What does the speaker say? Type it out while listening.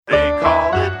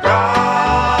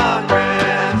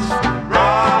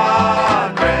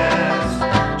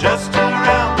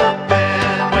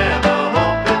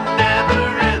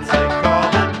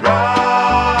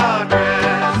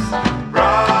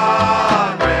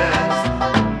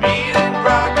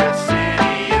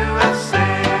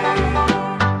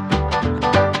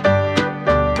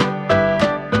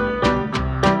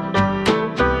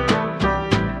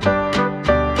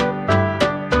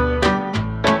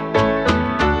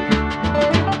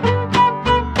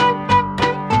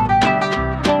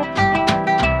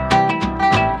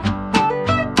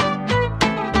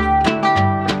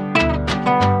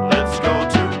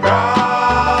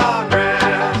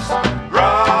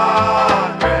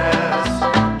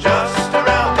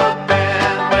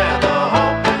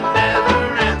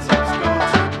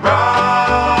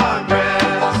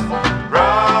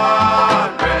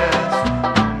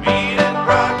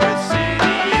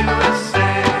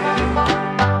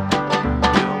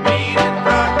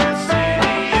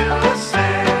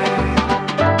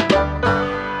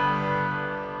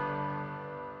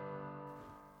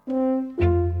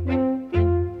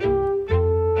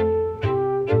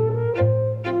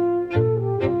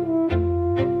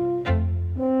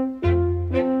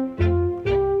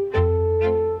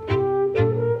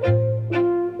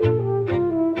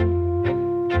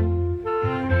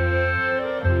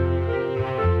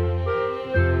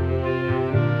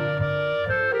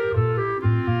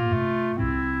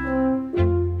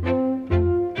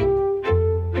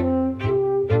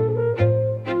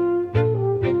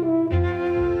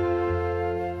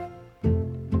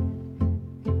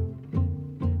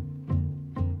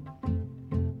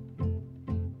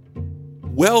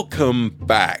Welcome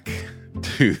back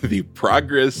to the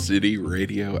Progress City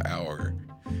Radio Hour.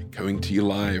 Coming to you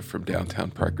live from downtown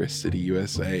Progress City,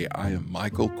 USA. I am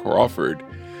Michael Crawford.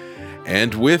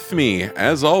 And with me,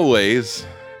 as always,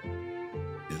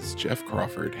 is Jeff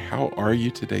Crawford. How are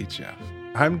you today, Jeff?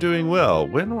 I'm doing well.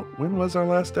 When was our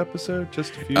last episode?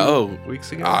 Just a few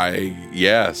weeks ago?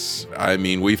 Yes. I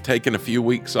mean, we've taken a few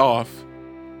weeks off,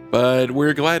 but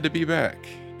we're glad to be back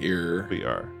here. We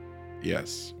are.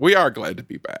 Yes, we are glad to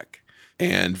be back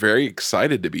and very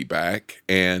excited to be back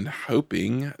and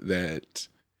hoping that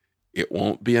it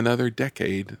won't be another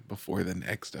decade before the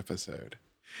next episode.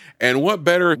 And what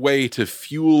better way to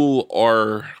fuel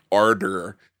our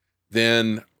ardor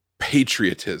than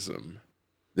patriotism,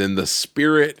 than the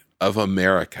spirit of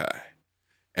America?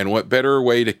 And what better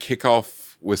way to kick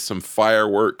off with some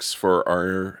fireworks for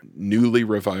our newly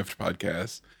revived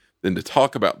podcast than to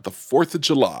talk about the 4th of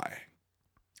July?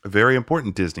 A very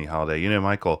important Disney holiday. You know,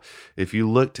 Michael, if you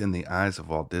looked in the eyes of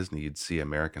Walt Disney, you'd see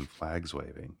American flags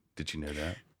waving. Did you know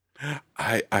that?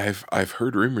 I've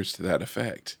heard rumors to that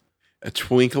effect. A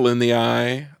twinkle in the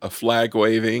eye, a flag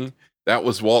waving. That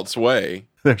was Walt's way.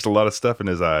 There's a lot of stuff in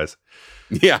his eyes.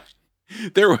 Yeah.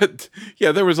 There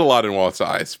was a lot in Walt's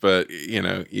eyes, but you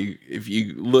know, if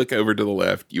you look over to the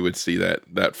left, you would see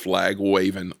that flag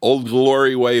waving, Old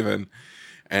Glory waving.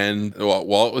 And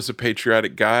Walt was a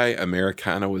patriotic guy.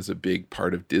 Americana was a big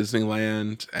part of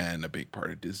Disneyland and a big part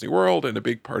of Disney World and a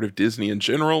big part of Disney in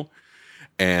general.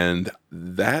 And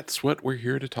that's what we're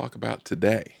here to talk about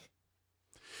today.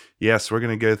 Yes, we're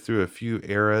going to go through a few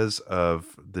eras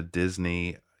of the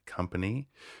Disney company.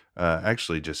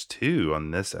 Actually, just two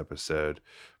on this episode.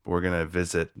 We're going to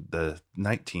visit the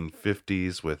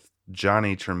 1950s with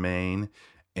Johnny Tremain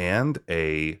and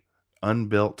a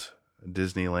unbuilt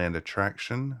Disneyland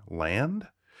attraction, Land.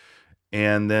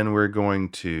 And then we're going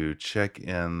to check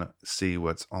in, see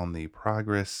what's on the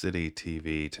Progress City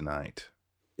TV tonight.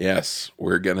 Yes,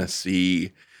 we're going to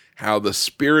see how the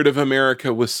spirit of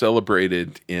America was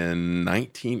celebrated in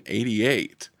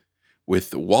 1988 with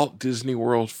the Walt Disney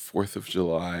World 4th of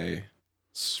July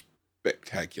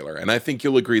spectacular. And I think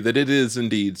you'll agree that it is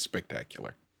indeed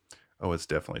spectacular. Oh, it's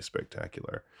definitely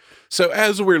spectacular. So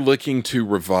as we're looking to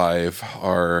revive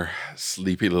our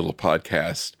sleepy little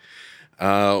podcast,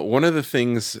 one of the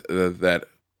things that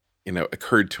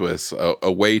occurred to us,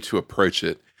 a way to approach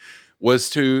it, was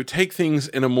to take things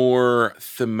in a more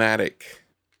thematic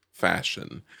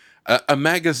fashion, a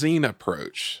magazine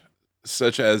approach,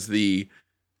 such as the,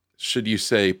 should you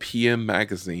say, PM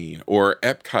Magazine or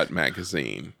Epcot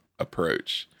Magazine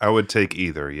approach. I would take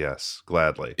either, yes,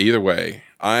 gladly. Either way,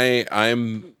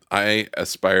 I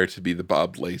aspire to be the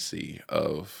Bob Lacey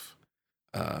of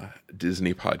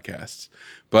Disney podcasts,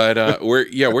 but we're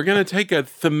going to take a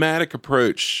thematic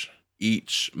approach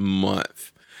each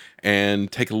month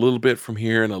and take a little bit from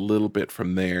here and a little bit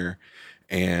from there,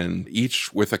 and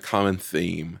each with a common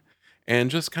theme, and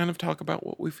just kind of talk about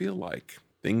what we feel like,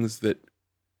 things that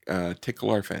tickle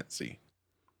our fancy.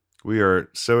 We are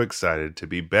so excited to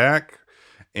be back,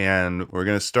 and we're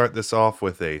going to start this off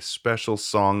with a special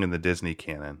song in the Disney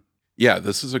canon. Yeah,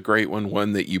 this is a great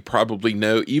one that you probably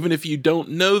know, even if you don't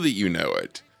know that you know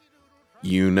it.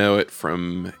 You know it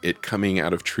from it coming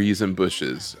out of trees and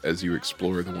bushes as you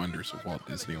explore the wonders of Walt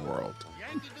Disney World.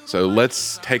 So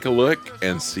let's take a look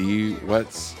and see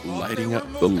what's lighting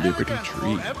up the Liberty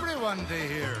Tree. Everyone to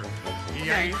hear.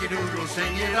 Yankee Doodle,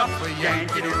 sing it up, a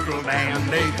Yankee Doodle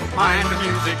dandy. Find the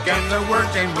music and the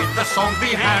words, and with the song be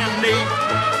handy.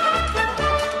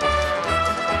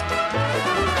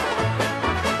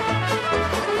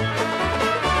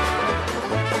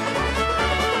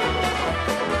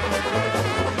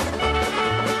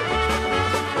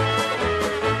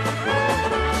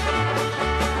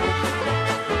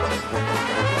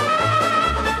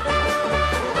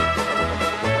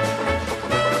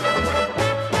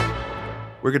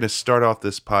 We're going to start off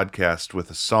this podcast with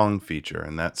a song feature,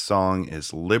 and that song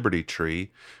is Liberty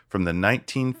Tree from the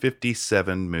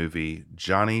 1957 movie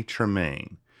Johnny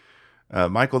Tremain.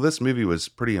 Michael, this movie was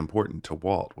pretty important to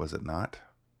Walt, was it not?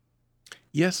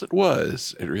 Yes, it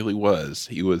was. It really was.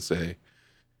 He was a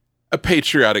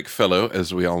patriotic fellow,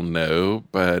 as we all know,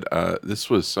 but this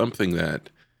was something that,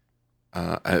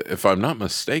 if I'm not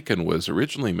mistaken, was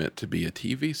originally meant to be a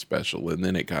TV special, and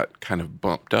then it got kind of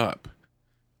bumped up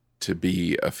to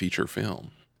be a feature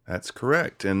film. That's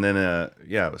correct. And then, it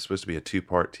was supposed to be a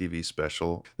 2-part TV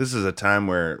special. This is a time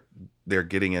where they're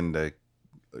getting into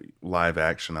live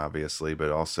action, obviously,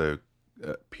 but also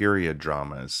period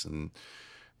dramas. And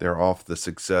they're off the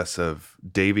success of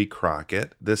Davy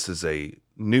Crockett. This is a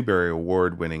Newbery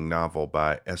Award-winning novel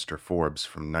by Esther Forbes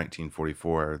from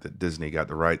 1944 that Disney got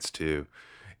the rights to.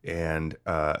 And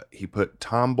he put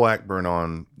Tom Blackburn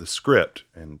on the script.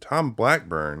 And Tom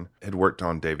Blackburn had worked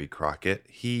on Davy Crockett.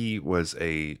 He was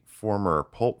a former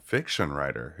Pulp Fiction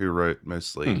writer who wrote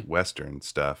mostly Western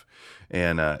stuff.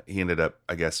 And he ended up,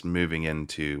 I guess, moving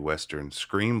into Western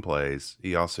screenplays.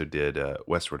 He also did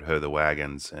Westward Ho the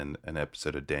Wagons and an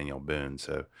episode of Daniel Boone.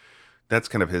 So that's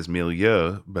kind of his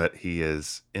milieu, but he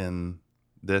is in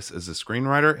this as a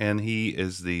screenwriter, and he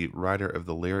is the writer of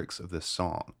the lyrics of this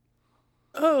song.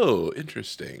 Oh,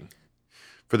 interesting.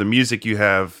 For the music, you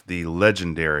have the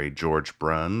legendary George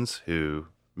Bruns, who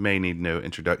may need no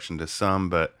introduction to some,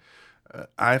 but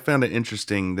I found it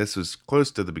interesting. This was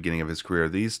close to the beginning of his career.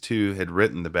 These two had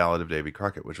written The Ballad of Davy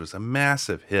Crockett, which was a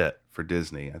massive hit for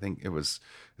Disney. I think it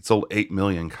sold 8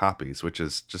 million copies, which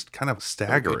is just kind of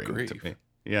staggering to me.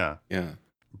 Yeah. Yeah.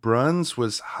 Bruns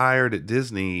was hired at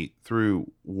Disney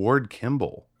through Ward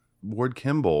Kimball. Ward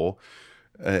Kimball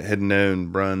had known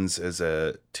Bruns as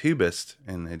a tubist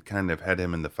and had kind of had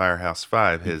him in the Firehouse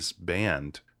Five, his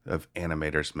band of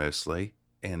animators mostly.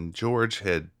 And George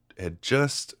had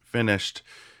just finished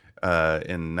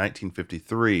in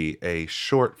 1953 a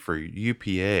short for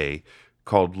UPA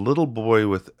called Little Boy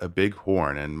with a Big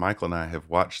Horn. And Michael and I have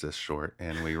watched this short,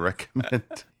 and we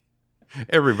recommend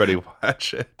everybody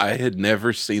watch it. I had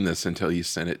never seen this until you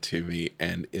sent it to me,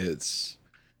 and it's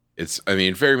I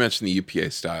mean, very much in the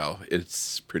UPA style.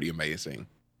 It's pretty amazing.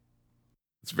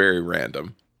 It's very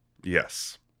random.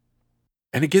 Yes.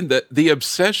 And again, the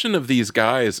obsession of these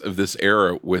guys of this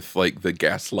era with like the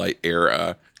Gaslight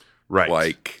era, right?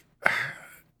 Like,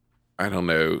 I don't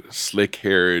know,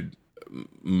 slick-haired,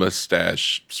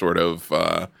 mustache sort of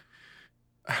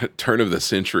turn of the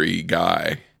century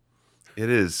guy. It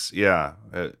is, yeah.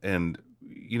 And,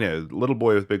 you know, Little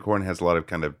Boy with Big Horn has a lot of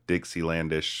kind of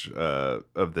Dixielandish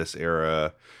of this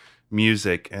era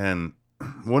music. And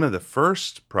one of the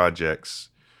first projects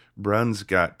Bruns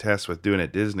got tasked with doing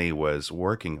at Disney was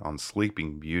working on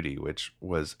Sleeping Beauty, which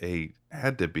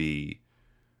had to be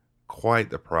quite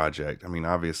the project. I mean,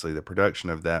 obviously the production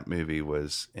of that movie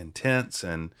was intense,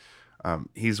 and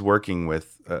he's working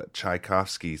with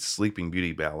Tchaikovsky's Sleeping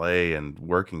Beauty ballet and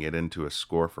working it into a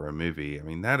score for a movie. I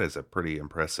mean, that is a pretty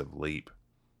impressive leap.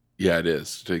 Yeah, it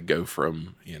is, to go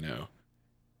from,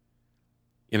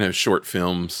 short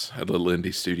films at a little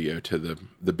indie studio to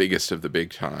the biggest of the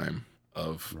big time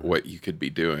of what you could be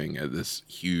doing. This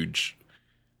huge,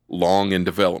 long in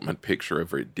development picture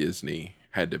over at Disney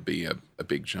had to be a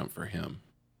big jump for him.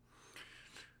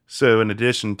 So in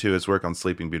addition to his work on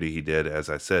Sleeping Beauty, he did, as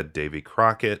I said, Davy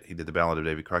Crockett. He did The Ballad of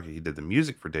Davy Crockett. He did the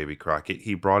music for Davy Crockett.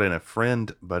 He brought in a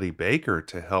friend, Buddy Baker,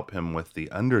 to help him with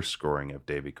the underscoring of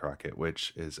Davy Crockett,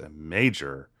 which is a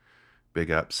major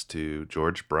big ups to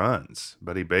George Bruns.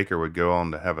 Buddy Baker would go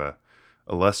on to have a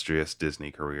illustrious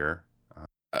Disney career.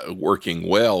 Working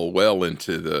well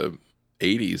into the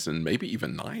 80s and maybe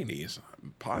even 90s,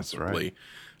 possibly.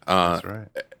 That's right.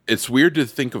 It's weird to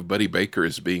think of Buddy Baker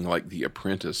as being like the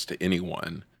apprentice to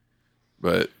anyone,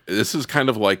 but this is kind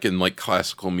of like in like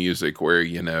classical music where,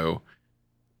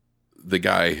 the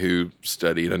guy who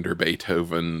studied under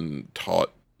Beethoven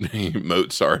taught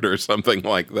Mozart or something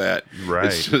like that. Right.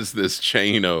 It's just this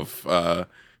chain of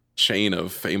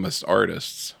famous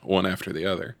artists, one after the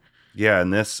other. Yeah, in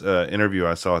this interview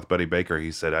I saw with Buddy Baker,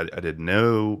 he said, I did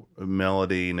no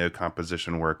melody, no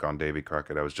composition work on Davy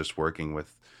Crockett. I was just working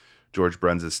with George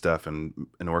Bruns' stuff and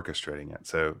orchestrating it.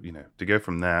 So, to go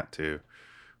from that to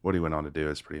what he went on to do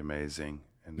is pretty amazing.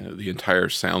 And the entire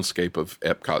soundscape of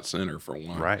Epcot Center, for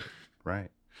one.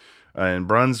 Right. And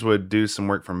Bruns would do some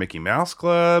work for Mickey Mouse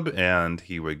Club, and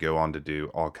he would go on to do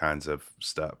all kinds of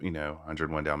stuff,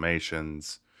 101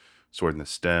 Dalmatians, Sword in the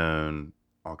Stone,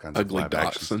 all kinds of live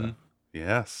action stuff.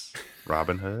 Yes,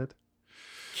 Robin Hood.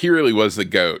 He really was the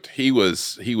GOAT. He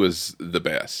was the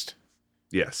best.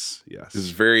 Yes.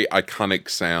 His very iconic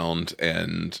sound,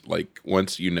 and like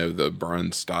once you know the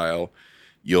Bruns style,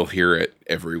 you'll hear it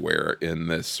everywhere in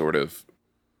this sort of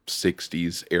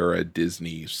 60s era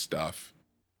Disney stuff.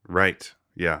 Right.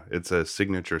 Yeah, it's a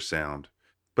signature sound.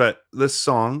 But this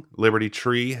song, Liberty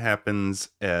Tree, happens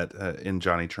in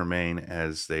Johnny Tremaine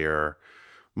as they are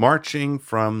marching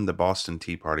from the Boston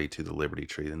Tea Party to the Liberty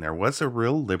Tree. And there was a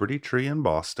real Liberty Tree in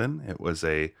Boston. It was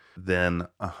a then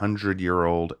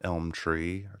 100-year-old elm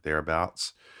tree, or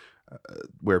thereabouts,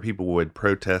 where people would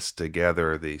protest to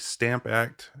gather the Stamp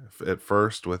Act, at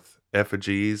first with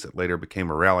effigies. It later became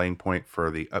a rallying point for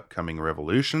the upcoming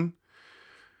revolution.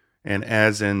 And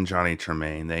as in Johnny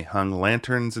Tremaine, they hung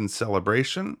lanterns in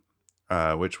celebration,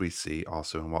 which we see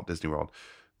also in Walt Disney World.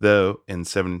 though in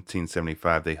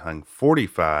 1775 they hung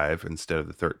 45 instead of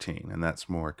the 13, and that's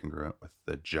more congruent with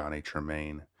the Johnny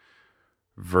Tremain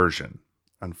version.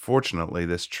 Unfortunately,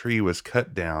 this tree was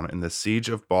cut down in the Siege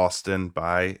of Boston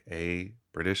by a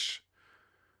British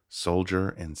soldier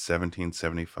in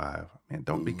 1775. Man,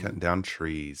 don't be cutting down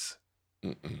trees.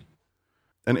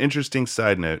 An interesting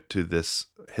side note to this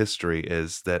history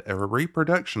is that a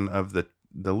reproduction of the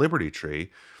Liberty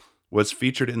Tree was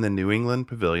featured in the New England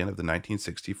Pavilion of the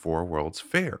 1964 World's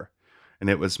Fair. And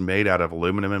it was made out of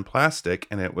aluminum and plastic,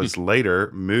 and it was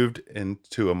later moved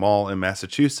into a mall in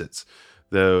Massachusetts.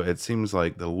 Though it seems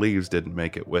like the leaves didn't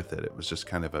make it with it. It was just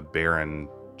kind of a barren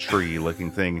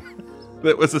tree-looking thing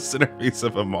that was the centerpiece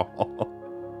of a mall.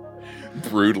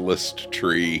 Brutalist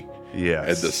tree Yes.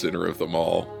 at the center of the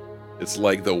mall. It's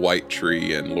like the white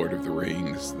tree in Lord of the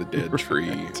Rings, the dead tree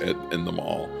in the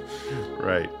mall.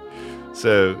 Right.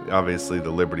 So obviously the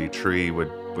Liberty Tree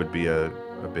would be a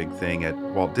big thing at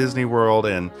Walt Disney World,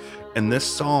 and this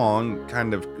song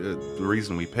kind of the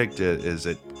reason we picked it is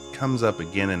it comes up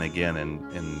again and again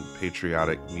in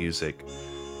patriotic music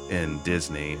in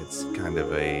Disney. It's kind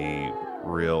of a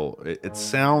real, it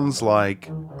sounds like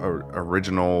a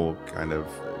original kind of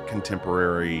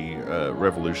contemporary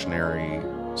revolutionary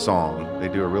song. They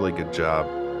do a really good job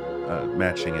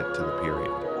matching it to the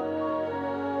period.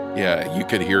 Yeah, you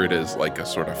could hear it as like a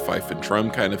sort of fife and drum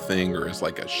kind of thing, or as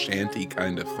like a shanty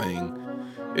kind of thing.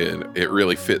 It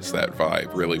really fits that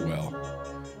vibe really well.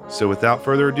 So without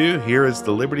further ado, here is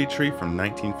the Liberty Tree from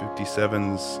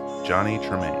 1957's Johnny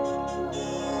Tremain.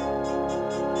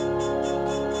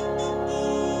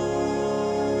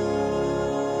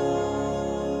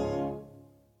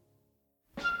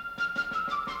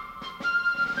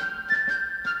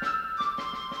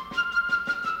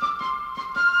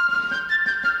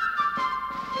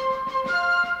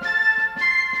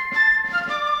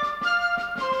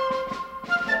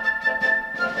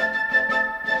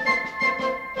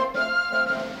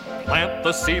 Plant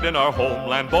the seed in our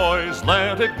homeland, boys,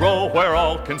 let it grow where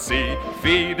all can see.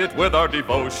 Feed it with our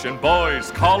devotion,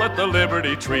 boys, call it the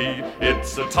Liberty Tree.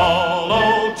 It's a tall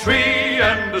old tree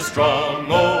and a strong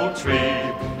old tree.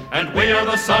 And we are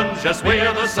the sons, yes, we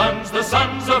are the sons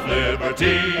of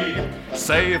liberty.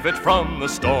 Save it from the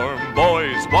storm,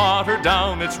 boys, water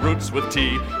down its roots with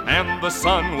tea, and the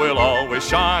sun will always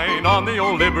shine on the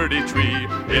old Liberty Tree.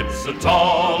 It's a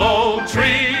tall old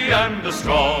tree and a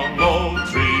strong old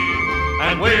tree.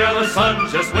 And we are the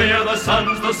sons, yes, we are the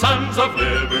sons of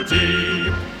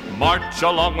liberty. March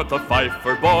along with the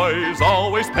fifer, boys,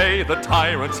 always pay the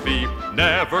tyrant's fee.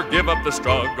 Never give up the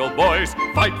struggle, boys,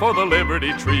 fight for the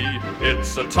Liberty Tree.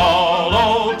 It's a tall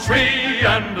old tree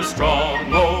and a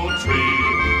strong old tree.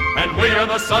 And we are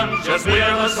the sons, yes, we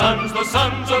are the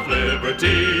sons of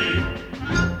liberty.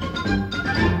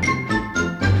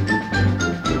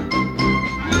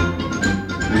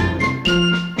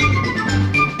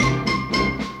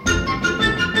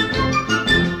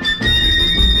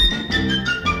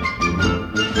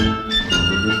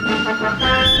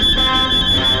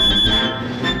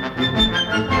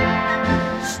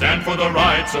 Stand for the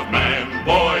rights of man,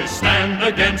 boys, stand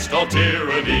against all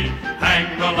tyranny.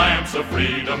 Hang the lamps of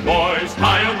freedom, boys,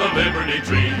 high on the Liberty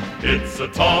Tree. It's a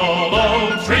tall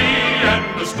old tree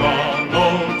and a strong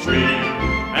old tree.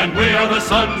 And we are the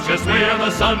sons, yes, we are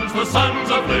the sons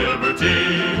of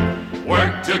liberty.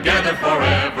 Work together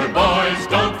forever, boys,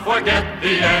 don't forget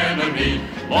the enemy.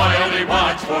 Loyally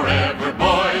watch forever,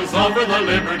 boys, over the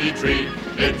Liberty Tree.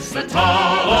 It's a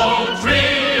tall old tree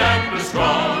and a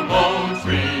strong old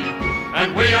tree.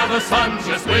 And we are the sons,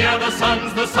 yes, we are the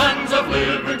sons of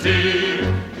liberty.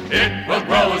 It will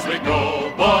grow as we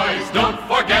go, boys, don't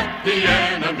forget the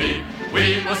enemy.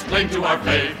 We must cling to our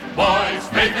faith, boys,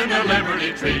 faith in the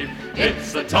Liberty Tree.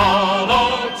 It's a tall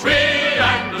old tree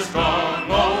and a strong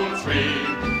old tree.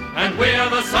 And we are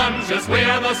the sons, yes, we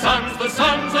are the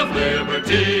sons of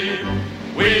liberty.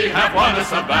 We have won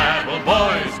us a battle,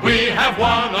 boys, we have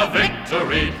won a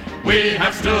victory. We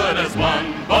have stood as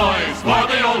one, boys, for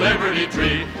the old Liberty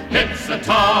Tree. It's a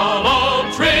tall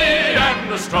old tree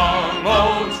and a strong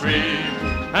old tree.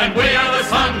 And we are the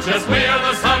sons, yes, we are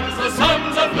the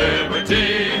sons of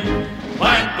liberty.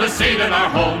 Plant the seed in our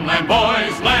homeland,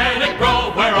 boys, let it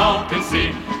grow where all can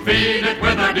see. Feed it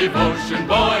with our devotion,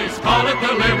 boys, call it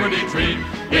the Liberty Tree.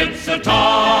 It's a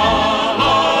tall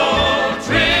old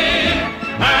tree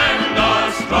and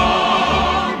a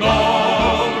strong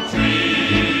old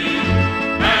tree.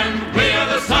 And we are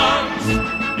the sons,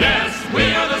 yes, we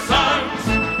are the sons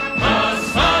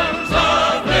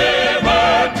of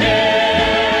liberty.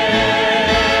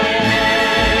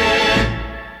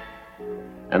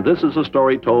 And And this is a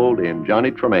story told in Johnny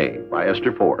Tremain by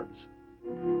Esther Forbes.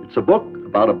 It's a book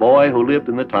about a boy who lived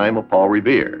in the time of Paul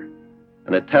Revere,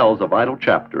 and it tells a vital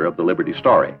chapter of the Liberty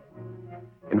story.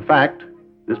 In fact,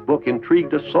 this book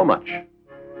intrigued us so much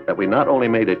that we not only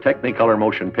made a Technicolor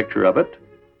motion picture of it,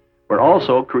 we're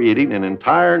also creating an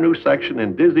entire new section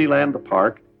in Disneyland the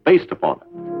Park based upon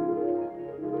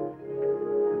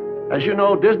it. As you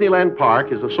know, Disneyland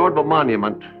Park is a sort of a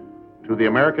monument to the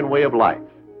American way of life.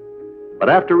 But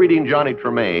after reading Johnny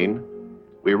Tremain,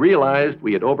 we realized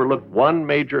we had overlooked one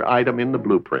major item in the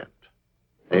blueprint,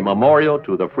 a memorial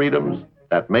to the freedoms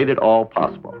that made it all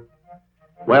possible.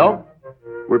 Well,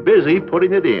 we're busy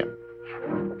putting it in.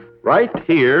 Right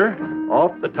here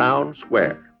off the town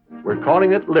square. We're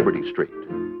calling it Liberty Street.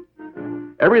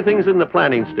 Everything's in the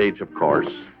planning stage, of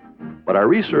course, but our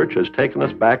research has taken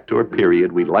us back to a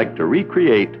period we'd like to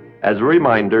recreate as a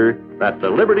reminder that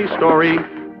the Liberty story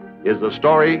is a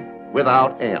story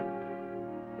without end.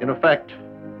 In effect,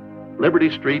 Liberty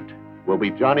Street will be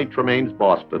Johnny Tremain's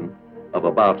Boston of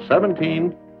about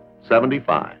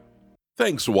 1775.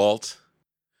 Thanks, Walt.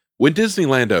 When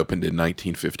Disneyland opened in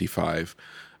 1955,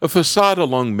 a facade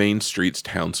along Main Street's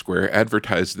town square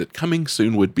advertised that coming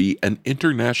soon would be an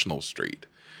international street.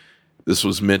 This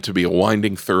was meant to be a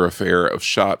winding thoroughfare of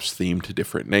shops themed to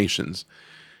different nations.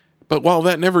 But while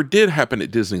that never did happen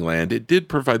at Disneyland, it did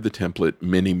provide the template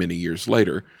many, many years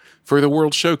later for the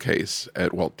World Showcase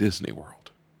at Walt Disney World.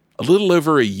 A little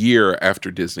over a year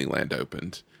after Disneyland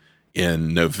opened,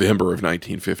 in November of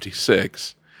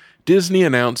 1956, Disney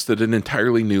announced that an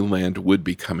entirely new land would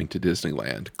be coming to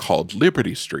Disneyland, called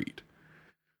Liberty Street.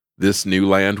 This new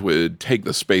land would take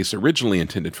the space originally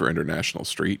intended for International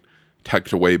Street,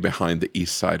 tucked away behind the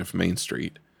east side of Main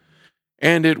Street,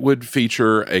 and it would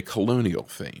feature a colonial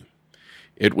theme.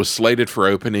 It was slated for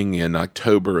opening in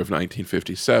October of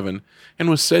 1957 and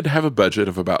was said to have a budget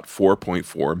of about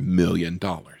 $4.4 million.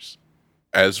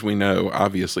 As we know,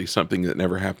 obviously something that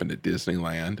never happened at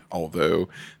Disneyland, although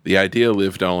the idea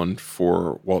lived on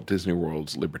for Walt Disney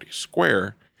World's Liberty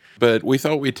Square. But we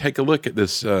thought we'd take a look at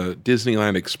this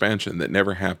Disneyland expansion that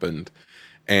never happened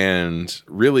and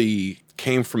really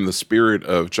came from the spirit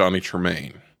of Johnny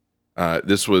Tremain.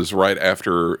 This was right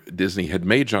after Disney had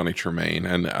made Johnny Tremain,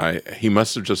 and he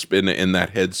must have just been in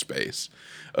that headspace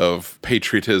of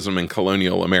patriotism in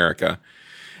colonial America.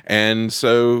 And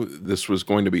so this was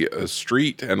going to be a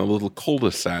street and a little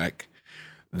cul-de-sac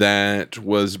that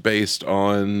was based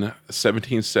on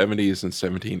 1770s and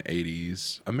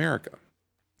 1780s America.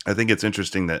 I think it's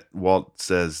interesting that Walt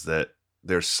says that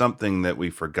there's something that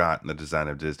we forgot in the design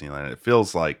of Disneyland. It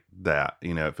feels like that,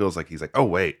 it feels like he's like, oh,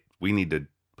 wait, we need to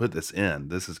put this in.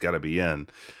 This has got to be in.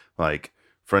 Like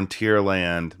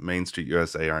Frontierland, Main Street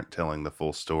USA aren't telling the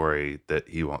full story that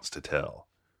he wants to tell.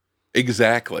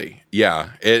 Exactly.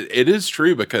 Yeah, it is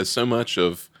true because so much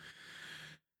of,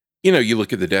 you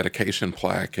look at the dedication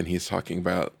plaque and he's talking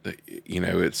about,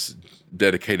 it's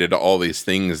dedicated to all these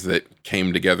things that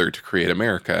came together to create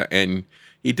America. And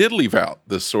he did leave out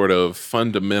the sort of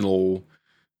fundamental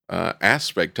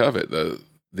aspect of it,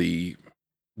 the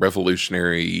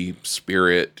revolutionary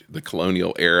spirit, the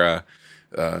colonial era,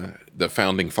 the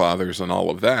founding fathers and all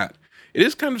of that. It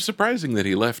is kind of surprising that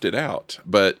he left it out,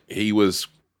 but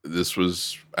this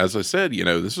was, as I said,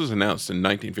 this was announced in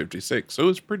 1956, so it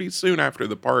was pretty soon after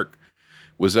the park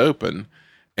was open,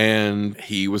 and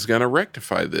he was going to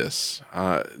rectify this.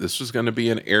 This was going to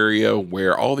be an area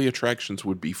where all the attractions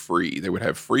would be free. They would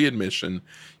have free admission.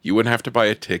 You wouldn't have to buy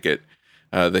a ticket.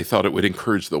 They thought it would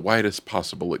encourage the widest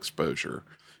possible exposure,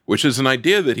 which is an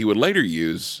idea that he would later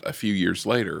use quite a few years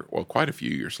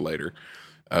later,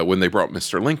 when they brought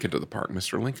Mr. Lincoln to the park.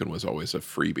 Mr. Lincoln was always a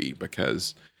freebie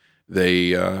because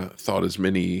they thought as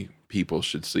many people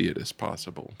should see it as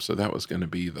possible. So that was going to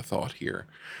be the thought here.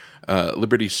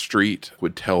 Liberty Street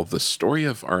would tell the story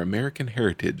of our American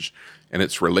heritage and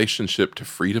its relationship to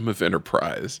freedom of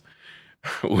enterprise,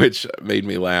 which made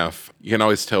me laugh. You can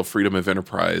always tell freedom of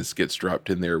enterprise gets dropped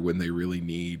in there when they really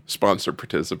need sponsor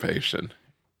participation.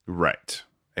 Right.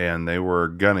 And they were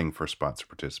gunning for sponsor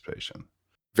participation.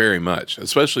 Very much,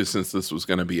 especially since this was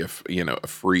going to be a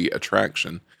free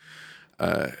attraction.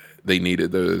 They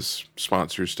needed those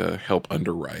sponsors to help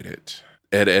underwrite it.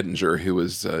 Ed Ettinger, who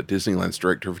was Disneyland's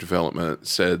director of development,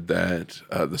 said that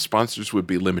the sponsors would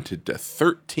be limited to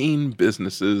 13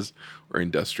 businesses or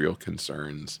industrial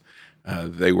concerns.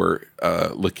 They were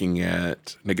looking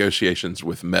at negotiations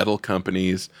with metal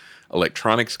companies,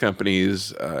 electronics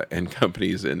companies, and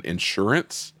companies in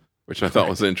insurance, which I thought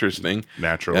was interesting.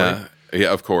 Naturally.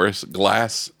 Yeah, of course.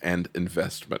 Glass and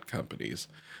investment companies.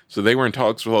 So they were in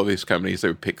talks with all these companies. They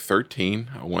would pick 13,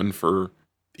 one for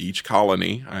each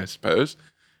colony, I suppose.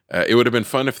 It would have been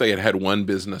fun if they had had one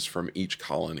business from each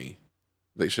colony.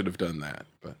 They should have done that,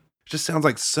 but It just sounds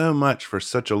like so much for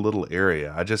such a little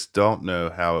area. I just don't know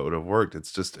how it would have worked.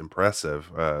 It's just impressive.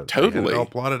 They had Totally. it all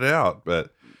plotted out,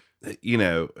 but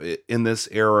in this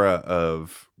era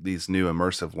of these new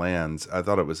immersive lands, I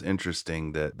thought it was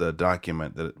interesting that the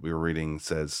document that we were reading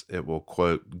says it will,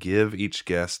 quote, give each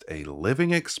guest a living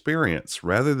experience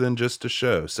rather than just a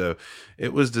show. So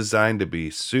it was designed to be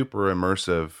super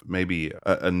immersive, maybe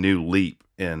a new leap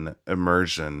in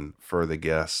immersion for the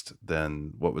guest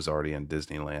than what was already in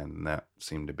Disneyland. And that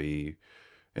seemed to be,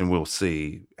 and we'll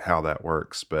see how that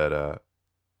works, but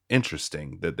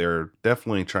interesting that they're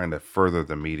definitely trying to further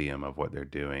the medium of what they're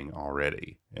doing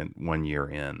already and 1 year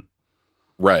in.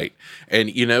 right.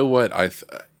 And you know what?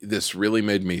 This really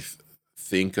made me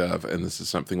think of, and this is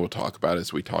something we'll talk about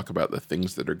as we talk about the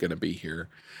things that are going to be here.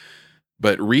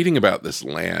 But reading about this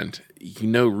land,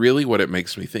 really what it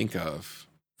makes me think of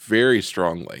very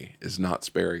strongly is Knott's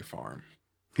Berry Farm.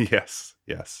 Yes.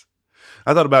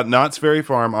 I thought about Knott's Berry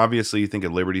Farm. Obviously, you think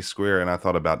of Liberty Square, and I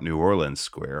thought about New Orleans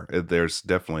Square. There's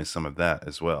definitely some of that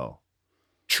as well.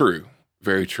 True.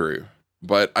 Very true.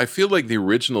 But I feel like the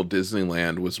original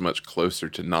Disneyland was much closer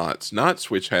to Knott's,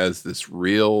 which has this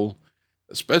real,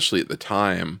 especially at the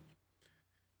time,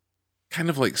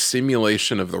 kind of like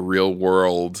simulation of the real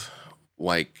world,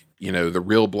 like, the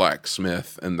real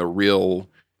blacksmith and the real,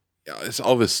 it's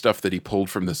all this stuff that he pulled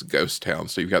from this ghost town.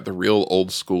 So you've got the real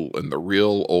old school and the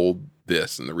real old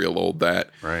this and the real old that.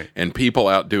 Right. And people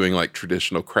out doing like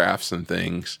traditional crafts and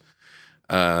things,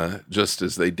 just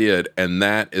as they did. And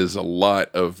that is a lot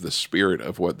of the spirit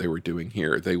of what they were doing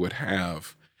here. They would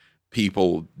have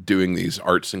people doing these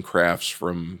arts and crafts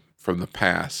from the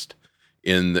past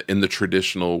in the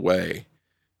traditional way.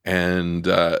 And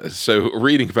so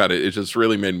reading about it, it just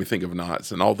really made me think of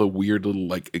Knott's and all the weird little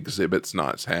like exhibits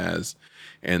Knott's has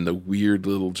and the weird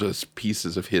little just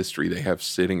pieces of history they have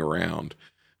sitting around.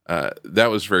 That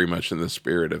was very much in the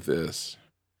spirit of this.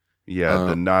 Yeah,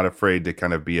 the not afraid to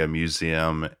kind of be a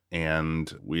museum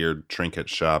and weird trinket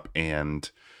shop and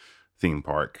theme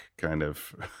park kind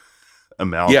of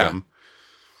amalgam.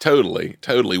 Yeah,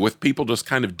 totally. With people just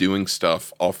kind of doing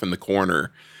stuff off in the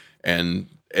corner. And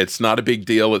it's not a big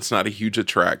deal. It's not a huge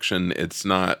attraction. It's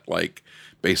not like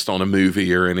based on a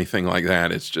movie or anything like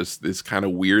that. It's just this kind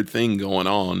of weird thing going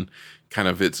on, kind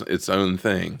of its own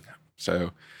thing.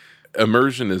 So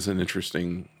immersion is an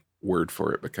interesting word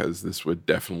for it because this would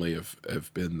definitely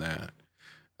have been that.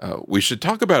 We should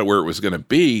talk about where it was going to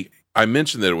be. I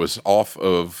mentioned that it was off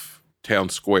of Town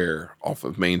Square, off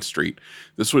of Main Street.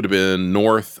 This would have been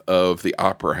north of the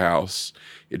Opera House,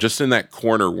 just in that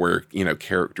corner where,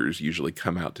 characters usually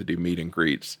come out to do meet and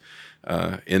greets.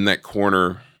 In that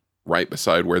corner, right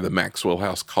beside where the Maxwell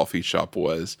House coffee shop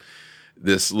was,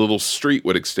 this little street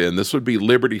would extend. This would be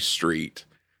Liberty Street.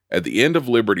 At the end of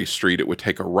Liberty Street, it would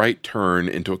take a right turn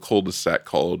into a cul-de-sac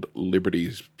called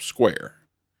Liberty Square.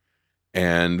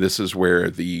 And this is where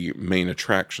the main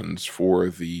attractions for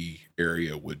the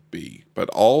area would be. But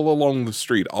all along the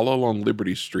street, all along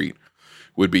Liberty Street,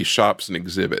 would be shops and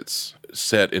exhibits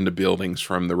set into buildings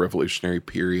from the Revolutionary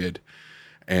period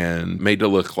and made to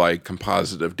look like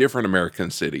composite of different American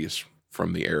cities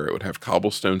from the era. It would have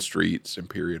cobblestone streets and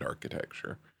period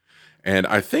architecture. And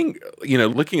I think,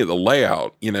 looking at the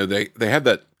layout, they had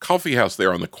that coffee house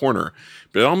there on the corner,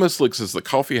 but it almost looks as the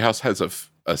coffee house has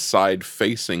a side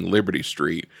facing Liberty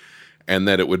Street and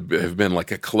that it would have been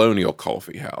like a colonial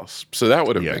coffee house. So that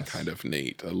would have been kind of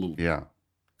neat, a little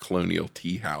colonial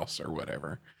tea house or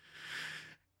whatever.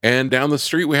 And down the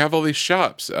street, we have all these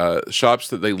shops. Shops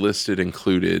that they listed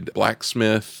included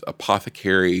blacksmith,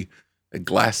 apothecary, a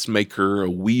glassmaker,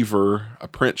 a weaver, a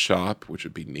print shop, which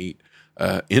would be neat.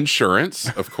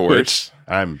 Insurance, of course.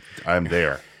 I'm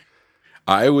there.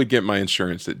 I would get my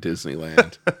insurance at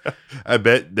Disneyland. I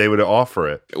bet they would offer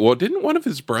it. Well, didn't one of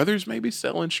his brothers maybe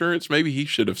sell insurance? Maybe he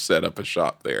should have set up a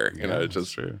shop there.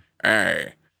 That's true.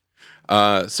 Hey.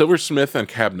 Silversmith and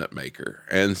cabinet maker.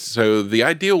 And so the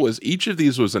idea was each of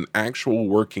these was an actual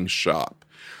working shop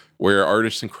where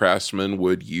artists and craftsmen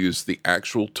would use the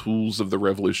actual tools of the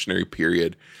Revolutionary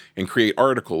period and create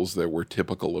articles that were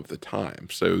typical of the time.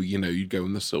 So, you'd go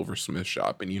in the silversmith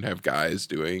shop and you'd have guys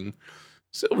doing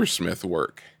silversmith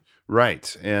work.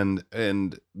 Right. And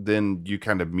then you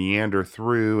kind of meander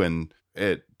through and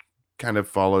it kind of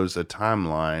follows a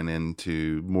timeline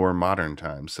into more modern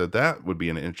times. So that would be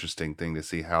an interesting thing to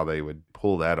see how they would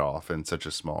pull that off in such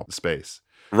a small space.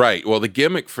 Right. Well, the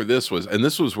gimmick for this was, and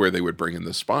this was where they would bring in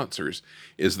the sponsors,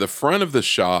 is the front of the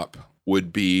shop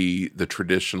would be the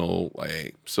traditional,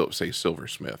 like, say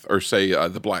silversmith or say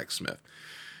the blacksmith.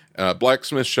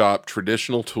 Blacksmith shop,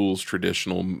 traditional tools,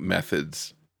 traditional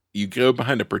methods. You go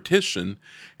behind a partition,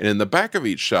 and in the back of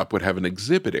each shop would have an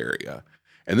exhibit area.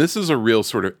 And this is a real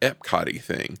sort of Epcot-y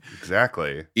thing.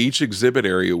 Exactly. Each exhibit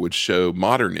area would show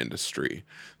modern industry.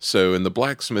 So in the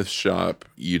blacksmith shop,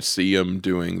 you'd see them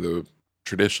doing the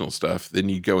traditional stuff. Then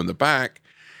you'd go in the back,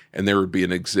 and there would be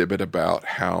an exhibit about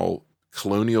how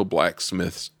colonial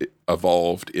blacksmiths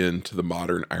evolved into the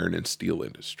modern iron and steel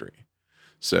industry.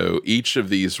 So each of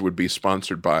these would be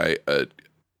sponsored by a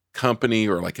company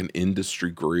or like an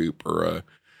industry group or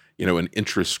an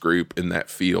interest group in that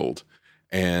field.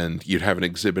 And you'd have an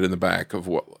exhibit in the back of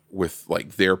with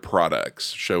like their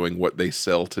products showing what they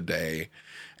sell today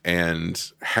and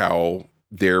how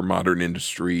their modern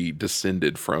industry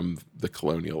descended from the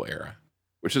colonial era,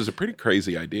 which is a pretty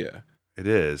crazy idea. It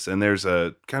is. And there's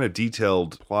a kind of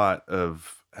detailed plot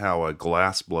of how a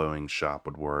glass blowing shop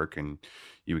would work. And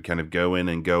you would kind of go in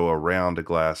and go around a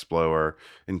glass blower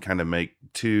and kind of make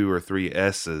 2 or 3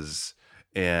 S's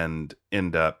and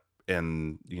end up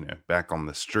back on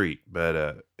the street.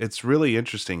 But it's really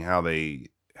interesting how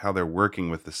they're working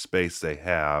with the space they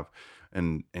have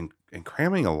and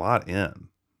cramming a lot in.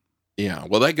 Yeah,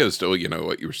 well, that goes to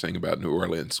what you were saying about New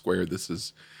Orleans Square. This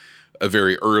is a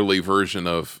very early version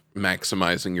of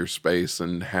maximizing your space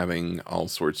and having all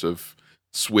sorts of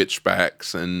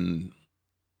switchbacks and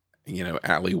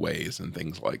alleyways and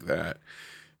things like that,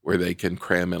 where they can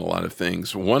cram in a lot of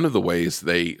things. One of the ways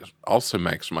they also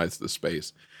maximize the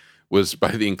space was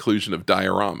by the inclusion of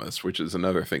dioramas, which is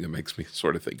another thing that makes me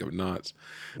sort of think of Knott's.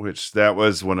 Which that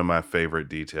was one of my favorite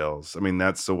details. I mean,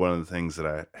 that's one of the things that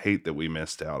I hate that we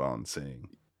missed out on seeing.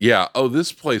 Yeah. Oh,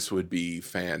 this place would be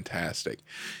fantastic.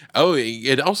 Oh,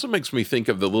 it also makes me think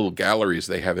of the little galleries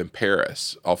they have in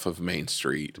Paris off of Main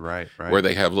Street. Right. Where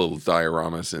they have little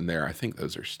dioramas in there. I think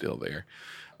those are still there.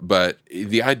 But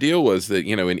the idea was that,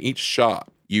 in each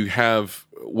shop, you have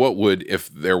what would, if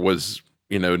there was,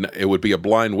 it would be a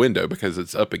blind window because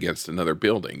it's up against another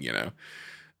building,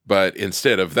 But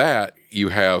instead of that, you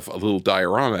have a little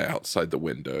diorama outside the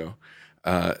window.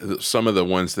 Some of the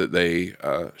ones that they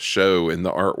show in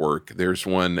the artwork, there's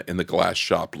one in the glass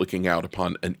shop looking out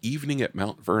upon an evening at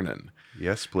Mount Vernon.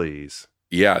 Yes, please.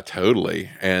 Yeah, totally.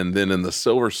 And then in the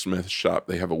silversmith shop,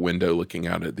 they have a window looking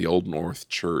out at the Old North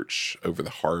Church over the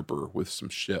harbor with some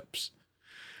ships.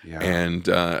 Yeah. And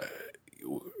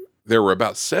there were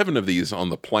about 7 of these on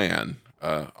the plan,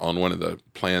 on one of the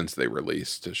plans they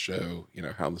released to show,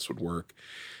 how this would work.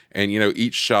 And,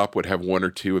 each shop would have 1 or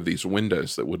 2 of these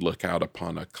windows that would look out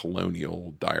upon a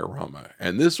colonial diorama.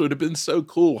 And this would have been so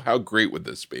cool. How great would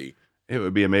this be? It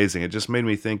would be amazing. It just made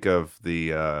me think of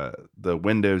the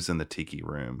windows in the tiki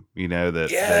room, that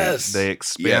yes! they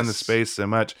expand the space so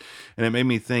much. And it made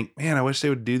me think, man, I wish they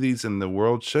would do these in the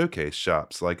World Showcase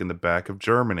shops, like in the back of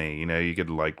Germany. You could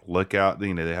look out, they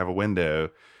have a window.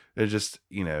 It just,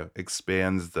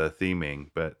 expands the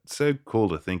theming. But so cool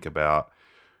to think about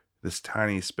this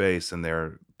tiny space, and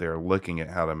they're looking at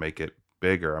how to make it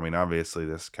bigger. I mean, obviously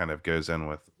this kind of goes in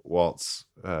with Walt's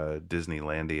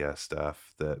Disneylandia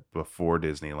stuff that before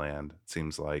Disneyland, it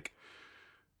seems like.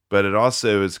 But it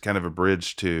also is kind of a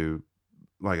bridge to,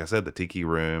 like I said, the Tiki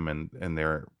Room and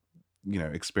their,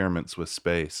 experiments with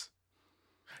space.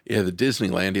 Yeah, the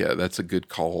Disneylandia, that's a good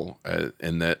call.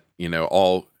 And that,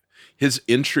 all his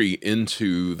entry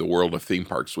into the world of theme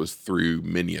parks was through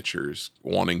miniatures,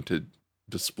 wanting to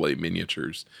display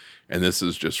miniatures. And this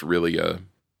is just really a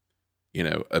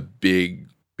big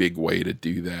way to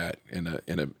do that in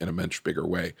a much bigger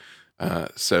way.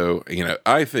 So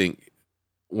I think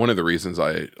one of the reasons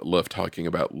I love talking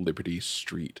about Liberty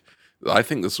Street, I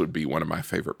think this would be one of my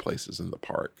favorite places in the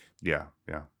park. Yeah.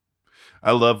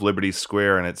 I love Liberty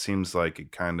Square, and it seems like a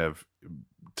kind of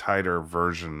tighter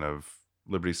version of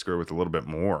Liberty Square with a little bit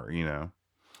more,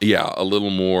 Yeah, a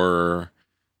little more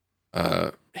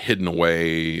hidden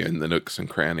away in the nooks and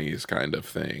crannies kind of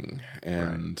thing.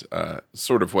 And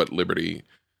sort of what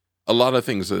a lot of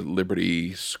things that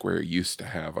Liberty Square used to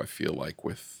have, I feel like,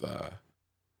 with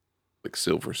like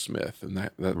silversmith and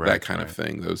that kind of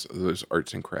thing, those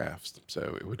arts and crafts.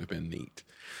 So it would have been neat.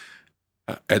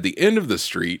 At the end of the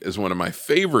street is one of my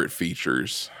favorite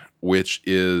features, which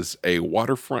is a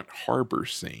waterfront harbor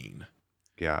scene.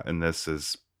 Yeah, and this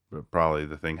is probably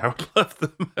the thing I would love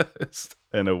the most,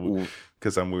 and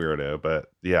because I'm weirdo,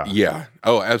 but yeah.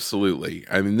 Oh, absolutely.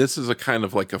 I mean, this is a kind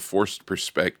of like a forced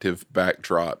perspective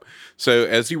backdrop. So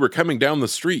as you were coming down the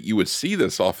street, you would see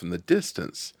this off in the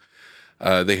distance.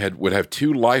 They would have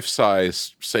 2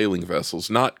 life-size sailing vessels,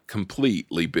 not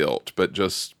completely built, but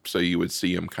just so you would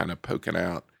see them kind of poking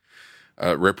out,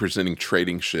 representing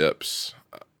trading ships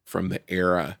from the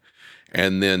era.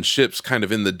 And then ships kind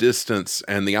of in the distance,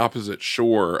 and the opposite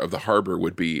shore of the harbor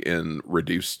would be in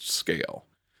reduced scale.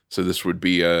 So this would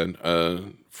be a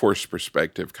forced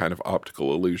perspective kind of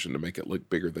optical illusion to make it look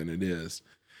bigger than it is.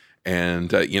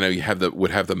 And you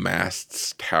would have the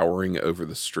masts towering over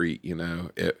the street.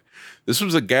 This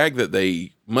was a gag that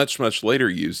they much later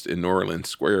used in New Orleans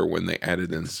Square when they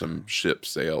added in some ship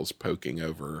sails poking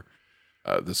over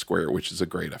the square, which is a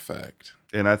great effect.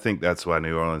 And I think that's why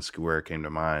New Orleans Square came to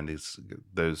mind. Is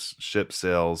those ship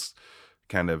sails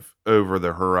kind of over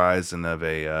the horizon of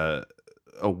a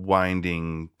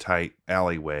winding, tight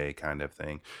alleyway kind of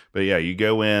thing. But yeah, you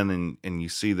go in and you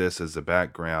see this as a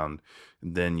background.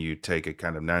 And then you take a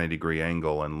kind of 90-degree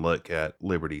angle and look at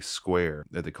Liberty Square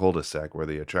at the cul-de-sac where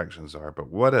the attractions are. But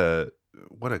what a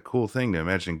cool thing to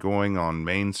imagine going on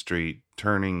Main Street,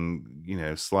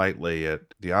 turning, slightly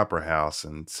at the Opera House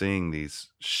and seeing these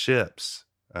ships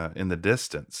in the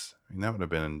distance. I mean, that would have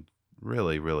been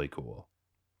really, really cool.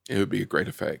 It would be a great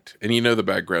effect. And the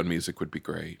background music would be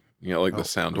great. The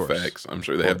sound effects. I'm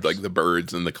sure they have like the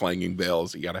birds and the clanging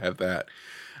bells. You got to have that.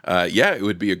 It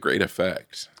would be a great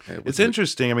effect. It's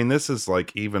interesting. I mean, this is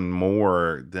like even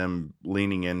more them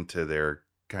leaning into their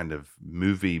kind of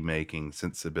movie making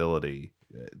sensibility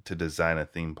to design a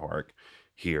theme park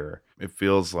here. It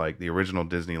feels like the original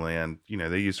Disneyland,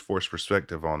 they used forced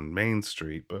perspective on Main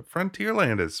Street, but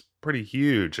Frontierland is pretty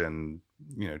huge and,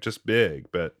 just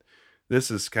big. But this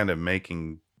is kind of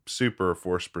making super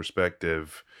forced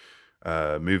perspective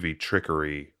movie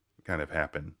trickery kind of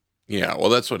happen. Yeah, well,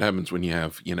 that's what happens when you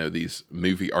have, these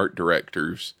movie art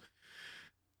directors,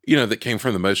 that came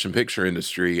from the motion picture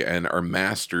industry and are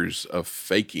masters of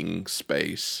faking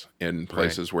space in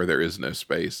places where there is no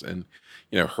space. And,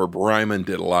 Herb Ryman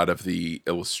did a lot of the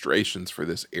illustrations for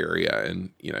this area, and,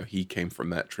 he came from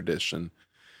that tradition.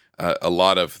 A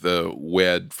lot of the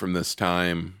WED from this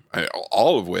time,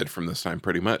 all of WED from this time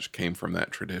pretty much came from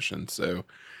that tradition. So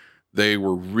they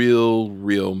were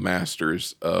real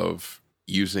masters of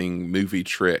using movie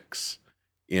tricks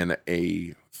in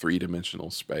a three-dimensional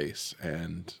space.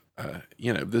 And,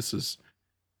 this is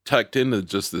tucked into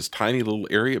just this tiny little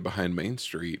area behind Main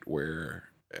Street where,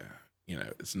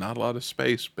 it's not a lot of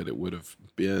space, but it would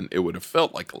have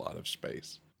felt like a lot of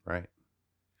space. Right.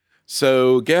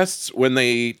 So guests, when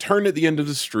they turn at the end of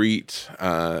the street,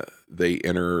 they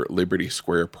enter Liberty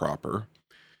Square proper,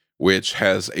 which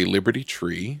has a Liberty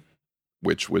tree,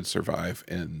 which would survive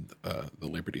in the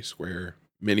Liberty Square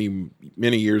many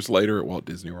years later at Walt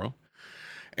Disney World,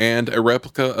 and a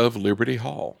replica of Liberty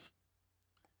Hall.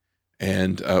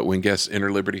 And when guests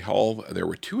enter Liberty Hall, there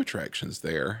were two attractions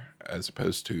there, as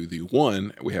opposed to the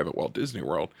one we have at Walt Disney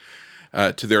World.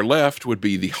 To their left would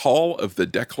be the Hall of the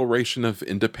Declaration of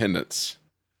Independence,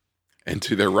 and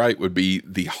to their right would be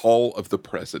the Hall of the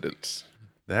Presidents.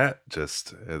 That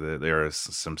just, there is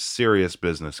some serious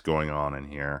business going on in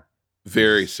here.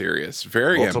 Very serious,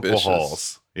 very multiple ambitious.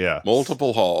 Halls. Yeah.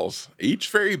 Multiple halls, each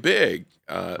very big,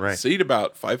 right. Seat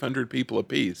about 500 people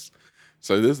apiece.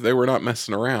 So they were not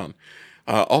messing around.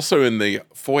 Also in the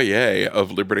foyer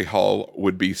of Liberty Hall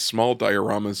would be small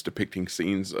dioramas depicting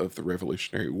scenes of the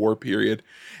Revolutionary War period,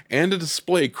 and a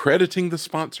display crediting the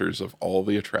sponsors of all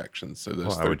the attractions. So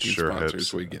those 13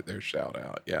 sponsors would get their shout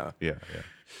out. Yeah.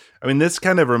 I mean, this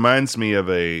kind of reminds me of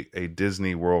a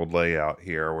Disney World layout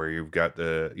here, where you've got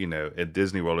at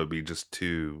Disney World, it'd be just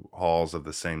two halls of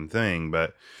the same thing,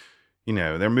 but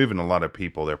they're moving a lot of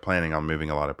people. They're planning on moving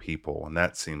a lot of people, and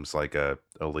that seems like a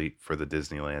leap for the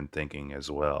Disneyland thinking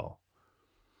as well.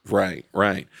 Right.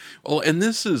 Well, and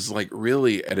this is like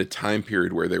really at a time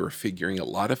period where they were figuring a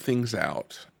lot of things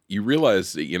out. You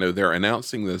realize that, they're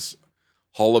announcing this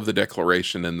Hall of the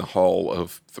Declaration and the Hall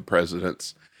of the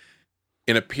Presidents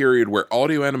in a period where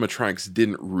audio animatronics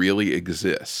didn't really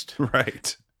exist.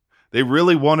 Right. They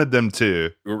really wanted them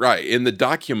to. Right. In the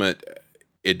document,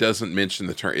 it doesn't mention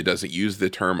the term. It doesn't use the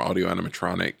term audio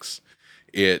animatronics.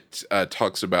 It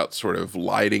talks about sort of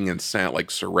lighting and sound,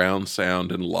 like surround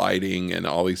sound and lighting and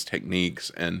all these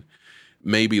techniques, and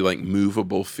maybe like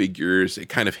movable figures. It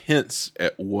kind of hints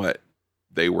at what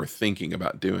they were thinking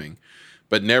about doing,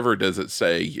 but never does it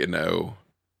say,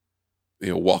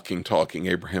 walking, talking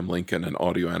Abraham Lincoln, an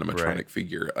audio animatronic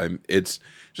figure. It's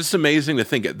just amazing to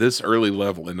think at this early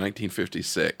level in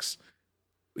 1956,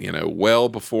 well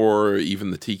before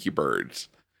even the Tiki Birds,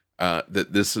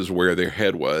 that this is where their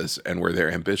head was and where their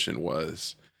ambition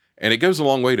was. And it goes a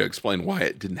long way to explain why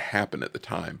it didn't happen at the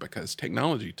time, because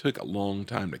technology took a long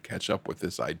time to catch up with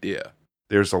this idea.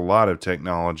 There's a lot of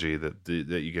technology that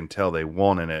you can tell they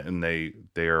want in it, and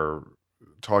they're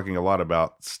talking a lot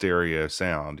about stereo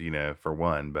sound, for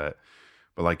one, but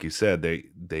But like you said,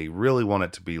 they really want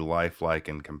it to be lifelike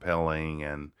and compelling,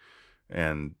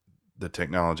 and the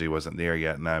technology wasn't there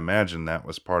yet. And I imagine that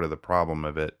was part of the problem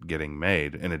of it getting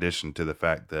made, in addition to the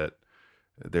fact that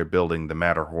they're building the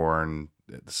Matterhorn,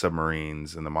 the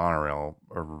submarines, and the monorail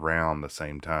around the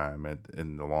same time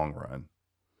in the long run.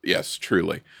 Yes,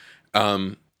 truly.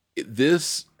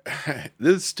 This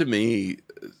this to me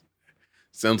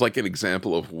sounds like an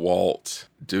example of Walt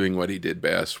doing what he did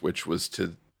best, which was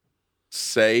to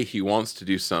say he wants to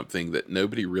do something that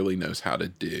nobody really knows how to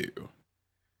do.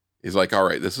 He's like, all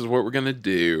right, this is what we're going to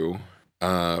do.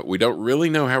 We don't really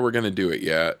know how we're going to do it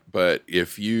yet, but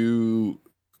if you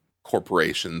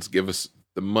corporations give us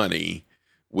the money,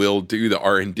 we'll do the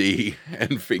R&D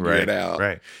and figure it out.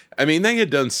 Right. I mean, they had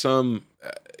done some,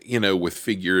 with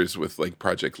figures with like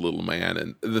Project Little Man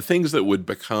and the things that would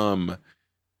become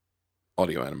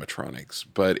audio animatronics,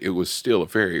 but it was still a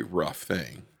very rough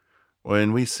thing. Well,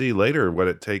 and we see later what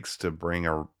it takes to bring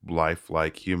a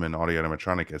lifelike human audio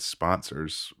animatronic as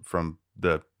sponsors from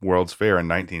the World's Fair in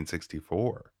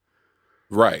 1964.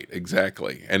 Right,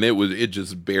 exactly. And it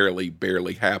just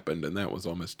barely happened, and that was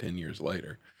almost 10 years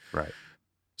later. Right.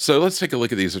 So let's take a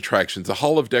look at these attractions. The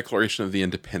Hall of Declaration of the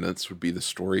Independence would be the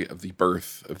story of the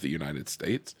birth of the United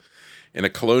States. In a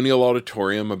colonial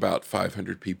auditorium, about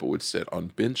 500 people would sit on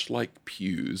bench-like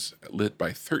pews lit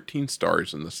by 13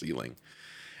 stars in the ceiling.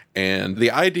 And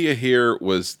the idea here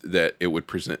was that it would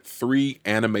present 3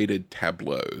 animated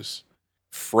tableaus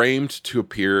framed to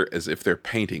appear as if they're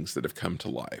paintings that have come to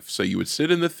life. So you would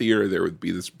sit in the theater, there would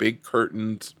be this big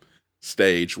curtained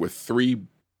stage with 3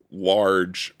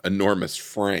 large, enormous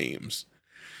frames.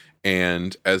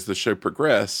 And as the show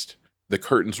progressed, the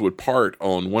curtains would part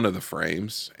on one of the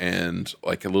frames, and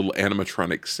like a little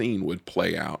animatronic scene would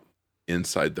play out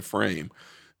inside the frame.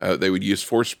 They would use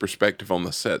forced perspective on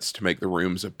the sets to make the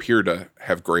rooms appear to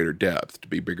have greater depth, to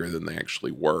be bigger than they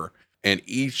actually were. And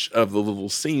each of the little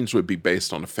scenes would be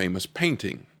based on a famous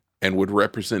painting and would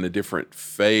represent a different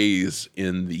phase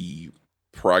in the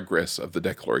progress of the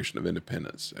Declaration of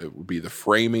Independence. It would be the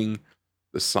framing,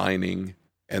 the signing,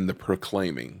 and the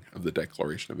proclaiming of the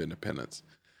Declaration of Independence.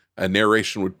 A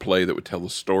narration would play that would tell the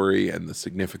story and the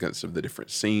significance of the different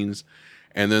scenes.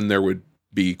 And then there would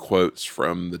be quotes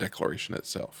from the Declaration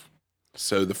itself.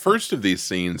 So the first of these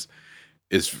scenes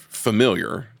is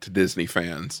familiar to Disney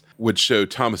fans, would show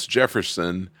Thomas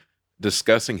Jefferson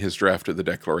discussing his draft of the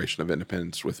Declaration of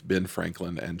Independence with Ben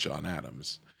Franklin and John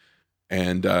Adams.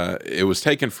 And it was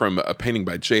taken from a painting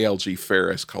by J.L.G.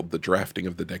 Ferris called The Drafting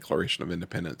of the Declaration of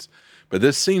Independence. But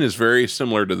this scene is very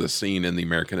similar to the scene in The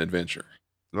American Adventure.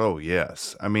 Oh,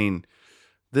 yes. I mean,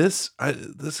 this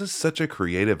is such a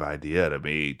creative idea to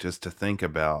me, just to think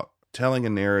about telling a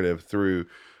narrative through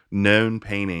known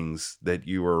paintings that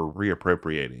you are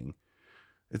reappropriating.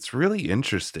 It's really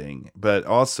interesting, but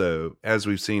also, as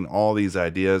we've seen all these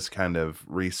ideas kind of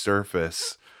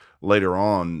resurface later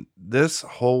on, this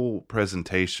whole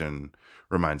presentation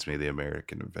reminds me of the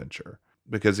American Adventure,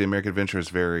 because the American Adventure is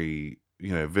very,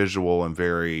 visual and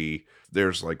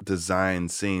there's like design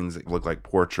scenes that look like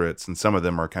portraits, and some of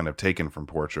them are kind of taken from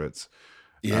portraits.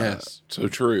 Yes, so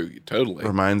true. Totally.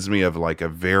 Reminds me of like a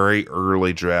very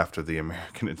early draft of the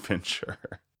American Adventure.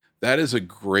 That is a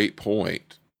great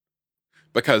point.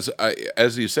 Because,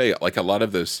 as you say, like a lot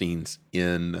of those scenes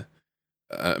in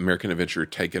American Adventure are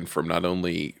taken from not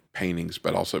only paintings,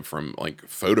 but also from like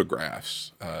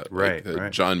photographs. Right, like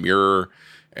right. John Muir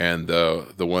and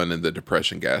the one in the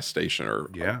Depression gas station are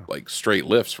like straight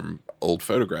lifts from old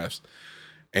photographs.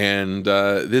 And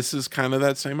this is kind of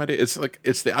that same idea.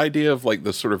 It's the idea of like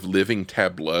the sort of living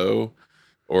tableau,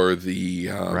 or the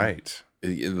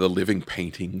the living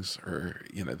paintings, or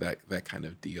that kind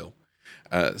of deal.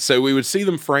 So we would see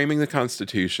them framing the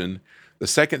Constitution. The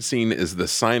second scene is the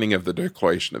signing of the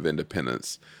Declaration of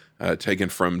Independence, taken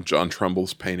from John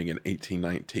Trumbull's painting in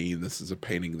 1819. This is a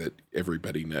painting that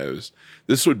everybody knows.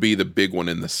 This would be the big one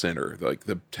in the center, like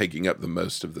the taking up the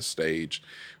most of the stage,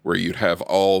 where you'd have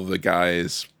all the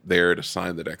guys there to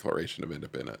sign the Declaration of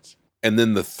Independence. And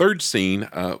then the third scene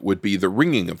would be the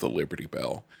ringing of the Liberty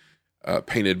Bell,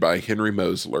 painted by Henry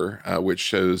Mosler, which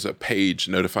shows a page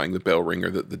notifying the bell ringer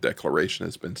that the Declaration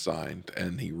has been signed,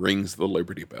 and he rings the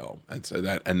Liberty Bell. And so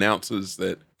that announces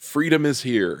that freedom is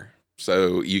here.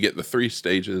 So you get the 3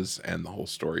 stages and the whole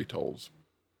story told.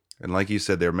 And like you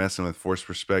said, they're messing with forced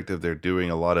perspective. They're doing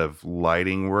a lot of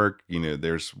lighting work.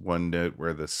 There's one note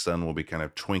where the sun will be kind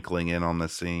of twinkling in on the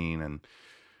scene,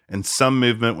 and some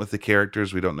movement with the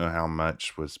characters. We don't know how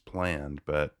much was planned,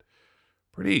 but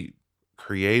pretty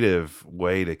creative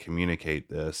way to communicate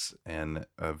this, and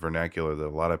a vernacular that a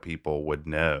lot of people would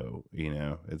know.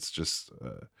 It's just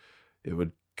it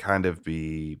would kind of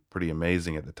be pretty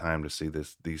amazing at the time to see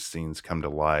these scenes come to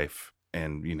life.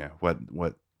 And,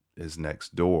 what is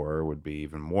next door would be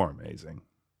even more amazing.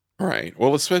 Right.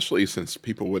 Well, especially since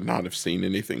people would not have seen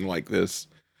anything like this.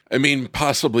 I mean,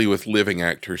 possibly with living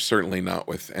actors, certainly not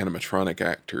with animatronic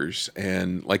actors.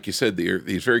 And like you said,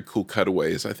 these very cool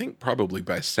cutaways, I think probably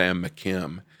by Sam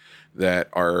McKim, that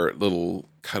are little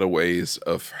cutaways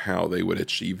of how they would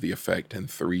achieve the effect in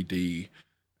 3D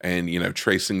and,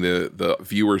 tracing the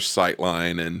viewer's sight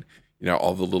line and,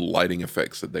 all the little lighting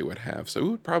effects that they would have. So it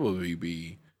would probably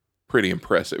be pretty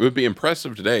impressive. It would be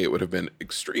impressive today. It would have been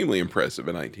extremely impressive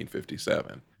in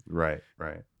 1957. Right.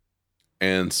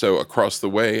 And so across the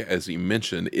way, as he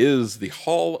mentioned, is the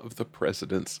Hall of the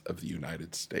Presidents of the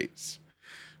United States,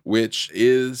 which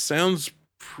sounds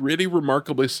pretty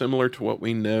remarkably similar to what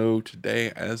we know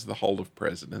today as the Hall of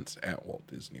Presidents at Walt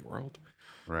Disney World.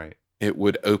 Right. It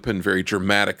would open very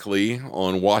dramatically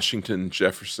on Washington,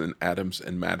 Jefferson, Adams,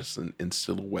 and Madison in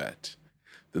silhouette.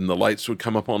 Then the lights would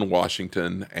come up on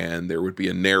Washington, and there would be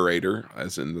a narrator,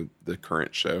 as in the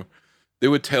current show. They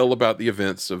would tell about the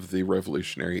events of the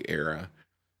Revolutionary era,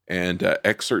 and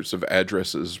excerpts of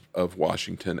addresses of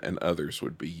Washington and others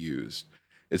would be used.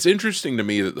 It's interesting to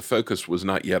me that the focus was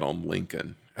not yet on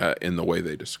Lincoln in the way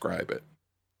they describe it.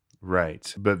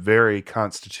 Right, but very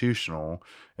constitutional.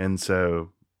 And so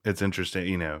it's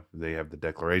interesting, they have the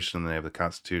Declaration, they have the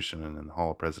Constitution, and then the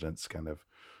Hall of Presidents kind of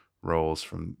rolls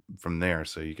from there.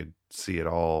 So you could see it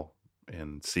all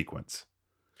in sequence.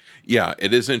 Yeah,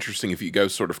 it is interesting if you go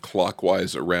sort of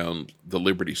clockwise around the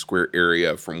Liberty Square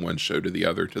area from one show to the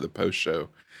other to the post show,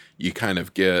 you kind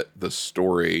of get the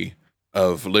story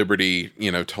of Liberty,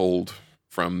 told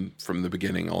from the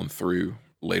beginning on through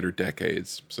later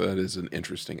decades. So that is an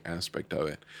interesting aspect of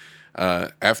it.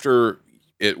 After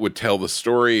it would tell the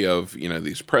story of,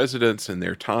 these presidents and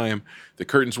their time, the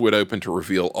curtains would open to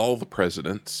reveal all the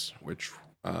presidents, which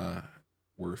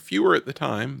were fewer at the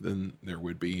time than there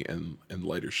would be in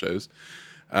later shows.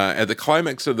 At the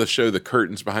climax of the show, the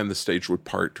curtains behind the stage would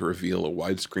part to reveal a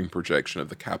widescreen projection of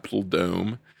the Capitol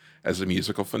Dome as a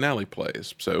musical finale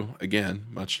plays. So again,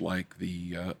 much like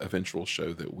the eventual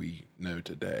show that we know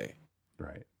today.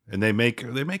 Right. And they make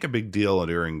a big deal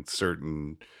during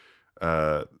certain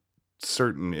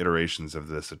iterations of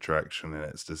this attraction and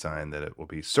its design that it will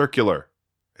be circular.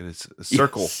 It is a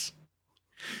circle. Yes.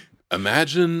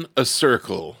 Imagine a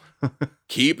circle.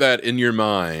 Keep that in your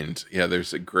mind. Yeah,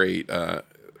 there's a great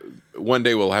one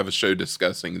day we'll have a show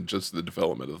discussing just the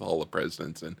development of the Hall of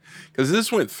Presidents, and because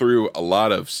this went through a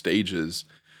lot of stages.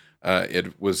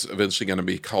 It was eventually going to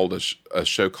be called a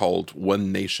show called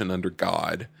One Nation Under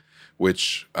God,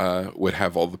 which would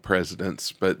have all the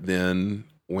presidents. But then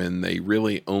when they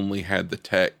really only had the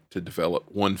tech to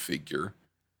develop one figure,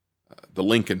 the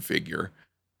Lincoln figure,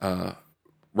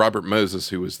 Robert Moses,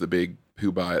 who was the big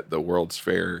poobah at the World's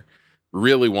Fair,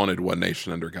 really wanted One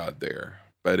Nation Under God there.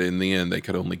 But in the end, they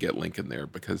could only get Lincoln there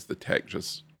because the tech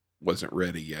just wasn't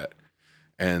ready yet.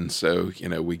 And so,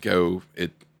 we go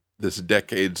this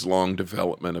decades-long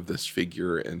development of this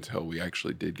figure until we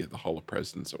actually did get the Hall of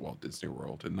Presidents at Walt Disney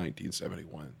World in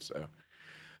 1971. So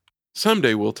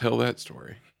someday we'll tell that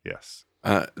story. Yes.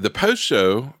 The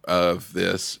post-show of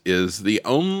this is the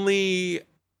only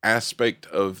aspect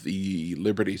of the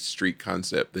Liberty Street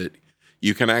concept that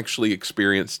you can actually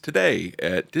experience today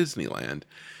at Disneyland,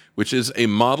 which is a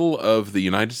model of the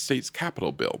United States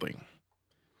Capitol building,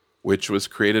 which was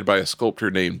created by a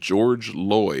sculptor named George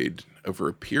Lloyd over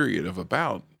a period of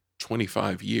about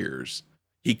 25 years.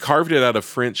 He carved it out of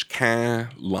French Caen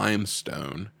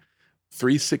limestone,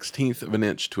 3/16 of an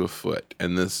inch to a foot,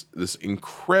 and this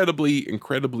incredibly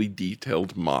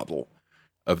detailed model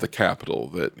of the Capitol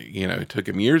that, it took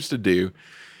him years to do.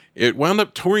 It wound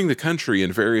up touring the country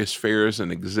in various fairs and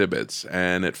exhibits,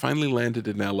 and it finally landed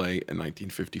in LA in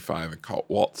 1955 and caught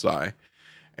Walt's eye,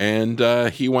 and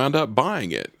he wound up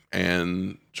buying it,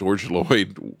 and George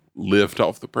Lloyd lived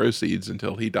off the proceeds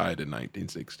until he died in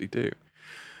 1962.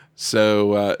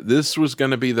 So this was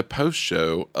going to be the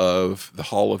post-show of the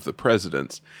Hall of the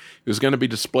Presidents. It was going to be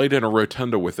displayed in a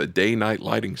rotunda with a day-night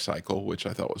lighting cycle, which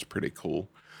I thought was pretty cool.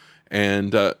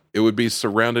 And it would be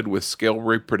surrounded with scale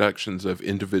reproductions of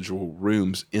individual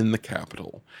rooms in the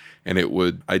Capitol. And it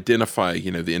would identify,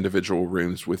 the individual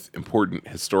rooms with important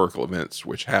historical events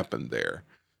which happened there.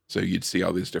 So you'd see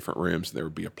all these different rooms, and there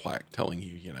would be a plaque telling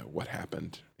you, what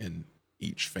happened in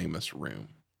each famous room.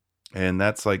 And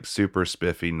that's like super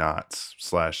spiffy Knott's /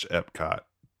 Epcot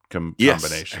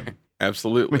combination.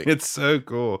 Absolutely. It's so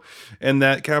cool. And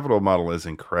that Capitol model is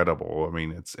incredible. I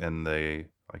mean, it's in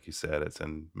like you said, it's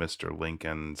in Mr.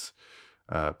 Lincoln's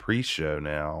pre-show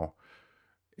now.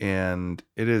 and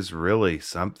it is really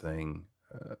something.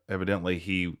 Evidently,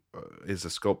 he is a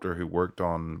sculptor who worked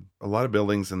on a lot of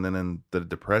buildings, and then in the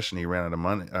Depression, he ran out of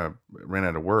money, ran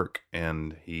out of work,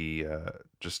 and he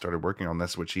just started working on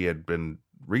this, which he had been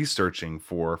researching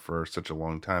for such a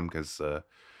long time because the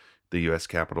U.S.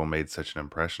 Capitol made such an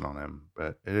impression on him.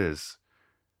 But it is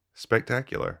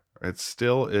spectacular. It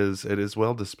still is. It is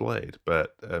well displayed,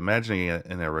 but imagining it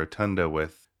in a rotunda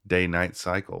with day-night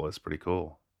cycle is pretty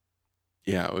cool.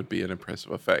 Yeah, it would be an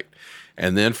impressive effect.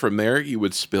 And then from there, you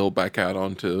would spill back out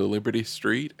onto Liberty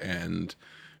Street and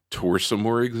tour some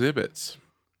more exhibits.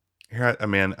 Here,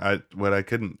 what I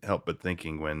couldn't help but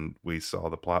thinking when we saw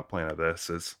the plot plan of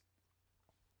this is,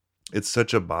 it's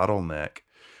such a bottleneck.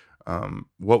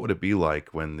 What would it be like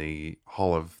when the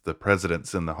Hall of the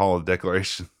Presidents and the Hall of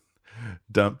Declaration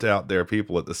dumped out their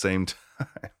people at the same time?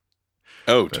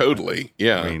 Oh, totally.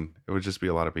 Yeah. I mean, it would just be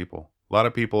a lot of people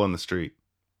in the street.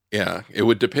 Yeah, it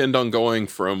would depend on going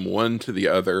from one to the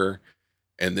other.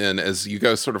 And then as you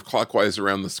go sort of clockwise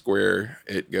around the square,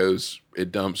 it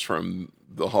dumps from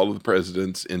the Hall of the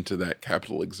Presidents into that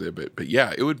Capitol exhibit. But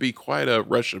yeah, it would be quite a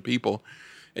rush of people.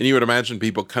 And you would imagine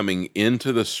people coming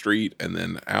into the street and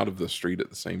then out of the street at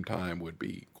the same time would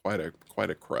be quite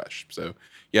a crush. So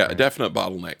yeah, right. A definite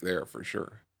bottleneck there for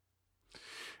sure.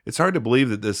 It's hard to believe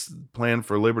that this plan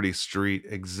for Liberty Street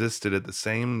existed at the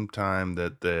same time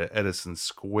that the Edison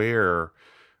Square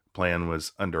plan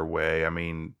was underway. I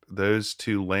mean, those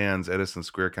two lands, Edison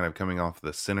Square kind of coming off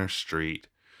the center street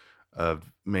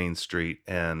of Main Street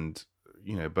and,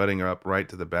 butting up right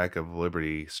to the back of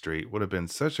Liberty Street would have been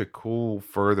such a cool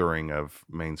furthering of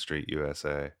Main Street,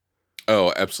 USA.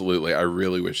 Oh, absolutely. I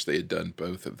really wish they had done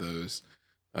both of those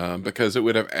because it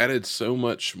would have added so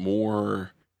much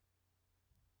more,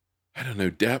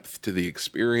 depth to the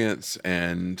experience.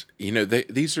 And,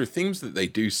 these are themes that they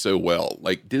do so well.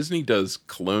 Like Disney does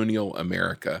colonial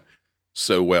America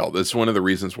so well. That's one of the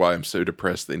reasons why I'm so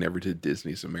depressed they never did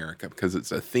Disney's America, because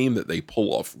it's a theme that they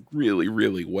pull off really,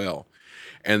 really well.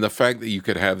 And the fact that you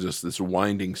could have just this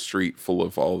winding street full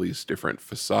of all these different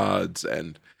facades.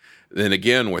 And then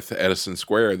again, with Edison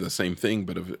Square, the same thing,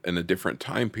 but in a different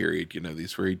time period,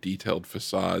 these very detailed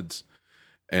facades.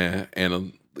 And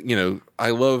I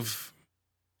love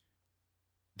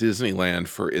Disneyland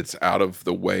for its out of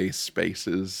the way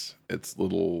spaces, its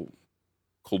little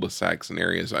cul-de-sacs and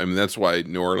areas. I mean, that's why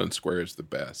New Orleans Square is the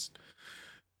best,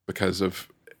 because of,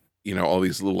 all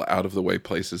these little out of the way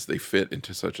places they fit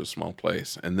into such a small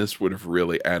place. And this would have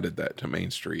really added that to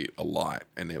Main Street a lot.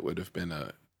 And it would have been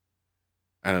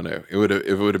it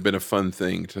would have been a fun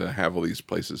thing to have all these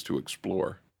places to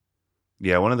explore.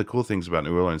 Yeah, one of the cool things about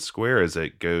New Orleans Square is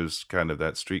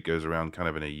that street goes around kind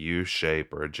of in a U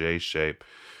shape or a J shape.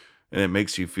 And it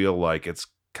makes you feel like it's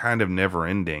kind of never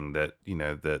ending, that,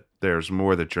 that there's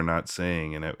more that you're not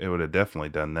seeing. And it would have definitely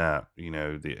done that.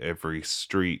 Every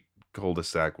street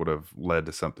cul-de-sac would have led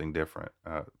to something different.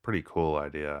 Pretty cool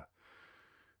idea.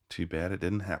 Too bad it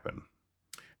didn't happen.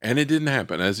 And it didn't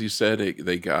happen. As you said,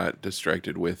 they got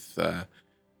distracted with the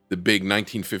big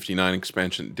 1959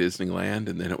 expansion at Disneyland,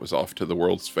 and then it was off to the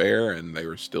World's Fair, and they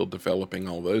were still developing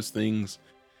all those things.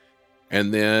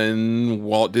 And then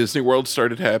Walt Disney World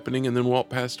started happening, and then Walt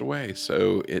passed away.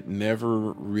 So it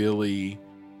never really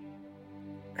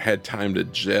had time to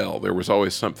gel. There was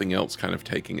always something else kind of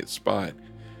taking its spot.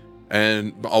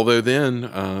 And although then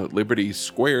Liberty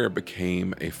Square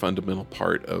became a fundamental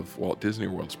part of Walt Disney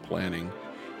World's planning,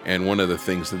 and one of the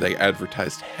things that they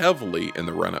advertised heavily in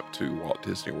the run-up to Walt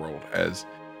Disney World as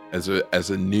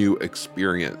a new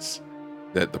experience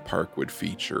that the park would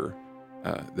feature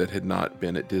that had not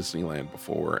been at Disneyland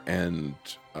before. And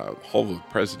Hall of the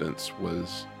Presidents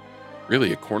was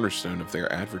really a cornerstone of their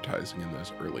advertising in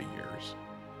those early years.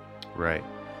 Right.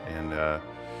 And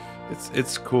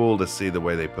it's cool to see the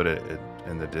way they put it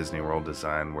in the Disney World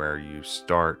design, where you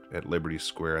start at Liberty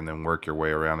Square and then work your way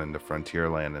around into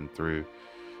Frontierland and through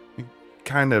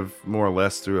kind of more or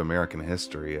less through American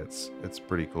history. It's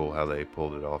pretty cool how they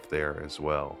pulled it off there as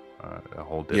well. A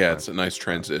whole different, yeah, it's a nice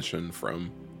transition from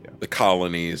the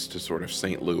colonies to sort of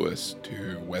St. Louis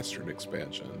to Western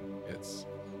expansion.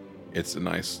 It's a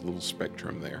nice little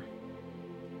spectrum there.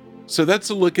 So that's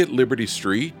a look at Liberty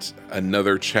Street,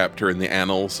 another chapter in the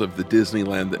annals of the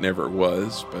Disneyland that never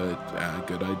was, but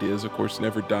good ideas, of course,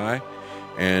 never die,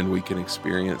 and we can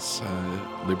experience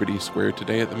Liberty Square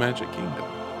today at the Magic Kingdom.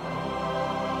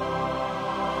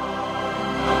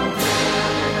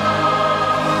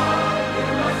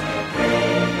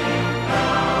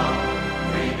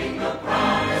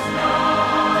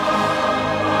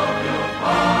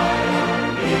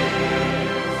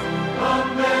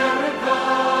 America,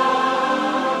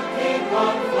 keep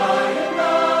on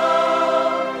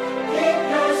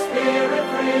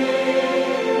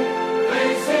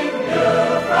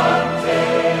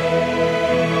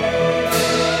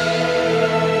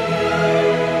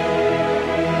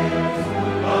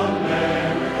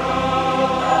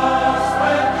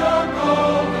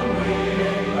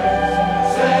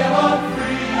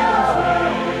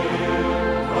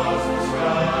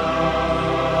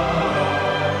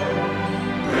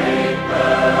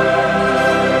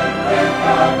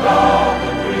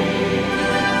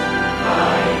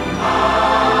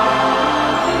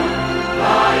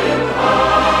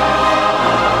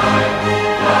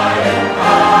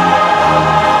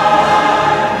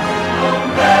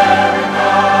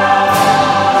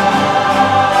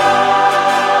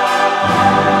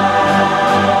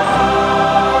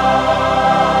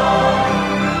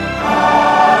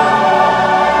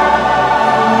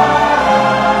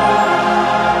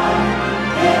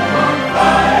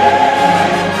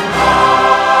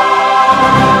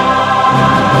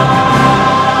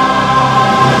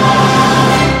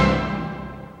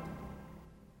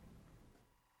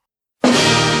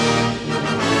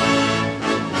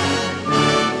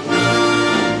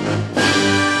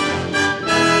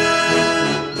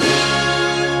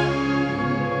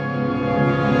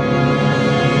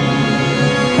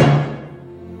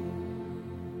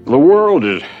world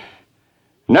has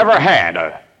never had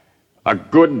a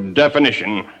good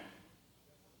definition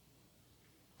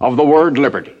of the word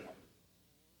liberty.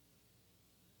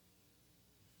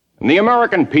 And the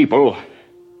American people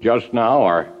just now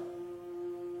are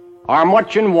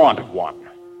much in want of one.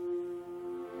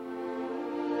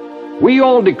 We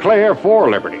all declare for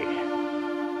liberty,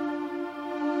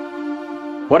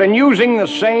 but in using the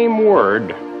same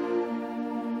word,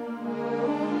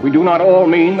 we do not all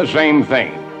mean the same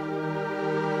thing.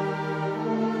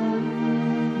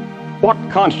 What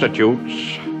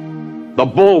constitutes the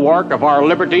bulwark of our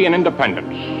liberty and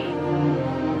independence?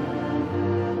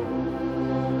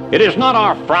 It is not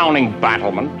our frowning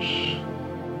battlements,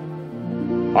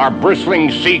 our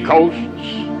bristling seacoasts.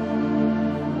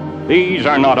 These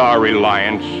are not our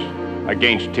reliance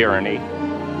against tyranny.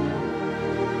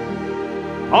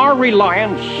 Our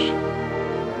reliance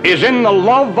is in the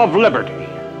love of liberty,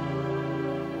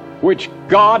 which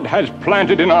God has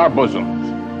planted in our bosoms.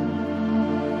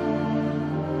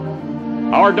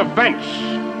 Our defense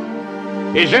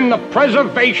is in the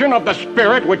preservation of the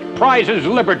spirit which prizes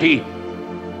liberty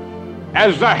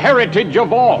as the heritage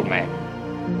of all men,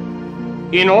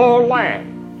 in all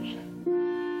lands,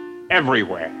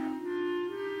 everywhere.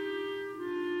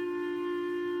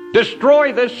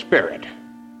 Destroy this spirit,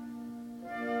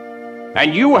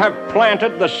 and you have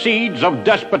planted the seeds of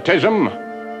despotism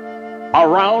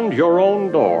around your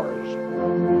own doors.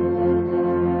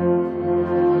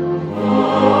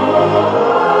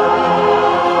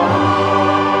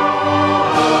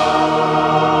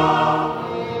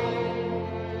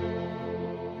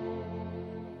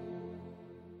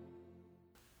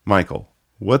 Michael,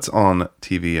 what's on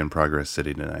TV in Progress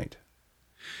City tonight?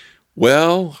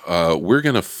 Well, we're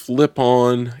going to flip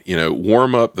on,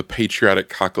 warm up the patriotic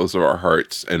cockles of our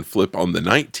hearts and flip on the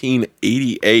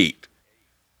 1988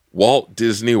 Walt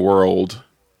Disney World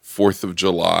 4th of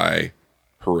July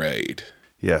parade.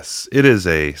 Yes, it is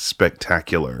a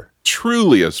spectacular.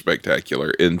 Truly a spectacular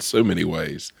in so many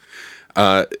ways.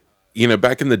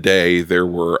 Back in the day, there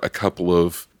were a couple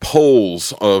of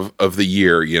polls of the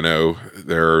year.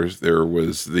 There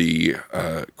was the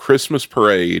Christmas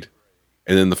parade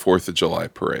and then the 4th of July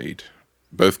parade.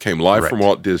 Both came live from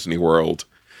Walt Disney World.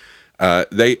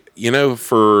 They,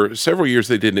 for several years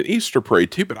they did an Easter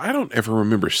parade too, but I don't ever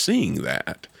remember seeing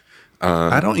that.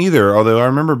 I don't either, although I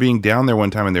remember being down there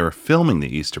one time and they were filming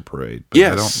the Easter parade. But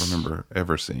yes. I don't remember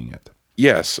ever seeing it.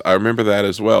 Yes, I remember that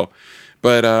as well.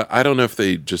 But I don't know if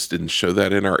they just didn't show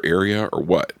that in our area or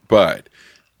what. But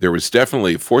there was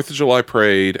definitely 4th of July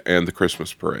parade and the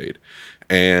Christmas parade.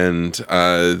 And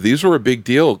these were a big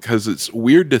deal because it's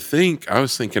weird to think. I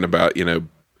was thinking about,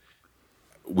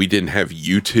 we didn't have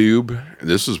YouTube.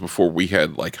 This was before we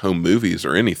had like home movies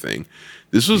or anything.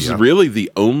 This was really the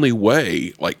only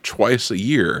way, like twice a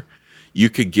year, you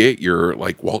could get your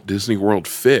like Walt Disney World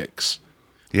fix.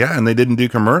 Yeah, and they didn't do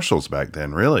commercials back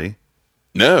then, really.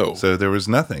 No. So there was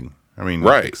nothing. I mean,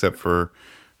 right. Except for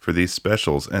these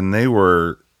specials. And they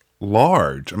were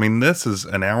large. I mean, this is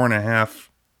an hour and a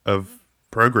half of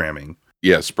programming.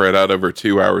 Yeah, spread out over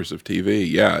 2 hours of TV.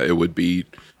 Yeah, it would be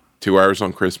 2 hours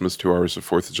on Christmas, 2 hours of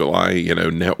 4th of July,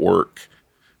 network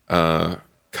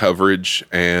coverage.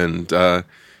 And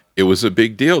it was a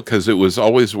big deal because it was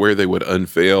always where they would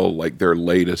unveil like their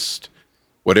latest,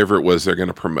 whatever it was they're going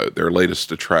to promote, their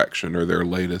latest attraction or their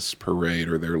latest parade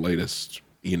or their latest,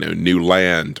 new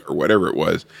land or whatever it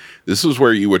was. This is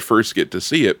where you would first get to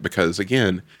see it because,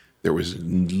 again, there was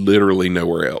literally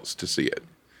nowhere else to see it.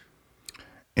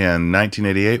 And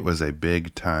 1988 was a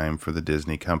big time for the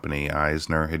Disney company.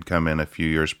 Eisner had come in a few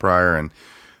years prior, and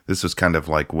this was kind of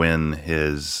like when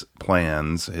his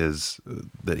plans,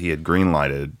 that he had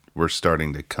greenlighted, were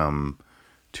starting to come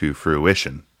to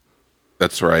fruition.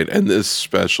 That's right. And this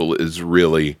special is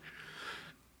really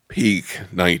peak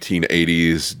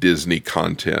 1980s Disney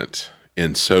content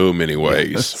in so many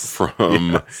ways,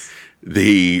 from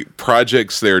the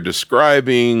projects they're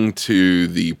describing to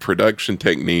the production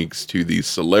techniques to the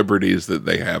celebrities that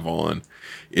they have on.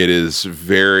 It is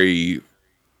very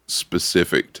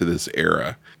specific to this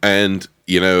era. And,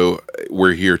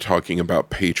 we're here talking about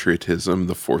patriotism,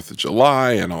 the 4th of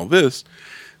July and all this.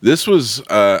 This was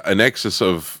a nexus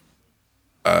of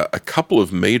a couple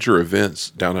of major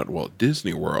events down at Walt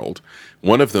Disney World.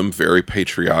 One of them very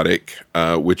patriotic,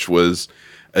 which was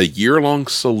a year-long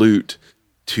salute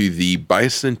to the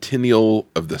bicentennial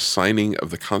of the signing of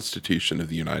the Constitution of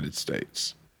the United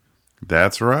States.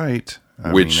 That's right.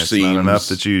 It's not enough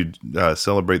that you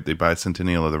celebrate the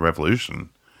bicentennial of the Revolution.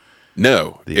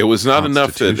 No, it was not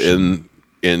enough that in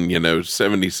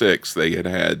 76 they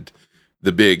had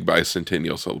the big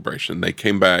bicentennial celebration. They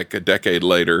came back a decade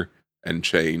later and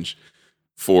change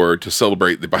to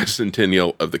celebrate the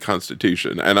bicentennial of the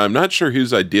Constitution. And I'm not sure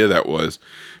whose idea that was,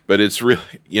 but it's really,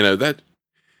 that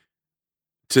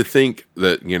to think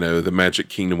that, the Magic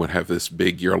Kingdom would have this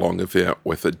big year-long event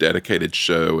with a dedicated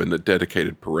show and a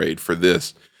dedicated parade for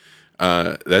this,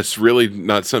 that's really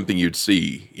not something you'd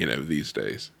see, these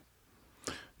days.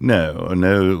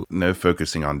 No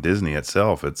focusing on Disney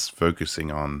itself. It's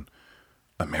focusing on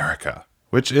America,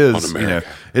 which is,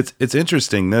 it's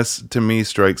interesting. This to me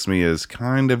strikes me as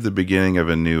kind of the beginning of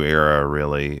a new era,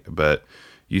 really. But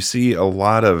you see a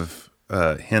lot of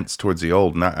hints towards the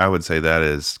old. And I would say that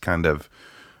is kind of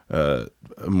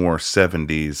more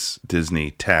 70s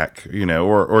Disney tech,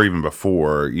 or even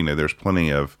before. There's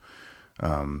plenty of,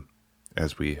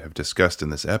 as we have discussed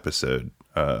in this episode,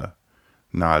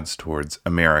 nods towards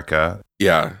America.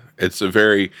 Yeah, it's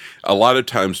a lot of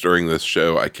times during this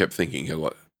show, I kept thinking,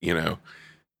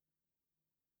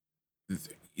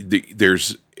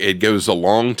 it goes a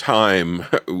long time.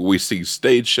 We see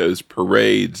stage shows,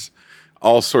 parades,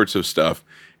 all sorts of stuff,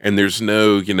 and there's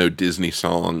no, Disney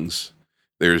songs.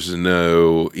 There's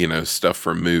no, stuff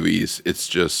from movies. It's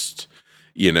just,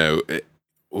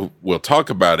 we'll talk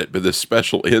about it, but this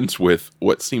special ends with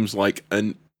what seems like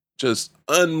just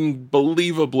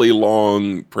unbelievably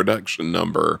long production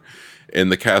number in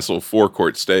the castle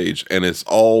forecourt stage, and it's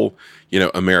all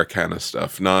Americana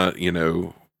stuff, not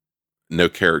no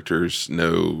characters,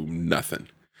 no nothing.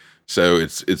 So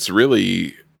it's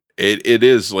really it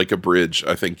is like a bridge.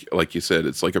 I think, like you said,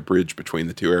 it's like a bridge between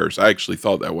the two eras. I actually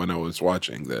thought that when I was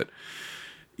watching that,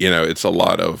 it's a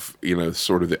lot of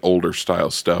sort of the older style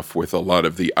stuff with a lot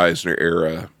of the Eisner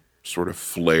era sort of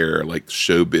flair, like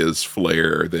showbiz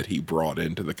flair that he brought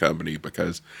into the company,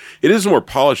 because it is more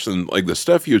polished than like the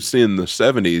stuff you'd see in the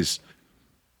 70s.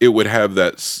 It would have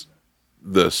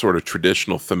the sort of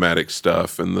traditional thematic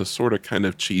stuff and the sort of kind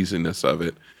of cheesiness of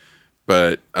it.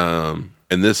 But, and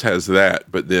this has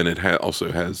that, but then it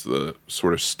also has the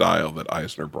sort of style that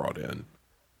Eisner brought in.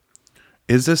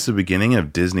 Is this the beginning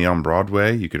of Disney on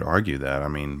Broadway? You could argue that. I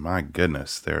mean, my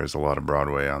goodness, there's a lot of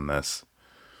Broadway on this.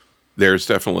 There's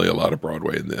definitely a lot of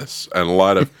Broadway in this,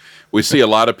 and we see a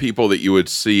lot of people that you would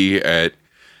see at,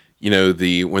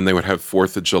 when they would have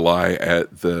 4th of July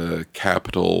at the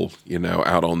Capitol,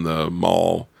 out on the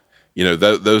mall,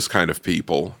 those kind of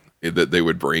people that they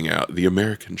would bring out, the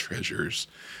American treasures.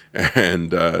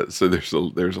 And so there's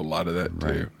a lot of that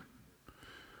too.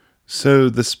 So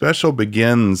the special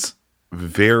begins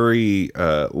very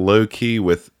low key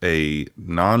with a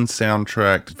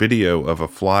non-soundtracked video of a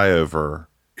flyover.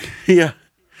 Yeah.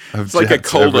 It's like a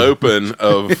cold open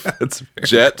of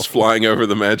jets flying over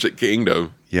the Magic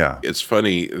Kingdom. Yeah. It's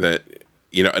funny that,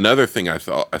 another thing I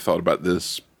thought about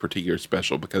this particular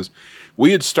special, because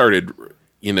we had started,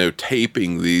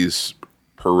 taping these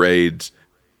parades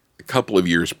a couple of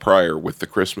years prior with the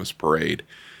Christmas parade.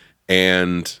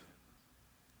 And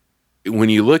when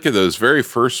you look at those very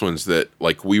first ones that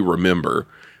like we remember,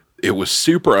 it was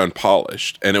super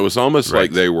unpolished, and it was almost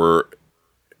like they were,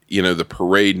 the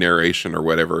parade narration or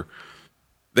whatever,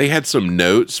 they had some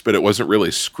notes, but it wasn't really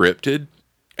scripted.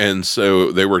 And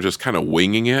so they were just kind of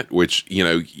winging it, which,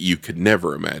 you could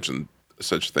never imagine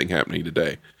such a thing happening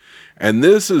today. And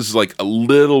this is like a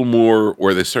little more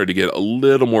where they started to get a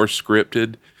little more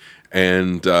scripted.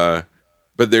 And, but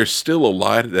there's still a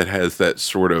lot that has that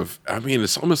sort of,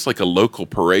 it's almost like a local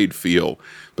parade feel,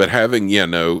 but having,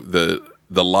 the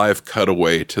live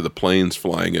cutaway to the planes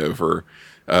flying over,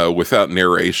 without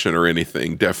narration or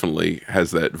anything, definitely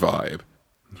has that vibe.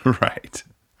 Right.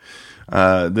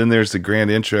 Then there's the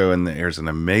grand intro, and there's an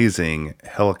amazing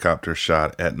helicopter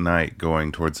shot at night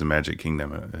going towards the Magic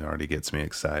Kingdom. It already gets me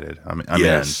excited. I'm in at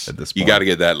this point. You got to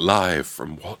get that live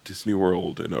from Walt Disney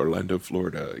World in Orlando,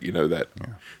 Florida.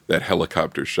 That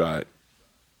helicopter shot.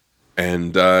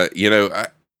 And,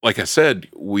 like I said,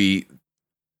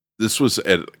 this was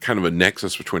at kind of a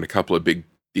nexus between a couple of big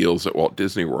deals at Walt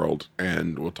Disney World,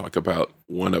 and we'll talk about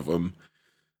one of them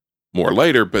more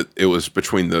later, but it was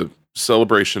between the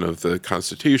celebration of the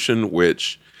Constitution,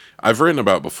 which I've written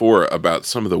about before, about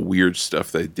some of the weird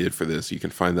stuff they did for this. You can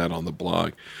find that on the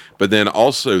blog. But then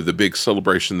also the big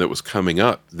celebration that was coming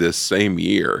up this same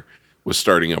year was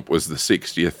the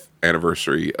 60th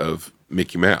anniversary of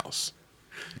Mickey Mouse.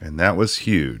 And that was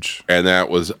huge. And that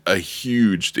was a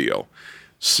huge deal.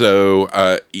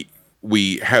 So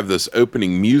we have this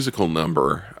opening musical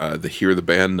number, the Hear the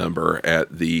Band number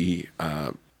at the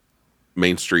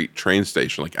Main Street train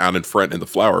station, like out in front in the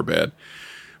flower bed.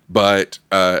 But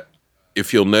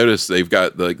if you'll notice, they've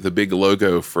got the big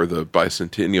logo for the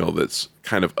bicentennial that's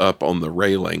kind of up on the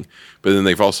railing, but then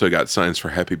they've also got signs for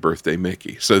Happy Birthday,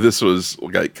 Mickey. So this was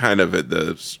like kind of at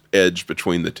the edge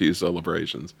between the two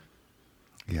celebrations.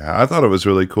 Yeah, I thought it was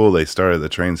really cool. They started at the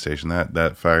train station.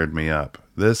 That fired me up.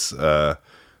 This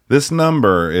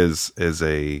number is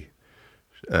a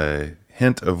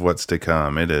hint of what's to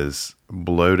come. It is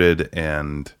bloated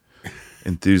and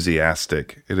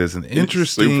enthusiastic. It is an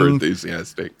interesting, super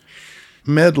enthusiastic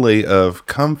medley of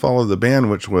Come Follow the Band,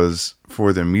 which was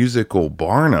for the musical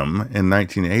Barnum in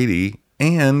 1980,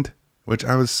 and which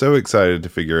I was so excited to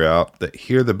figure out that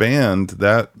Hear the Band,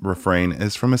 that refrain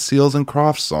is from a Seals and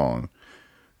Crofts song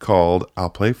called I'll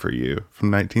Play For You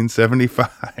from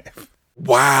 1975.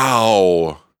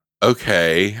 Wow.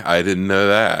 Okay, I didn't know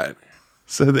that.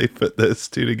 So they put those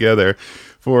two together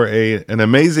for an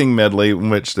amazing medley in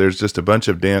which there's just a bunch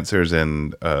of dancers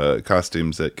in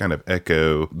costumes that kind of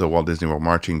echo the Walt Disney World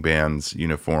marching band's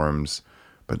uniforms,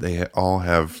 but they all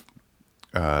have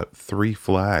 3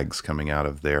 flags coming out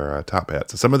of their top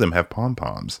hats. Some of them have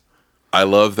pom-poms. I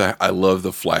love that. I love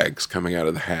the flags coming out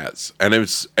of the hats. And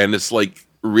it's like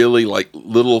really like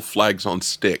little flags on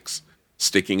sticks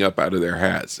sticking up out of their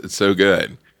hats. It's so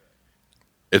good.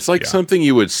 It's like something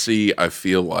you would see, I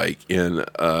feel like, in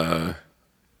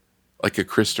like a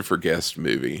Christopher Guest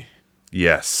movie.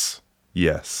 Yes.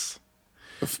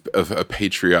 Of a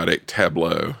patriotic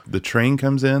tableau. The train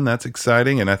comes in. That's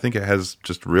exciting. And I think it has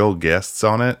just real guests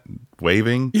on it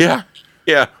waving. Yeah.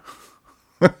 Right.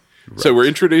 So we're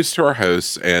introduced to our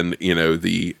hosts, and, you know,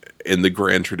 in the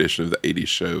grand tradition of the 80s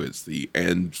show, it's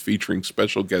and featuring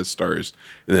special guest stars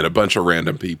and then a bunch of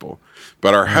random people.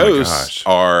 But our hosts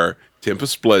are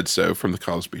Tempest Bledsoe from The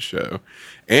Cosby Show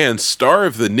and star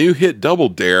of the new hit Double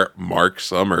Dare, Mark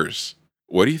Summers.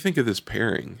 What do you think of this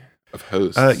pairing of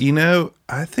hosts? I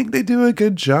think they do a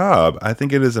good job. I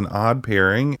think it is an odd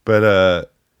pairing, but,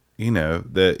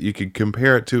 that you could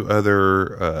compare it to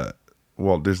other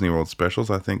Walt Disney World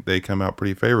specials. I think they come out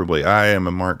pretty favorably. I am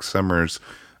a Mark Summers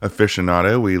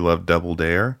aficionado. We love Double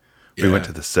Dare. Yeah. We went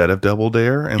to the set of Double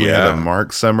Dare, and we had a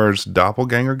Mark Summers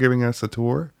doppelganger giving us a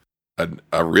tour.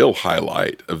 A real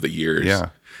highlight of the years. Yeah.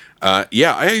 I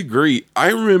agree. I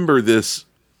remember this,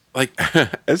 like,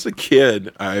 as a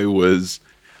kid, I was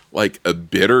like a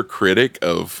bitter critic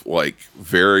of like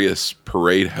various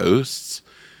parade hosts.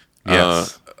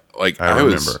 Yes. I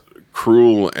was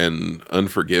cruel and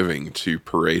unforgiving to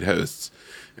parade hosts.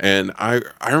 And I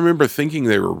remember thinking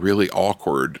they were really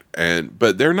awkward,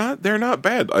 but they're not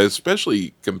bad,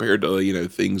 especially compared to,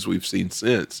 things we've seen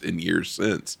in years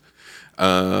since.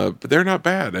 But they're not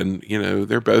bad, and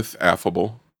they're both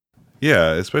affable.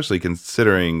 Yeah, especially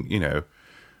considering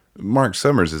Mark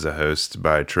Summers is a host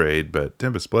by trade, but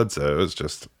Tempest Bledsoe is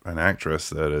just an actress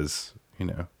that is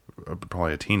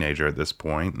probably a teenager at this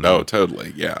point. Oh,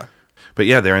 totally, yeah. But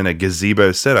yeah, they're in a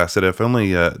gazebo set. I said if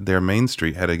only their main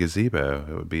street had a gazebo,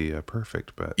 it would be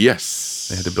perfect. But yes,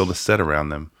 they had to build a set around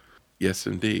them. Yes,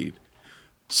 indeed.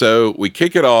 So we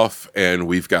kick it off, and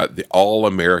we've got the All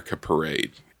America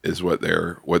Parade is what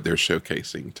they're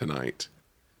showcasing tonight.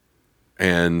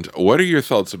 And what are your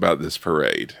thoughts about this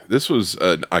parade? This was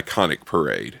an iconic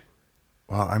parade.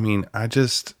 Well, I mean,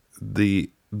 the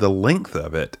length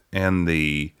of it and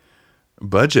the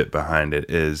budget behind it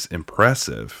is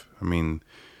impressive. I mean,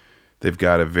 they've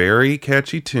got a very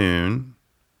catchy tune,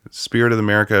 Spirit of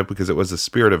America, because it was the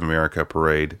Spirit of America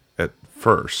parade at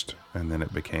first, and then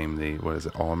it became the,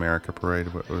 All America Parade?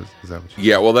 Is that what you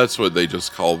Yeah, well, that's what they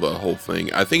just call the whole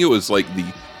thing. I think it was like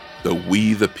the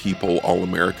We the People All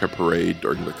America Parade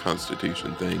during the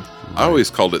Constitution thing. Right. I always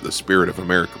called it the Spirit of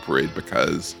America Parade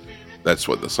because that's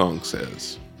what the song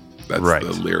says. That's right.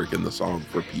 The lyric in the song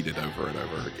repeated over and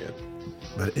over again.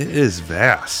 But it is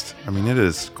vast. I mean, it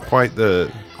is quite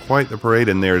the parade,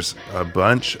 and there's a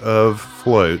bunch of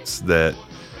floats that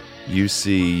you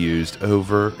see used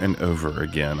over and over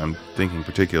again. I'm thinking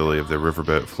particularly of the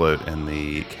riverboat float and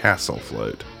the castle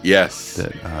float. Yes.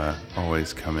 That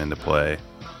always come into play.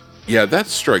 Yeah, that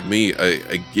struck me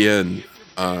again.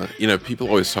 People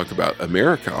always talk about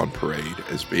America on Parade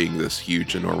as being this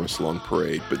huge, enormous, long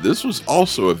parade, but this was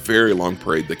also a very long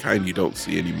parade, the kind you don't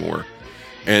see anymore.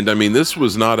 And I mean, this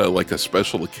was not a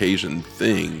special occasion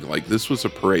thing. Like, this was a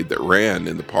parade that ran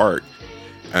in the park,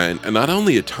 and not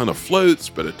only a ton of floats,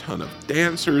 but a ton of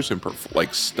dancers and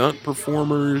stunt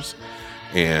performers,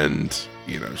 and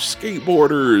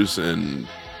skateboarders and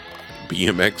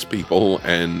BMX people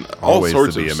and all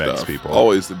sorts of stuff.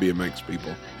 Always the BMX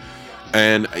people.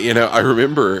 And I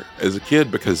remember as a kid,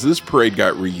 because this parade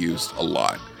got reused a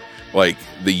lot. Like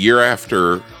the year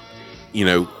after,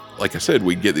 like I said,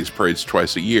 we'd get these parades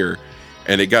twice a year.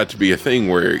 And it got to be a thing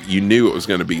where you knew it was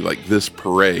going to be like this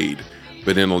parade,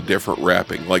 but in a different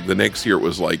wrapping. Like the next year it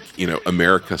was like,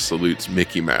 America salutes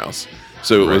Mickey Mouse.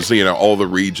 So it was, all the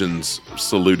regions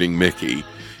saluting Mickey,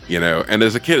 and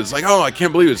as a kid, it's like, oh, I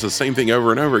can't believe it's the same thing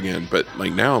over and over again. But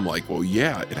like now I'm like, well,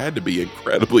 yeah, it had to be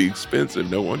incredibly expensive.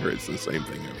 No wonder it's the same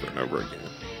thing over and over again.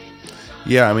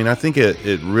 Yeah. I mean, I think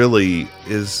it really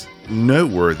is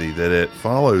noteworthy that it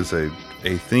follows a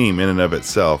theme in and of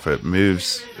itself. It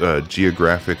moves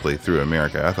geographically through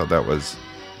America. I thought that was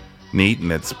neat,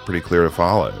 and it's pretty clear to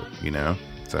follow,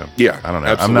 So yeah, I don't know.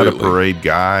 Absolutely. I'm not a parade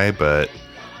guy, but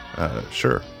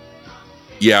sure.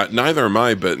 Yeah, neither am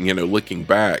I. But looking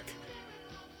back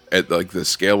at like the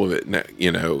scale of it,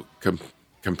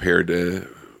 compared to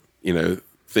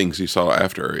things you saw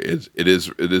after, it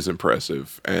is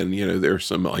impressive. And there's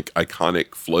some like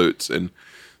iconic floats and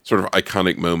sort of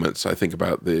iconic moments. I think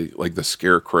about the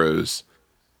scarecrows.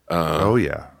 Oh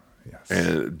yeah. Yes.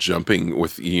 And jumping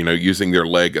with, using their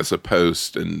leg as a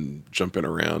post and jumping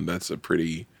around. That's a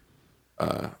pretty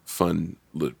fun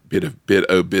bit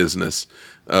of business.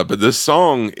 But this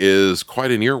song is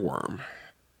quite an earworm.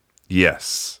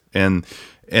 Yes. And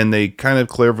they kind of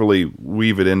cleverly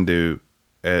weave it into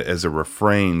as a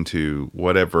refrain to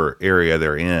whatever area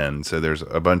they're in. So there's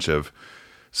a bunch of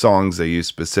songs they use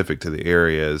specific to the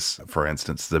areas. For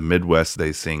instance, the Midwest,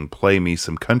 they sing "Play Me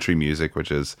Some Country Music,"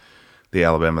 which is the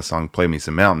Alabama song "Play Me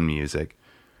Some Mountain Music,"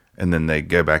 and then they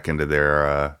go back into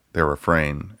their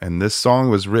refrain. And this song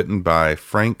was written by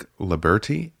Frank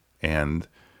Liberty and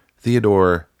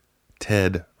Theodore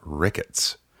Ted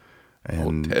Ricketts.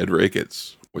 And Ted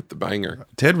Ricketts with the banger.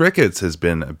 Ted Ricketts has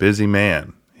been a busy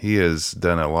man. He has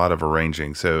done a lot of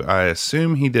arranging, so I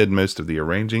assume he did most of the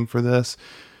arranging for this,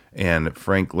 and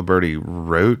Frank Liberty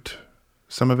wrote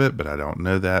some of it, but I don't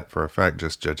know that for a fact,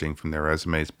 just judging from their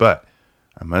resumes. But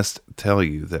I must tell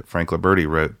you that Frank Liberty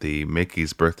wrote the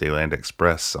Mickey's Birthday Land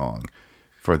Express song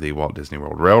for the Walt Disney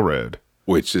World Railroad.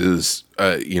 Which is,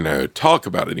 talk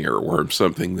about an earworm,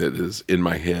 something that is in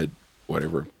my head,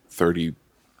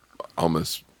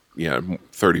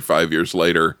 35 years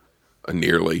later,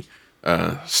 nearly,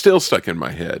 still stuck in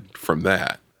my head from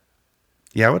that.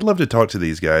 Yeah, I would love to talk to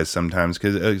these guys sometime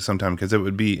because it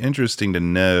would be interesting to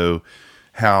know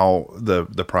how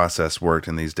the process worked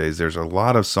in these days. There's a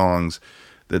lot of songs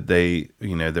that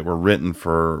that were written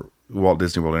for Walt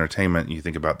Disney World Entertainment. You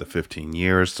think about the 15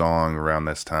 Years song around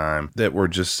this time that were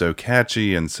just so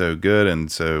catchy and so good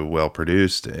and so well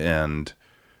produced, and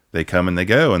they come and they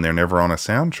go, and they're never on a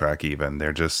soundtrack even.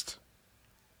 They're just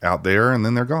out there and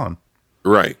then they're gone.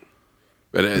 Right.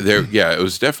 But it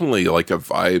was definitely like a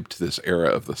vibe to this era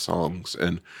of the songs.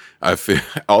 And I feel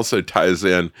also ties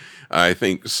in, I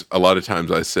think a lot of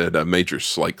times I said major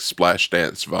like splash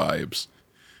dance vibes,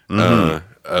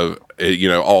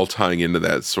 all tying into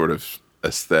that sort of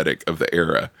aesthetic of the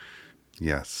era.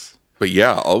 Yes. But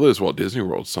yeah, all those Walt Disney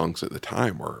World songs at the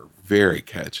time were very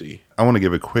catchy. I want to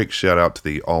give a quick shout out to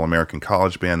the All-American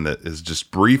College Band that is just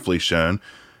briefly shown.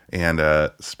 And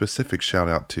a specific shout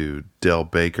out to Del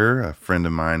Baker, a friend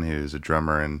of mine who's a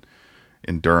drummer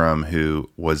in Durham who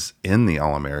was in the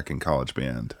All-American College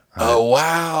Band. Oh,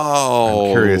 wow.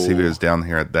 I'm curious if he was down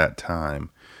here at that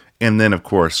time. And then, of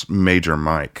course, Major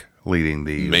Mike leading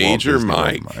the Major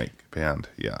Walt Disney Mike. World Band.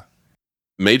 Yeah.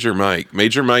 Major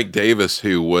Mike Davis,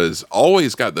 who was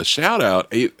always got the shout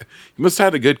out. He must have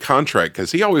had a good contract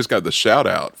because he always got the shout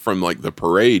out from like the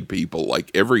parade people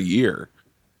like every year.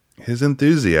 His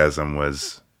enthusiasm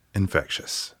was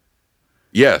infectious.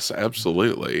 Yes,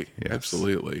 absolutely. Yes.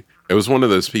 Absolutely. It was one of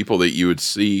those people that you would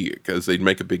see because they'd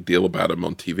make a big deal about him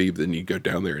on TV, but then you'd go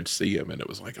down there and see him, and it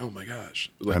was like, oh my gosh.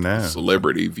 It was like I know.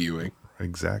 Celebrity viewing.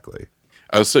 Exactly.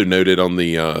 I also noted on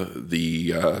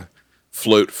the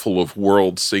float full of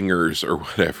world singers or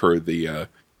whatever, the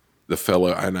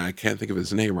fellow, and I can't think of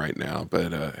his name right now,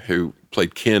 but who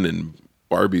played Ken in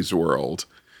Barbie's World.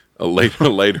 Years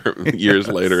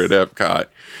later at Epcot,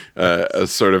 a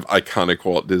sort of iconic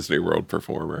Walt Disney World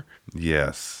performer.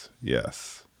 Yes.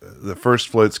 The first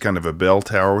float's kind of a bell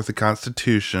tower with the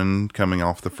Constitution coming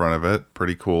off the front of it.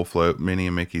 Pretty cool float. Minnie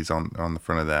and Mickey's on the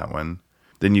front of that one.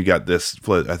 Then you got this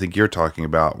float I think you're talking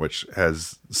about, which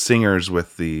has singers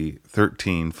with the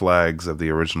 13 flags of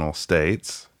the original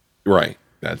states. Right.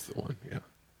 That's the one, yeah.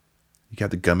 You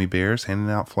got the gummy bears handing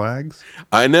out flags.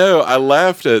 I know. I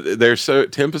laughed at.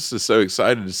 Tempest is so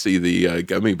excited to see the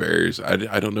gummy bears.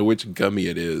 I don't know which gummy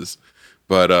it is,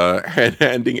 but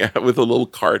handing out with a little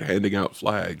cart, handing out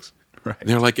flags. Right. And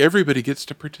they're like, everybody gets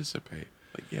to participate.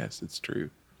 Like, yes, it's true.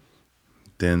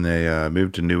 Then they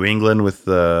moved to New England with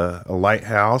a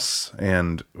lighthouse,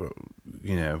 and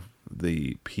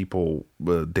the people,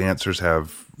 dancers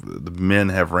the men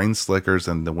have rain slickers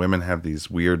and the women have these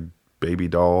weird baby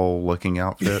doll looking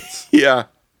outfits. Yeah.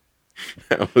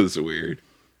 That was weird.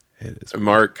 It is.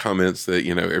 Mark comments that,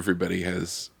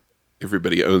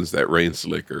 everybody owns that rain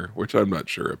slicker, which I'm not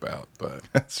sure about, but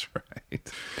That's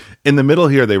right. In the middle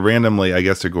here, they randomly, I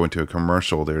guess they're going to a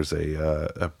commercial. There's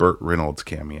a Burt Reynolds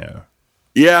cameo.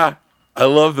 yeah, I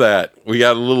love that. We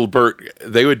got a little Burt.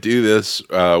 They would do this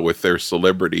with their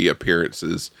celebrity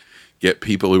appearances, get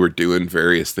people who were doing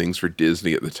various things for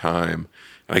Disney at the time.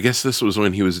 And I guess this was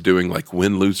when he was doing like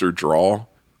win, lose, or draw,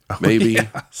 maybe.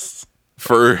 Yes.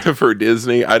 For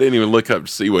Disney. I didn't even look up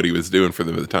to see what he was doing for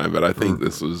them at the time, but I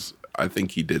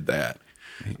think he did that.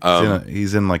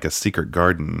 He's in like a secret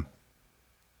garden.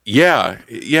 Yeah.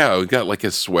 We got like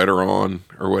a sweater on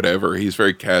or whatever. He's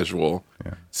very casual.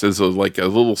 Yeah. Says like a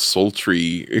little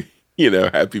sultry,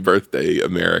 happy birthday,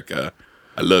 America.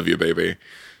 I love you, baby.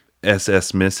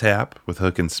 SS Mishap with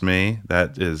Hook and Smee.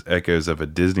 That is echoes of a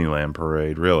Disneyland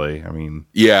parade, really. I mean,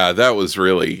 Yeah, that is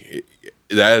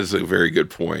a very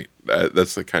good point.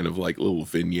 That's the kind of like little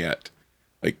vignette,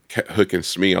 like Hook and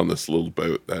Smee on this little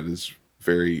boat. That is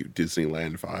very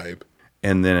Disneyland vibe.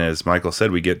 and then as Michael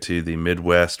said, we get to the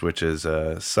Midwest, which is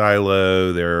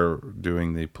Silo. They're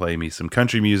doing the play me some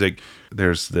country music.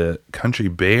 There's the country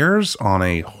bears on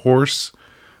a horse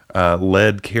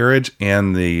led carriage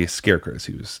and the scarecrows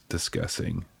he was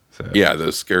discussing. So Yeah,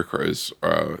 those scarecrows.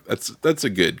 That's a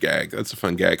good gag. That's a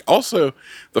fun gag. Also,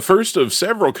 the first of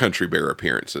several country bear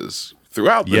appearances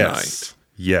throughout the night.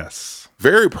 Yes.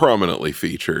 Very prominently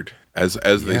featured, as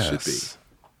they should be.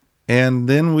 And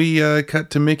then we cut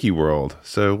to Mickey World.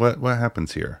 So what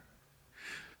happens here?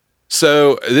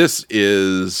 So this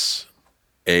is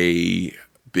a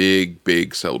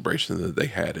big celebration that they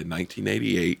had in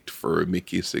 1988 for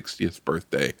Mickey's 60th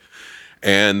birthday.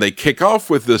 And they kick off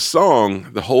with this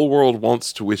song, "The Whole World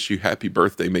Wants to Wish You Happy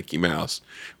Birthday, Mickey Mouse,"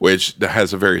 which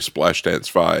has a very Splash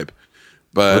Dance vibe.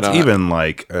 But It's even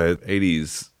like a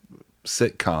 80s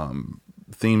sitcom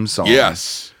theme song.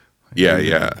 Yes. Yeah.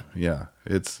 Yeah.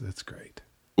 It's great.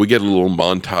 We get a little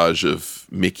montage of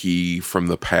Mickey from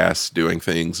the past doing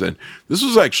things. And this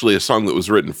was actually a song that was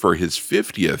written for his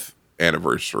 50th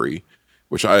anniversary,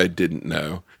 which I didn't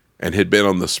know, and had been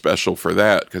on the special for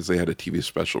that because they had a TV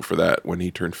special for that when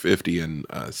he turned 50 in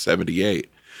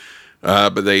 78.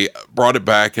 But they brought it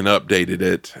back and updated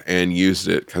it and used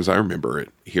it because I remember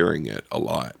hearing it a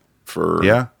lot.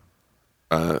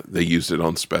 They used it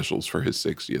on specials for his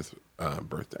 60th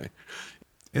birthday.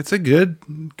 It's a good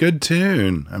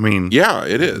tune. I mean, Yeah,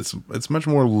 it is. It's much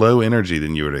more low energy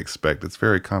than you would expect. It's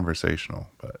very conversational,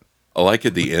 but I like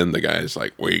at the end, the guy's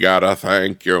like, "We gotta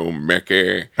thank you,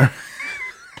 Mickey."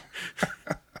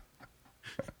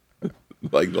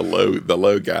 Like the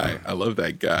low guy. I love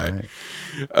that guy.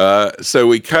 Right. So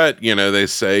we cut, they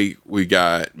say we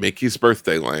got Mickey's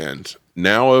Birthday Land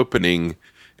now opening,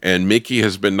 and Mickey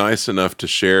has been nice enough to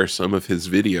share some of his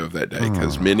video of that day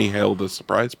because Minnie held a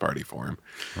surprise party for him.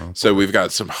 So we've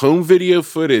got some home video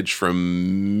footage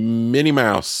from Minnie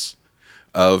Mouse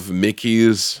of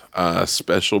Mickey's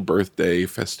special birthday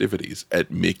festivities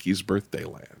at Mickey's Birthday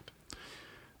Land.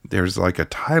 there's like a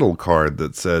title card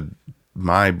that said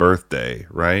 "My Birthday,"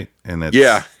 right? And it's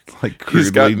like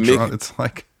crudely drawn. It's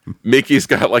like Mickey's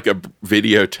got like a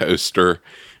video toaster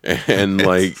and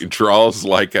like draws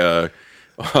like a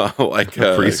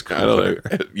preschooler. I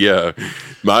don't know. Yeah.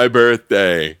 "My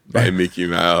Birthday" by Mickey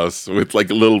Mouse with like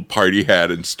a little party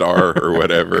hat and star or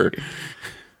whatever.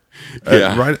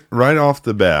 Yeah. Right off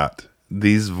the bat,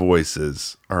 these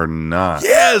voices are not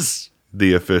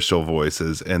the official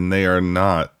voices, and they are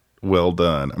not well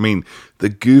done. I mean, the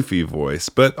Goofy voice,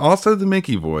 but also the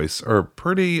Mickey voice are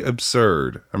pretty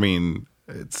absurd. I mean,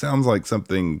 it sounds like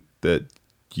something that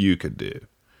you could do.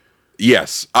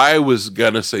 Yes, I was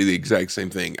gonna say the exact same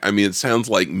thing. I mean, it sounds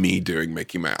like me doing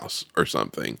Mickey Mouse or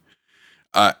something.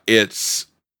 It's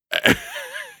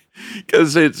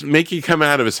because it's Mickey coming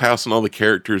out of his house and all the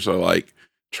characters are like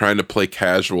trying to play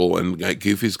casual, and like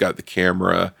Goofy's got the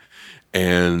camera,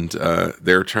 and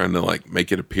they're trying to like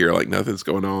make it appear like nothing's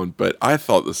going on. But I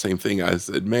thought the same thing. I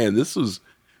said, man, this was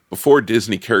before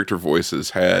Disney character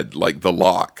voices had like the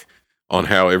lock on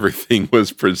how everything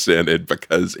was presented,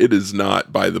 because it is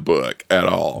not by the book at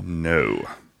all. No.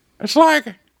 It's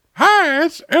like, "Hi,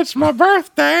 it's my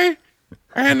birthday,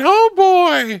 and oh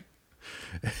boy."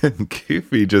 And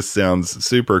Goofy just sounds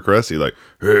super crusty, like,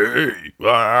 "Hey,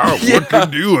 what you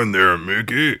doing there,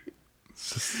 Mickey?"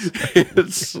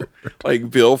 It's like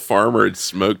Bill Farmer had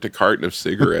smoked a carton of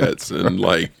cigarettes and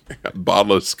like a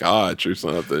bottle of scotch or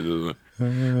something.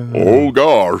 Oh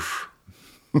gosh.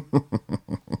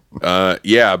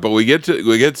 Yeah, but we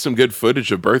get some good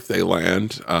footage of Birthday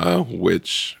Land,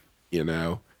 which,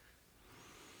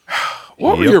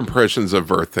 what were your impressions of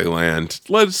Birthday Land?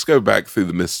 Let's go back through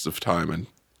the mists of time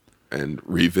and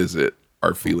revisit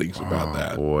our feelings about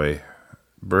that. Boy,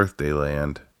 Birthday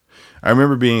Land. I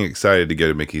remember being excited to go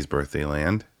to Mickey's Birthday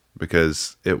Land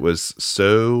because it was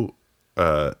so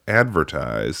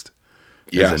advertised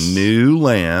as a new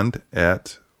land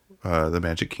at the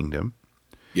Magic Kingdom.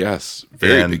 Yes,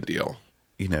 very big deal.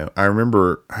 I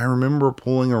remember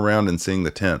pulling around and seeing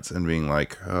the tents and being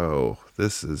like, "Oh,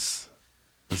 this is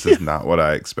not what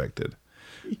I expected."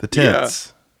 The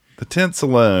tents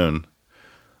alone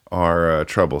are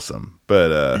troublesome,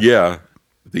 but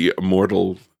the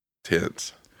immortal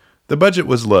tents. The budget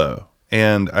was low,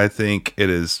 and I think it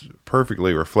is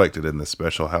perfectly reflected in the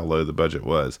special how low the budget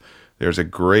was. There's a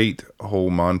great whole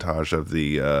montage of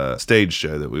the stage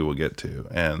show that we will get to,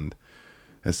 and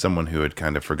as someone who had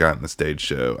kind of forgotten the stage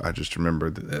show, I just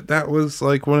remembered that was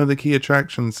like one of the key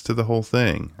attractions to the whole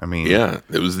thing. I mean, yeah,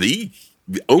 it was the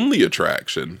only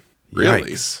attraction.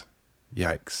 Really,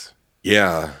 yikes.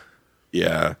 Yeah.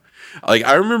 Like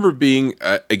I remember being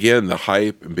again the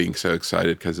hype and being so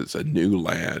excited because it's a new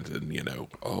land, and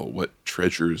what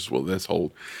treasures will this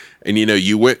hold? And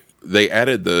they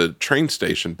added the train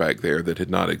station back there that had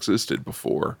not existed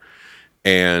before,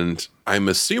 and I'm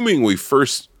assuming we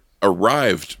first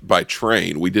arrived by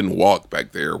train. We didn't walk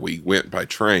back there. We went by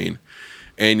train.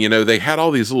 And, they had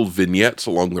all these little vignettes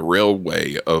along the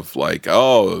railway of like, it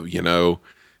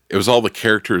was all the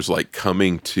characters like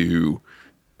coming to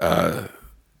the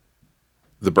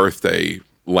birthday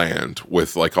land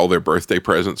with like all their birthday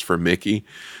presents for Mickey.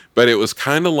 But it was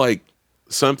kind of like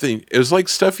it was like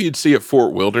stuff you'd see at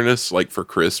Fort Wilderness, like for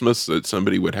Christmas, that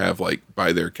somebody would have like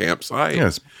by their campsite.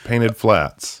 Yes, painted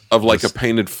flats. Of like a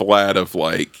painted flat of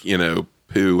like,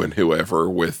 Pooh and whoever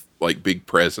with like big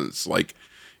presents, like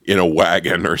in a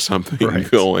wagon or something, right,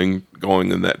 going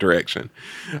in that direction.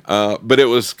 But it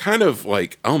was kind of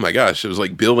like, oh my gosh, it was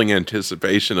like building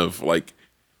anticipation of like,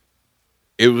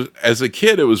 it was, as a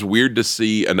kid, it was weird to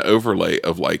see an overlay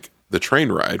of like the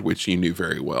train ride, which you knew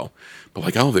very well. But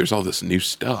like, oh, there's all this new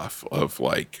stuff of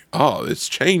like, oh, it's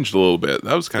changed a little bit.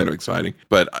 That was kind of exciting.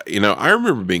 But, I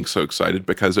remember being so excited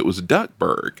because it was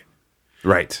Duckburg.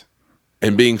 Right.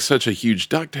 And being such a huge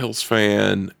DuckTales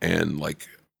fan and like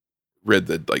read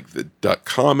the Duck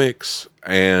comics,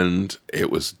 and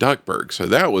it was Duckburg. So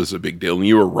that was a big deal. And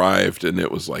you arrived and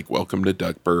it was like, welcome to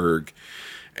Duckburg,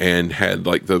 and had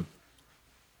like the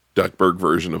Duckburg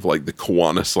version of like the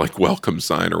Kiwanis like welcome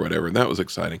sign or whatever. And that was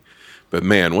exciting. But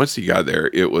man, once you got there,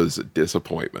 it was a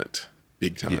disappointment.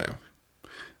 Big time. Yeah.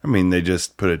 I mean, they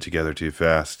just put it together too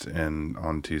fast and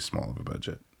on too small of a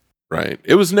budget. Right.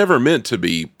 It was never meant to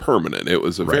be permanent. It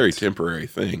was a very temporary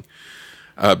thing.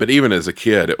 But even as a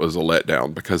kid, it was a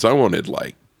letdown because I wanted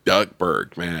like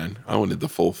Duckburg, man. I wanted the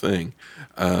full thing.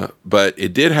 But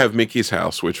it did have Mickey's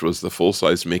house, which was the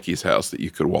full-size Mickey's house that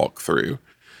you could walk through.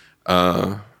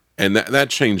 And that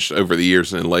changed over the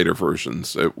years, and in later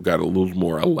versions, it got a little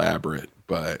more elaborate,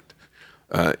 but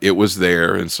it was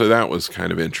there. And so that was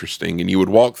kind of interesting. And you would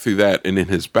walk through that, and in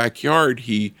his backyard,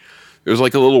 there was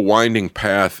like a little winding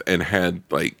path and had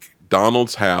like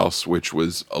Donald's house, which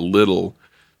was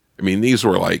these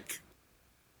were like,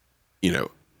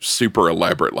 super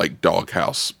elaborate, like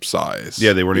doghouse size.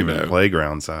 Yeah, they weren't even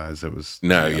playground size. It was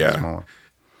smaller.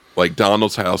 Like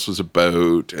Donald's house was a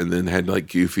boat, and then had like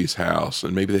Goofy's house,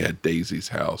 and maybe they had Daisy's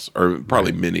house, or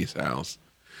probably Minnie's house.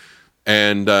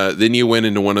 And then you went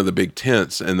into one of the big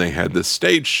tents, and they had this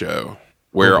stage show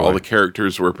where all the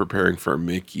characters were preparing for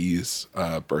Mickey's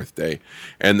birthday.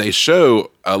 And they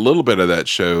show a little bit of that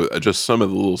show, just some of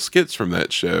the little skits from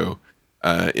that show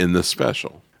in the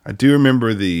special. I do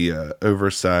remember the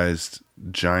oversized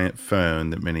giant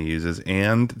phone that Minnie uses,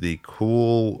 and the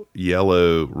cool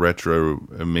yellow retro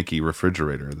Mickey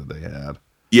refrigerator that they had.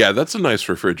 Yeah, that's a nice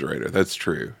refrigerator. That's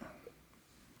true.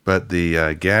 But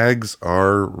the gags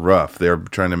are rough. They're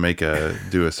trying to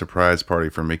do a surprise party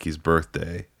for Mickey's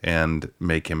birthday and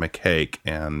make him a cake,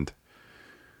 and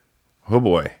oh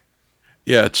boy.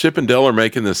 Yeah, Chip and Dale are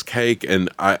making this cake, and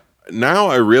I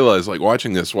realize, like,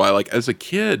 watching this, why, like, as a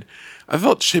kid, I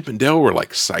thought Chip and Dale were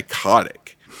like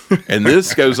psychotic. And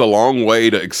this goes a long way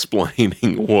to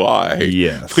explaining why.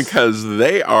 Yes. Because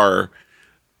they are,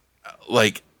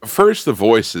 like, first the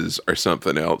voices are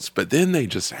something else, but then they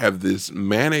just have this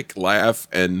manic laugh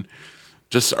and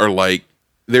just are like,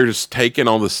 they're just taking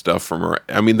all this stuff from her.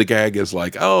 I mean, the gag is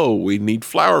like, oh, we need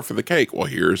flour for the cake. Well,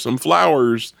 here's some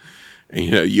flowers.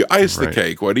 And, you ice the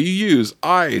cake. What do you use?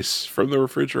 Ice from the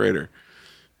refrigerator.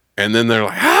 And then they're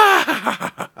like,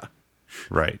 ah!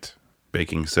 Right.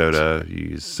 Baking soda, you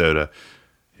use soda.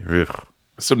 Ugh.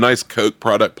 Some nice Coke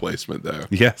product placement, though.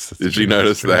 Yes. Did you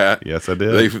notice that? Yes, I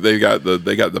did. They got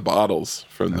the bottles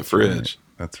from the fridge. Right.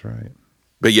 That's right.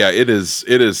 But yeah, it is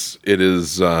for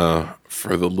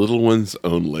the little ones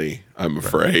only, I'm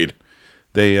afraid.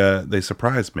 They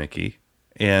surprise Mickey,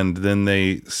 and then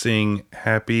they sing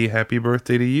 "Happy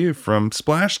Birthday to You" from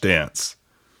Splash Dance.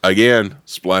 Again,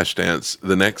 Splash Dance,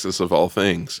 the nexus of all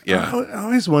things. Yeah. I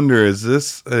always wonder, is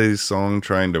this a song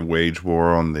trying to wage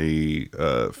war on the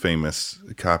famous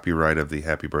copyright of the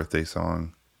Happy Birthday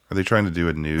song? Are they trying to do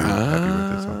a new Happy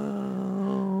Birthday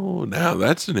song? Oh, now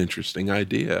that's an interesting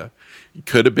idea. It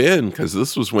could have been, because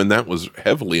this was when that was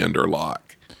heavily under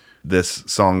lock. This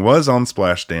song was on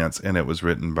Splash Dance, and it was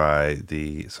written by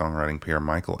the songwriting pair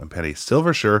Michael and Patty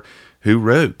Silvershire, who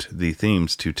wrote the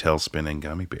themes to Tailspin and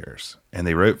Gummy Bears. And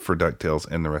they wrote for DuckTales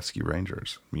and the Rescue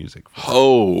Rangers music.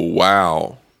 Oh,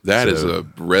 wow. That is a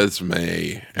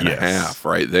resume and a half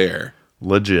right there.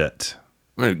 Legit.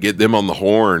 I'm going to get them on the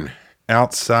horn.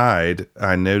 Outside,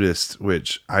 I noticed,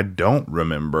 which I don't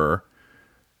remember,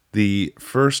 the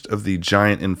first of the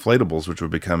giant inflatables, which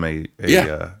would become a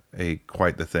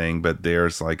quite the thing. But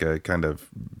there's like a kind of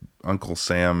Uncle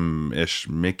Sam-ish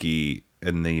Mickey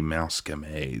in the Mouse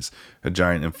Maze, a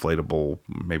giant inflatable,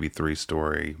 maybe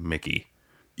 3-story Mickey.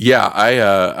 Yeah,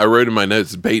 I wrote in my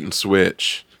notes bait and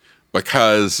switch,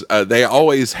 because they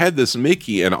always had this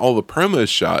Mickey in all the promo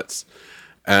shots.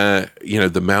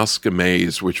 The Mouse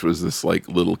Maze, which was this like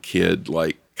little kid,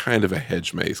 like kind of a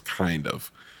hedge maze, kind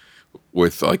of,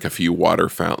 with like a few water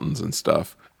fountains and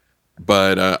stuff.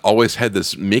 But always had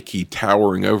this Mickey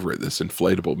towering over it, this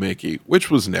inflatable Mickey,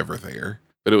 which was never there.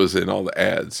 But it was in all the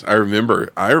ads. I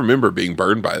remember being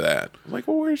burned by that. I'm like,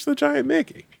 well, where's the giant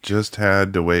Mickey? Just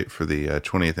had to wait for the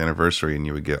 20th anniversary, and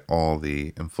you would get all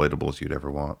the inflatables you'd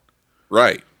ever want.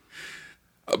 Right.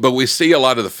 But we see a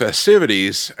lot of the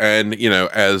festivities, and,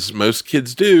 as most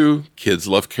kids do, kids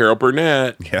love Carol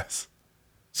Burnett. Yes.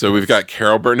 So we've got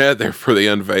Carol Burnett there for the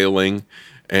unveiling,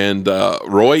 and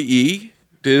Roy E.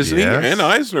 Disney and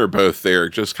Eisner both there,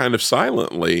 just kind of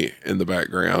silently in the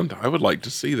background. I would like to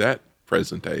see that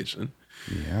presentation.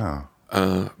 Yeah.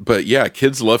 But yeah,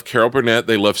 kids love Carol Burnett.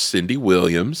 They love Cindy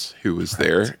Williams, who was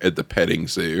there at the petting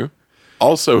zoo.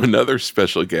 Also, another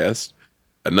special guest,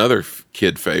 another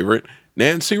kid favorite,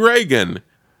 Nancy Reagan.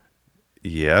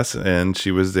 Yes, and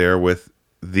she was there with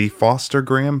the foster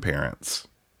grandparents.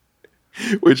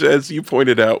 Which, as you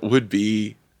pointed out, would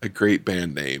be a great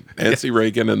band name. Nancy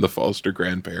Reagan and the Foster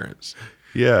Grandparents.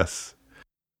 Yes.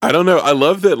 I don't know. I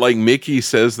love that, like, Mickey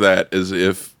says that as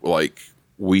if, like,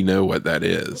 we know what that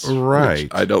is. Right.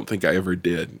 I don't think I ever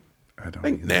did. I don't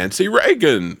Like either. Nancy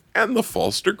Reagan and the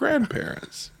Foster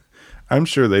Grandparents. I'm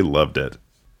sure they loved it.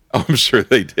 I'm sure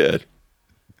they did.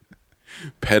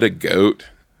 Pet a goat.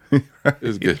 It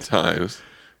was good times.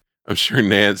 I'm sure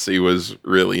Nancy was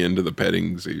really into the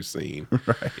petting zoo scene.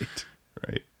 Right.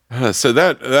 So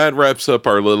that wraps up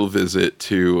our little visit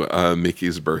to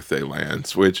Mickey's Birthday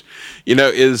Lands, which,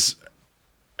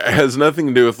 has nothing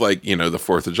to do with, like, the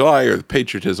 4th of July or the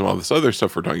patriotism, all this other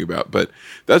stuff we're talking about. But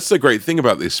that's the great thing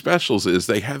about these specials is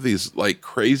they have these, like,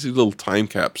 crazy little time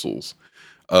capsules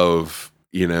of,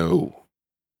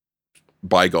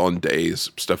 bygone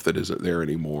days, stuff that isn't there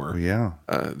anymore. Yeah.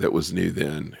 That was new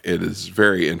then. It is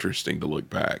very interesting to look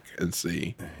back and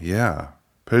see. Yeah.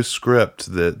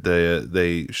 Postscript that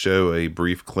they show a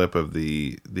brief clip of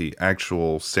the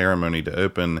actual ceremony to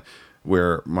open,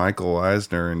 where Michael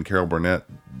Eisner and Carol Burnett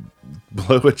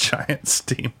blow a giant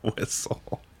steam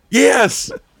whistle.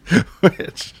 Yes,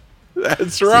 Which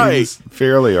that's right. seems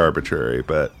fairly arbitrary,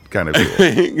 but kind of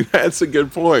cool. That's a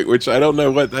good point, which I don't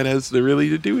know what that has to really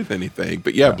to do with anything.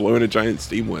 But yeah, blowing a giant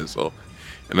steam whistle.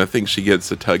 And I think she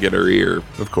gets a tug at her ear.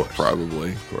 Of course.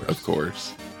 Probably. Of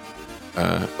course.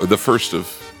 The first of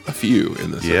a few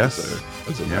in this episode,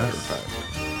 as a matter of fact.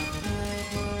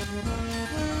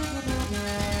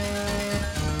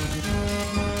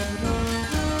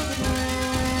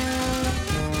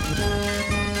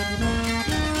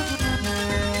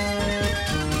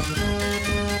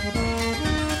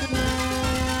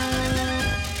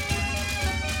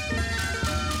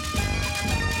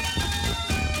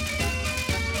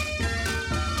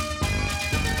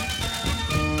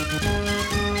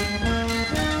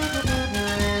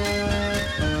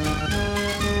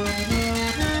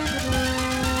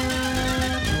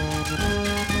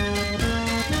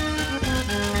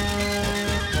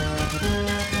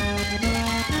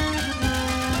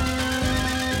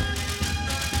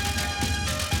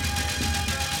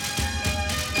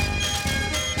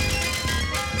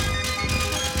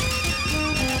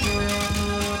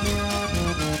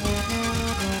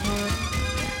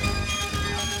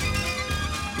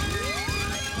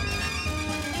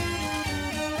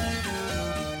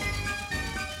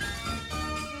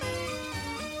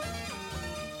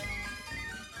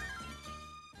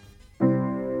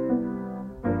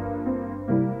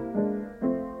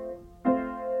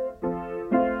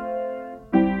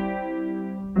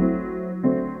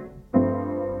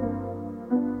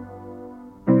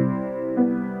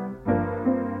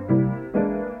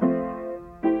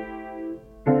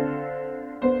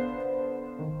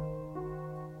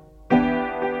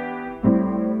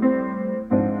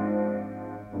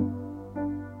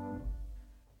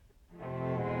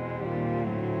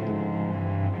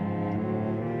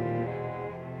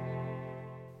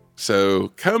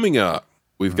 So coming up,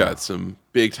 we've got some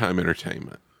big time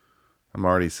entertainment. I'm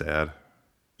already sad.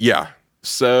 Yeah.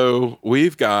 So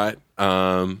we've got,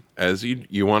 as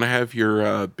you want to have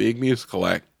your big musical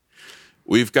act,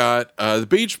 we've got the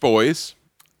Beach Boys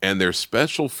and their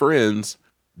special friends,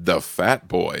 the Fat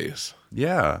Boys.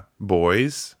 Yeah.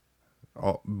 Boys.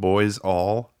 Boys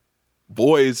all.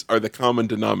 Boys are the common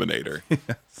denominator.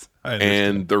 Yes. I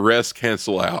understand. And the rest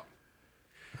cancel out.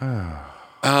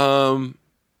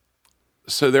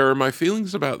 So there are my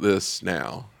feelings about this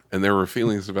now, and there were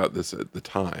feelings about this at the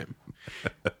time.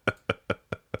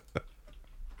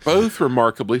 Both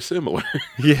remarkably similar.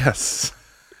 Yes.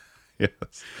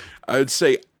 Yes. I would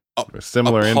say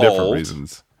Similar in different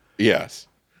reasons. Yes.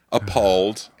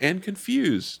 Appalled and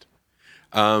confused.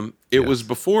 It was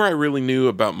before I really knew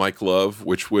about Mike Love,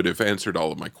 which would have answered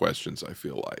all of my questions, I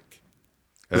feel like.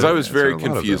 Because I was very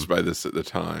confused by this at the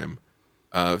time.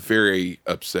 Very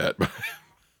upset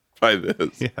by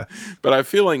this. Yeah. But I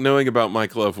feel like knowing about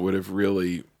Mike Love would have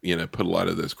really, put a lot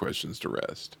of those questions to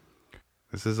rest.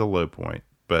 This is a low point,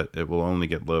 but it will only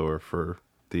get lower for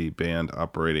the band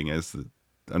operating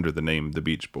under the name The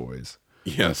Beach Boys.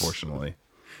 Yes. Unfortunately.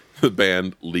 The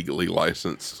band legally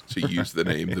licensed to use the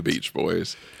name The Beach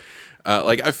Boys.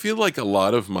 I feel like a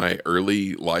lot of my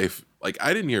early life,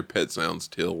 I didn't hear Pet Sounds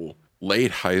till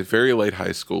very late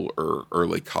high school or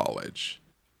early college.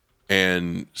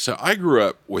 And so I grew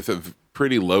up with a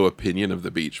pretty low opinion of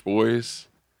the Beach Boys.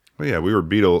 Well, yeah, we were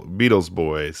Beatles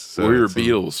boys. So we were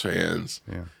Beatles fans.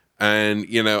 Yeah. And,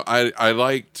 I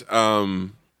liked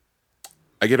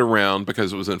I Get Around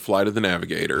because it was in Flight of the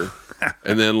Navigator.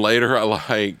 And then later I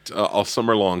liked All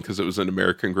Summer Long because it was in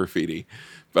American Graffiti.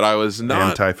 But I was not...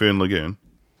 And Typhoon Lagoon.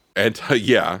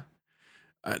 Yeah.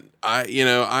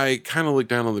 I kind of looked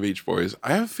down on the Beach Boys.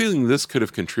 I have a feeling this could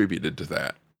have contributed to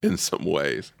that in some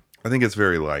ways. I think it's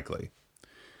very likely.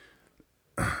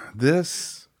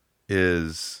 This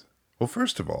is... Well,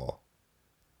 first of all,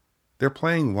 they're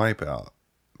playing Wipeout,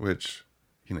 which,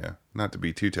 not to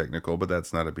be too technical, but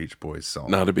that's not a Beach Boys song.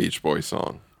 Not a Beach Boys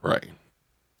song, right.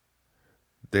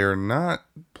 They're not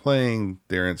playing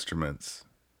their instruments.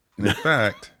 In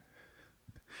fact,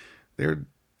 they're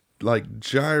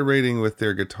gyrating with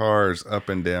their guitars up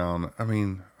and down. I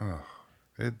mean,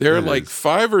 there are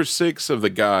 5 or 6 of the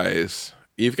guys.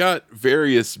 You've got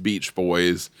various Beach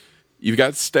Boys. You've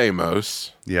got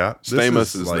Stamos. Yeah.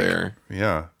 Stamos is there.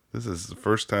 Yeah. This is the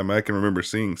first time I can remember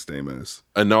seeing Stamos.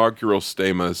 Inaugural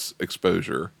Stamos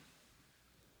exposure.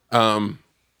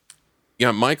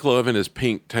 Yeah, Mike Love in his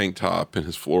pink tank top and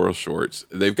his floral shorts.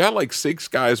 They've got 6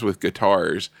 guys with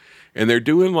guitars, and they're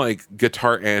doing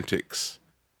guitar antics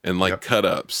and cut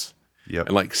ups. Yep.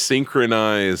 And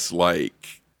synchronize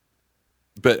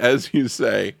but as you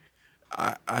say,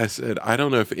 I said, I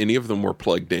don't know if any of them were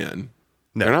plugged in.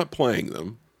 No. They're not playing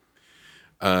them.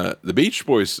 The Beach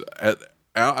Boys,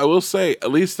 I will say, at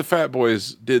least the Fat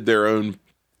Boys did their own,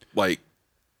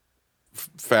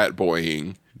 fat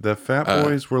boying. The Fat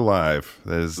Boys were live.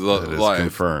 That is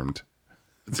confirmed.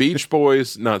 Beach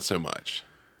Boys, not so much.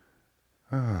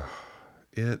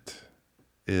 It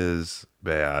is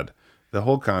bad. The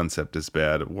whole concept is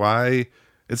bad. Why?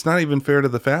 It's not even fair to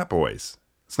the Fat Boys.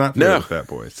 It's not fair to the Fat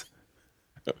Boys.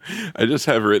 I just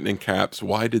have written in caps,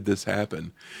 why did this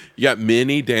happen? You got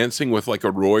Minnie dancing with a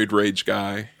roid rage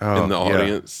guy in the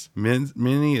audience.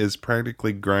 Minnie is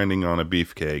practically grinding on a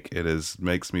beefcake. It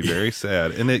makes me very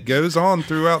sad. And it goes on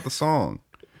throughout the song.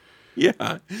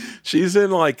 Yeah. She's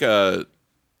in a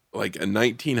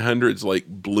 1900s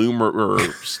bloomer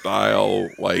style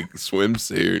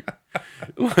swimsuit,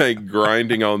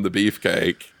 grinding on the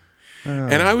beefcake.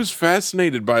 And I was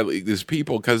fascinated by these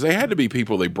people because they had to be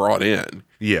people they brought in.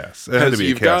 Yes, it had to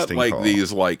be a casting call. You've got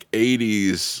these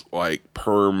 80s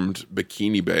permed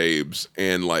bikini babes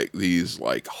and these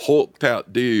hulked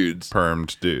out dudes,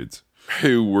 permed dudes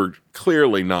who were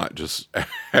clearly not just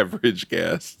average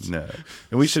guests. No,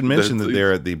 and we should mention that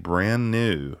they're at the brand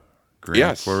new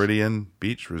Grand Floridian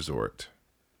Beach Resort.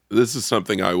 This is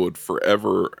something I would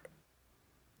forever,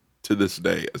 to this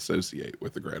day, associate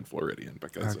with the Grand Floridian.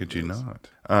 Because how could you not?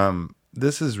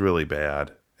 This is really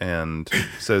bad, and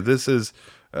so this is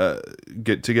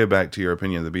to go back to your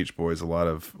opinion of the Beach Boys. A lot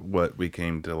of what we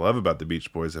came to love about the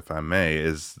Beach Boys, if I may,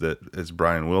 is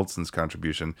Brian Wilson's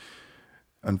contribution.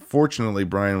 Unfortunately,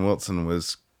 Brian Wilson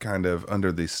was kind of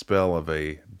under the spell of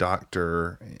a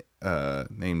doctor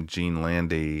named Gene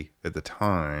Landy at the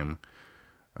time,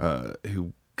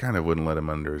 who kind of wouldn't let him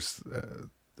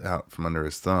out from under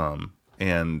his thumb.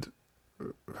 And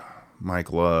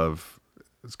Mike Love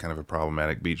is kind of a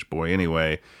problematic Beach Boy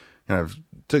anyway, kind of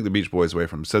took the Beach Boys away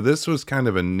from them. So this was kind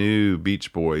of a new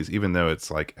Beach Boys, even though it's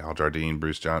like Al Jardine,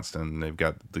 Bruce Johnston, they've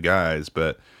got the guys,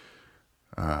 but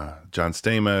John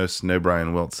Stamos, no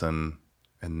Brian Wilson,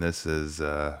 and this is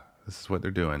what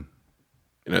they're doing.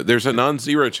 There's a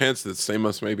non-zero chance that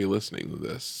Stamos may be listening to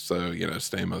this. So,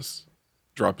 Stamos,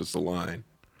 drop us a line.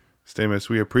 Stamos,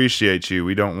 we appreciate you.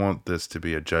 We don't want this to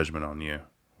be a judgment on you.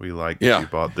 We like that you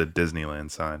bought the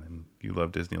Disneyland sign and you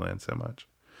love Disneyland so much.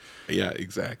 Yeah,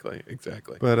 exactly.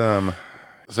 But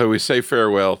so we say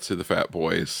farewell to the Fat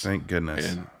Boys. Thank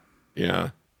goodness.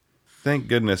 And thank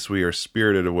goodness we are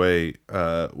spirited away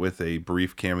with a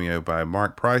brief cameo by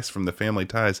Mark Price from the Family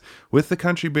Ties with the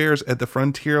Country Bears at the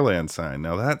Frontierland sign.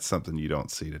 Now that's something you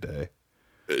don't see today.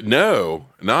 No,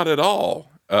 not at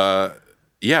all.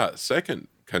 Second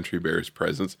Country Bears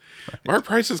presence. Right. Mark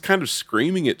Price is kind of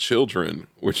screaming at children,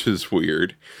 which is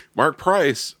weird. Mark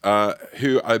Price,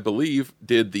 who I believe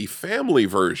did the family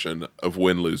version of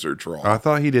Win, Lose, or Draw. I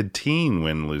thought he did Teen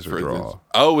Win, Lose, or Draw.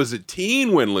 Oh, was it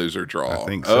Teen Win, Lose, or Draw? I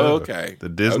think so. Oh, okay. The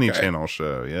Disney Channel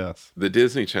show, yes. The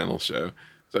Disney Channel show.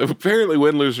 So apparently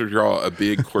Win, Lose, or Draw, a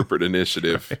big corporate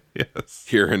initiative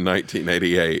here in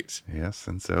 1988. Yes,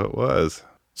 and so it was.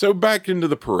 So back into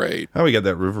the parade. Oh, we got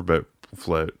that riverboat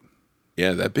float.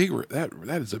 Yeah,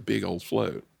 that is a big old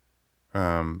float.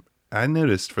 I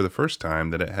noticed for the first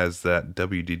time that it has that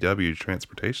WDW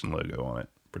transportation logo on it.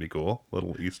 Pretty cool,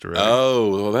 little Easter egg. Oh,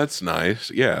 well, that's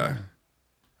nice. Yeah.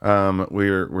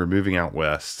 We're moving out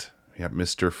west. We got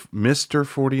Mr.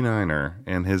 49er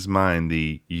and his mine,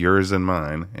 the Yours and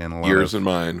Mine, and Yours and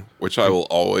Mine, which I will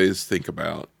always think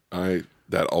about.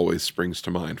 That always springs to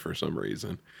mind for some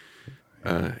reason.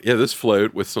 This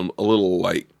float with a little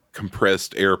like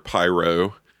compressed air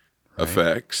pyro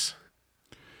effects.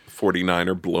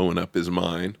 49er blowing up his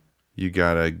mine. You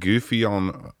got a Goofy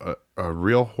on a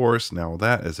real horse. Now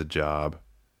that is a job.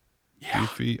 Yeah.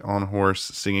 Goofy on horse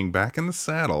singing back in the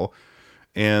saddle.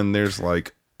 And there's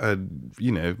like a,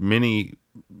 mini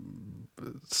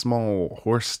small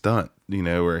horse stunt,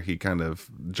 where he kind of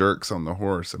jerks on the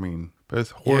horse. I mean,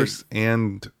 both horse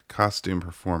and costume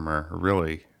performer are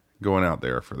really going out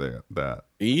there for that.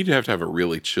 You'd have to have a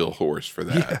really chill horse for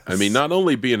that. Yes. I mean, not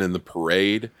only being in the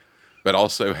parade, but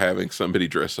also having somebody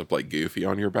dress up like Goofy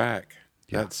on your back.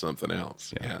 Yeah. That's something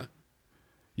else. Yeah.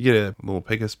 You get a little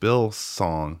Pecos Bill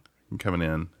song coming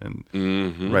in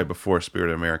and right before Spirit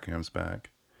of America comes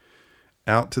back.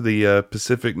 Out to the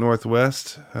Pacific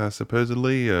Northwest,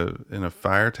 supposedly in a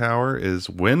fire tower,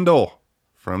 is Wendell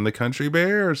from the Country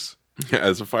Bears.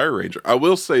 As a fire ranger. I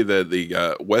will say that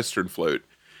the Western float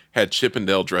had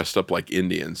Chippendale dressed up like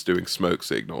Indians doing smoke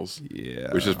signals.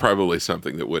 Yeah. Which is probably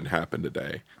something that wouldn't happen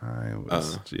today.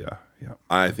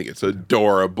 I think it's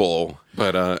adorable.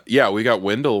 But we got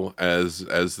Wendell as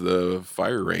the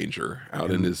fire ranger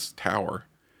out in his tower.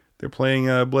 They're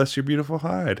playing Bless Your Beautiful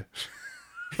Hide,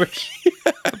 which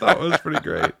I thought was pretty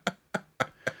great.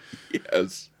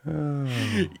 Yes. Oh.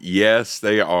 Yes,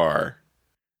 they are.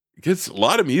 Gets a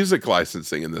lot of music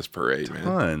licensing in this parade, man.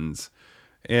 Tons.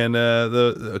 And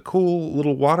the cool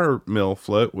little watermill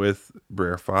float with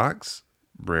Brer Fox,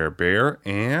 Brer Bear,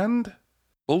 and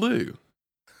Baloo.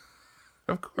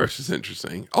 Of course, it's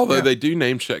interesting. Although they do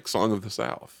name check Song of the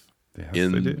South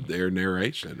in their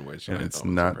narration, which it's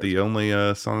not the only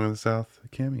Song of the South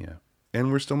cameo.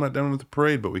 And we're still not done with the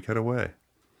parade, but we cut away.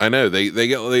 I know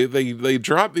they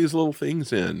drop these little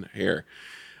things in here.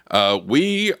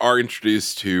 We are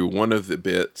introduced to one of the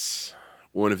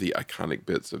iconic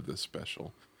bits of this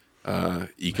special.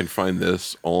 You can find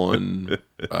this on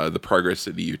the Progress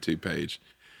City YouTube page.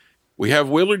 We have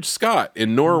Willard Scott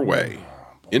in Norway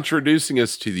introducing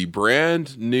us to the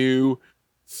brand new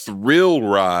thrill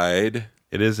ride.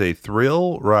 It is a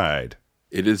thrill ride.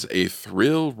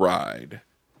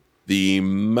 The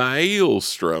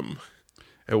Maelstrom.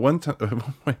 At one time,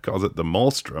 he calls it the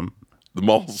Maelstrom. The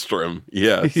Maelstrom,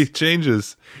 yes. He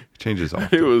changes often. I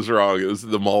knew it was wrong. It was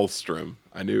the Maelstrom.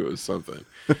 I knew it was something.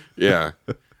 Yeah.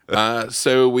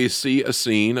 So we see a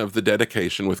scene of the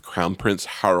dedication with Crown Prince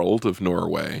Harald of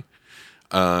Norway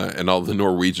and all the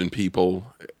Norwegian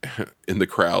people in the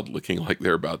crowd looking like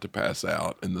they're about to pass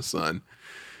out in the sun.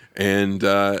 And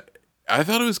I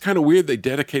thought it was kind of weird they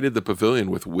dedicated the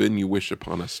pavilion with When You Wish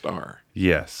Upon a Star.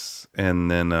 Yes. And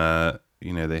then,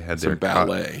 they had some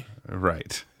ballet.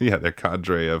 Right. Yeah, their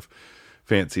cadre of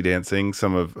fancy dancing,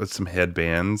 some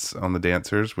headbands on the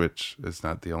dancers, which is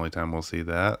not the only time we'll see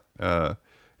that.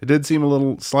 It did seem a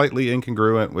little slightly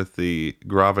incongruent with the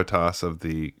gravitas of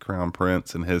the Crown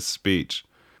Prince and his speech.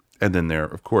 And then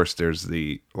of course, there's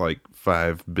the like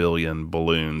 5 billion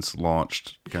balloons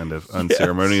launched kind of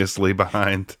unceremoniously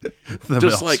behind the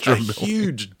just like a Maelstrom building.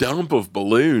 huge dump of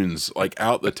balloons like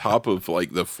out the top of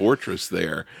like the fortress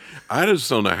there. I just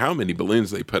don't know how many balloons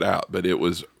they put out, but it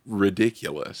was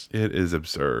ridiculous. It is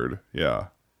absurd. Yeah.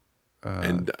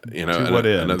 And you to know, what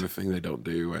end? another thing they don't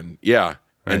do, and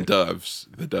and Right.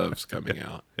 the doves coming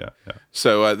out. Yeah.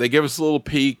 So they give us a little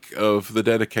peek of the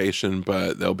dedication,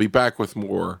 but they'll be back with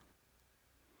more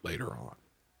later on.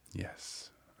 Yes.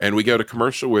 And we go to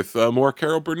commercial with more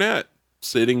Carol Burnett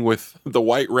sitting with the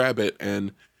White Rabbit,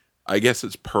 and I guess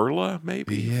it's Perla,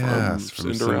 maybe, Yes,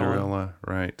 from Cinderella.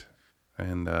 right.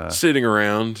 And Sitting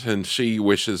around, and she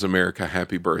wishes America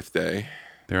happy birthday.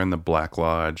 they're in the Black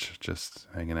Lodge, just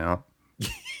hanging out.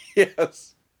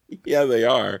 Yes. Yeah, they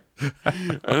are. I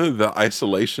don't know, the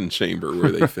isolation chamber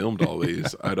where they filmed all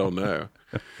these. I don't know.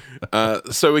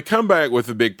 So we come back with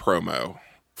a big promo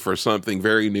for something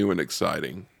very new and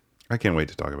exciting. I can't wait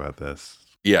to talk about this.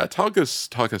 Yeah, talk us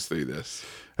through this.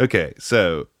 Okay,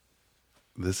 so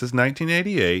this is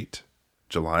 1988,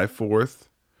 July 4th.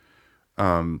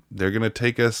 They're going to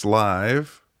take us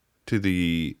live to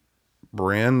the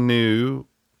brand new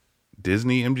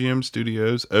Disney MGM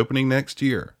Studios opening next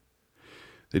year.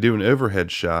 They do an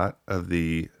overhead shot of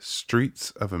the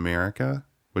streets of America,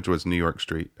 which was New York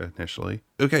Street initially.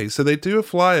 Okay, so they do a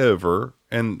flyover,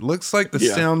 and looks like the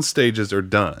sound stages are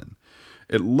done.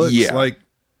 It looks like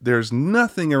there's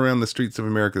nothing around the streets of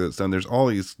America that's done. There's all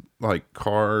these like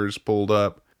cars pulled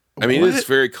up. I mean, it's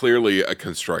very clearly a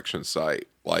construction site.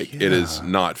 Like, it is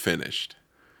not finished.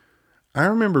 I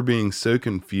remember being so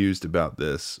confused about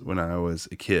this when I was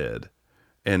a kid,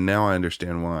 and now I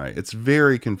understand why. It's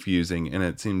very confusing, and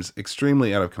it seems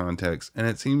extremely out of context, and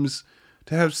it seems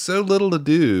to have so little to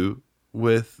do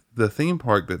with the theme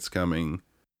park that's coming.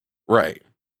 Right.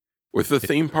 With the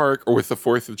theme park, or with the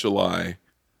 4th of July,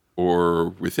 or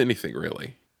with anything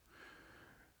really.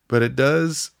 But it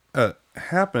does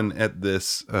happen at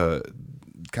this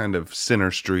kind of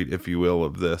center street, if you will,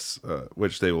 of this,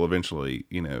 which they will eventually,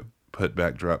 put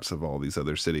backdrops of all these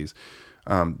other cities.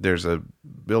 There's a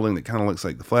building that kind of looks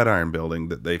like the Flatiron Building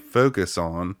that they focus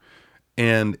on,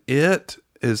 and it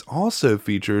is also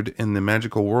featured in the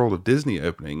Magical World of Disney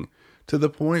opening, to the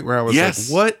point where I was like,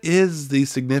 what is the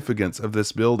significance of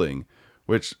this building?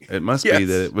 Which it must be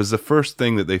that it was the first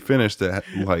thing that they finished that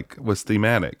like was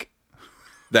thematic.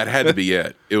 That had to be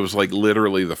it. It was like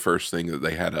literally the first thing that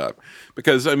they had up.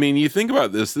 Because, I mean, you think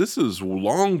about this is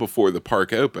long before the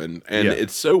park opened. And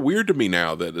it's so weird to me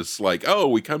now that it's like, oh,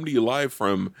 we come to you live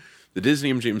from the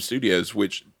Disney MGM Studios,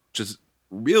 which just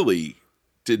really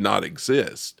did not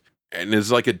exist. And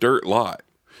is like a dirt lot.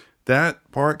 That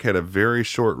park had a very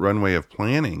short runway of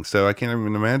planning. So I can't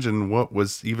even imagine what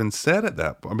was even said at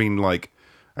that point. I mean, like,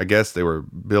 I guess they were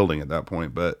building at that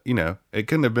point. But, it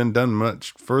couldn't have been done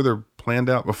much further planned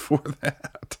out before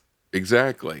that.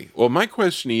 Exactly. Well, my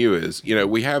question to you is,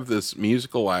 we have this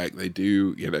musical act. They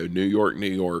do, New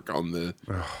York on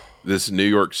this New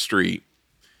York street.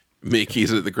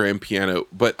 Mickey's at the grand piano.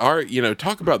 But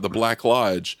talk about the Black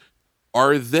Lodge.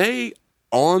 Are they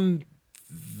on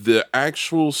the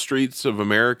actual streets of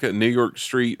America, New York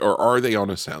Street, or are they on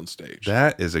a soundstage?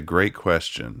 That is a great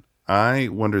question. I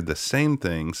wondered the same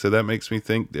thing, so that makes me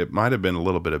think it might have been a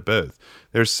little bit of both.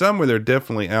 There's some where they're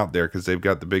definitely out there because they've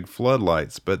got the big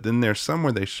floodlights, but then there's some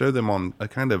where they show them on a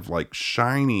kind of like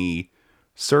shiny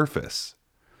surface.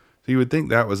 So you would think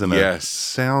that was in a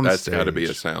sound that's stage. Got to be a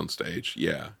soundstage,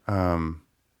 yeah.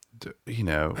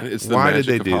 It's the why magic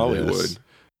did they of do Hollywood. this?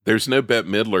 There's no Bette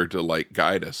Midler to like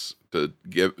guide us to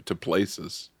give to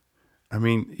places. I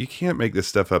mean, you can't make this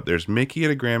stuff up. There's Mickey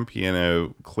at a grand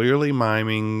piano, clearly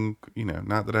miming,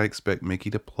 not that I expect Mickey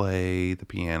to play the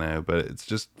piano, but it's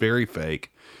just very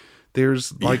fake.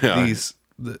 There's like these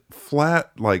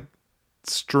flat, like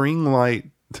string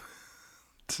light,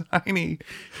 tiny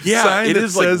sign it that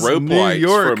is like says rope New lights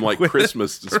York from like with-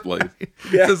 Christmas displays. Right.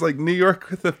 It says like New York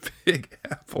with a big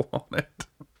apple on it.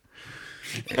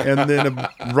 And then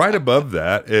right above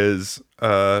that is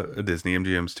a Disney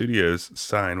MGM Studios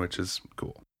sign, which is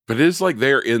cool. But it is like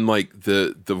they're in like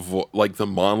the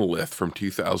monolith from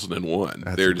 2001.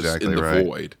 That's They're just exactly in the right.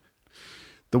 void.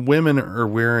 The women are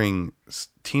wearing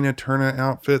Tina Turner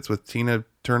outfits with Tina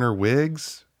Turner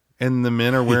wigs, and the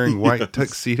men are wearing white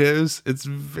tuxedos. It's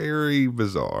very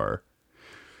bizarre.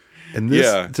 And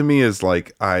this, to me, is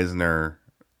like Eisner.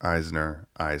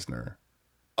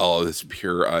 Oh, this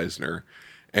pure Eisner.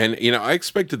 And, I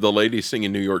expected the lady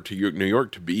singing New York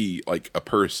to be like a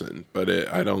person, but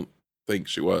I don't think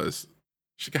she was.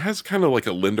 She has kind of like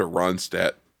a Linda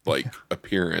Ronstadt like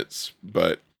appearance,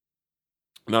 but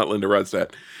Not Linda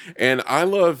Ronstadt. And I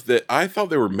love that. I thought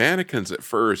they were mannequins at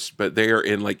first, but they are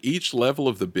in like each level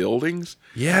of the buildings.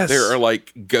 Yes. There are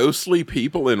like ghostly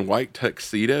people in white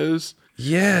tuxedos.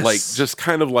 Yes. Like just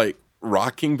kind of like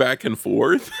rocking back and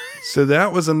forth. So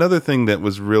that was another thing that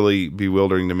was really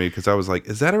bewildering to me, because I was like,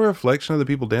 is that a reflection of the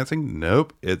people dancing?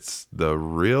 Nope. It's the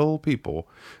real people.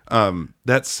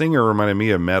 That singer reminded me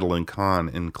of Madeline Kahn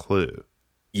in Clue.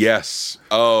 Yes.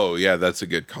 Oh, yeah. That's a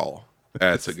good call.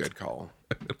 That's a good call.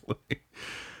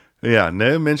 Yeah,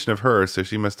 no mention of her, so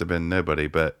she must have been nobody,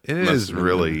 but it is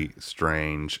really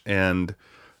strange, and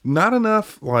not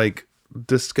enough like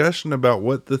discussion about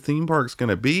what the theme park's going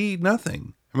to be.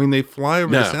 Nothing. I mean, they fly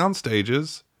over the sound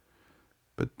stages,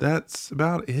 but that's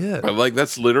about it. But like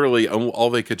that's literally all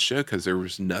they could show, because there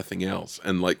was nothing else,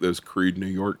 and like those crude New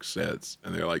York sets,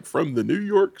 and they're like from the New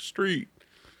York street,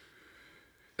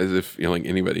 as if like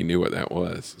anybody knew what that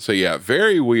was. So yeah,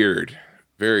 very weird.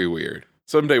 Very weird.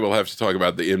 Someday we'll have to talk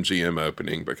about the MGM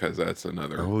opening, because that's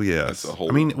another. Oh yes. That's a whole.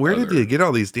 I mean, where did they get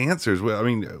all these dancers? Well, I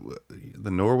mean,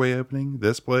 the Norway opening,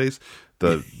 this place,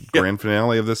 the grand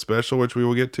finale of this special, which we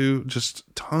will get to,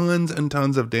 just tons and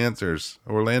tons of dancers.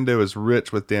 Orlando is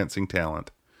rich with dancing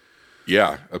talent.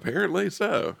 Yeah, apparently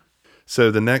so.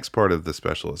 So the next part of the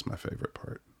special is my favorite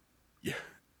part. Yeah,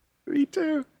 me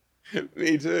too.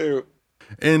 Me too.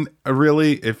 And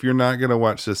really, if you're not going to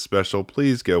watch this special,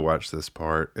 please go watch this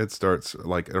part. It starts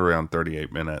like around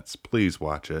 38 minutes. Please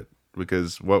watch it,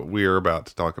 because what we're about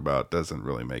to talk about doesn't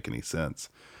really make any sense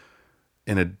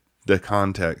in the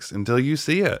context until you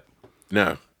see it.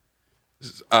 No.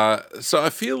 So I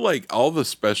feel like all the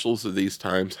specials of these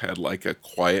times had like a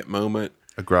quiet moment.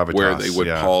 A gravitas, where they would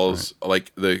pause, right.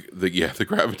 Like the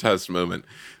gravitas moment.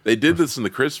 They did this in the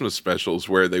Christmas specials,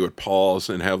 where they would pause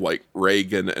and have like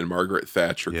Reagan and Margaret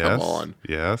Thatcher come on,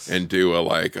 and do a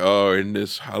like, oh, in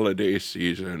this holiday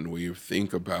season we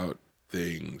think about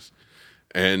things,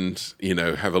 and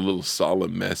have a little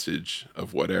solemn message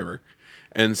of whatever.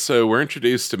 And so we're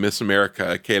introduced to Miss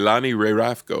America, Kehlani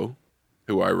Rarafko,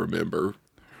 who I remember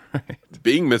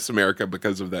being Miss America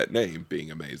because of that name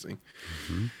being amazing.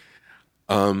 Mm-hmm.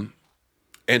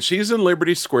 And she's in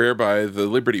Liberty Square by the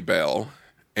Liberty Bell,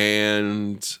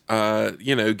 and,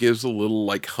 gives a little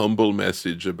like humble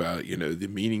message about, the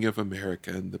meaning of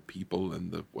America and the people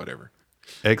and the whatever.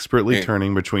 Expertly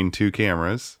turning between two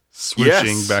cameras,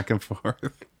 switching back and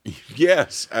forth.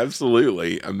 Yes,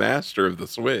 absolutely. A master of the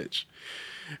switch.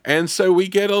 And so we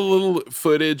get a little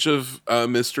footage of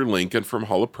Mr. Lincoln from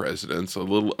Hall of Presidents, a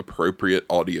little appropriate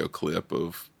audio clip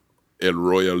of El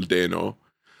Royal Dano.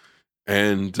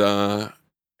 And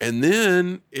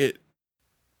then it,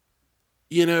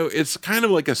 it's kind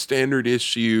of like a standard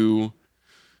issue,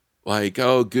 like,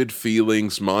 oh, good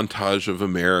feelings, montage of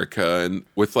America, and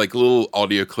with like little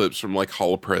audio clips from like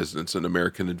Hall of Presidents and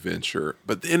American Adventure.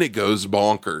 But then it goes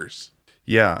bonkers.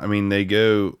 Yeah. I mean,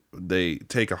 they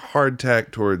take a hard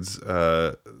tack towards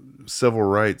civil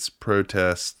rights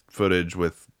protest footage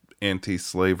with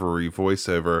anti-slavery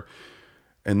voiceover.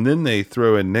 And then they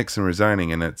throw in Nixon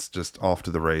resigning, and it's just off to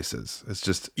the races. It's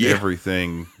just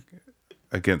everything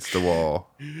against the wall.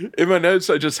 In my notes,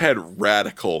 I just had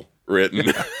radical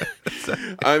written.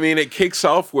 I mean, it kicks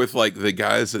off with like the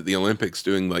guys at the Olympics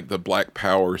doing like the Black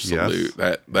Power salute,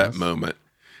 that moment.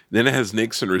 Then it has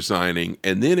Nixon resigning,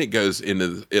 and then it goes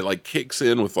into, it like kicks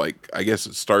in with like, I guess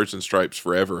it Stars and Stripes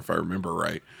Forever, if I remember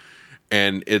right.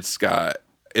 And it's got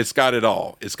it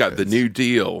all. It's got the New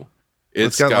Deal.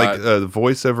 It's got like the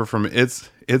voiceover from It's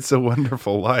a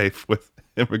Wonderful Life with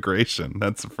immigration.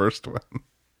 That's the first one.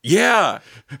 Yeah.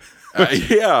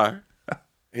 Yeah.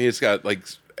 And it's got like,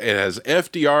 it has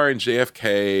FDR and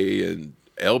JFK and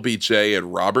LBJ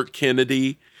and Robert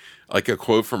Kennedy, like a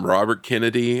quote from Robert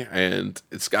Kennedy. And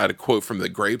it's got a quote from The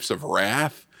Grapes of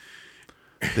Wrath.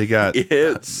 They got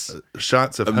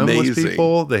shots of homeless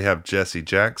people. They have Jesse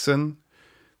Jackson.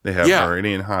 They have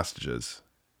Iranian hostages.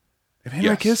 And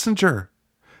Henry Kissinger.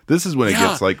 This is when it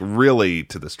gets like really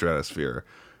to the stratosphere.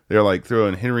 They're like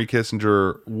throwing Henry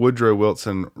Kissinger, Woodrow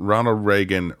Wilson, Ronald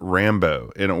Reagan,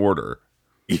 Rambo in order.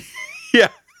 Yeah.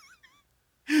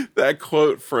 That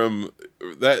quote from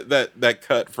that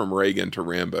cut from Reagan to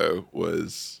Rambo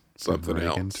was something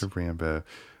else. Reagan to Rambo.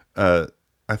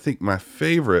 I think my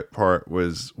favorite part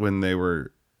was when they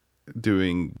were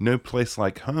doing No Place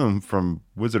Like Home from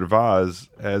Wizard of Oz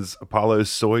as Apollo's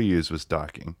Soyuz was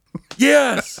docking.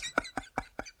 Yes.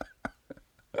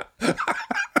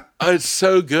 It's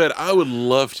so good. I would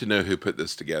love to know who put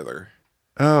this together.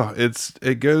 Oh,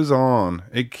 it goes on.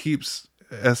 It keeps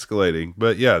escalating.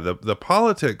 But yeah, the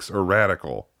politics are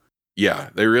radical. Yeah,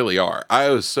 they really are. I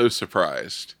was so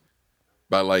surprised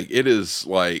by like, it is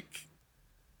like,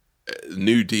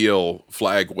 New Deal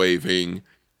flag waving.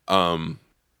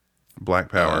 Black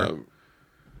Power.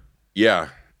 Yeah.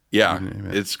 name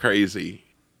it. It's crazy.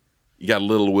 You got a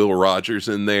little Will Rogers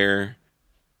in there.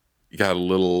 You got a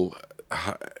little,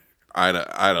 I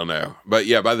don't know. But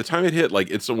yeah, by the time it hit, like,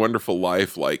 It's a Wonderful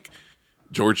Life, like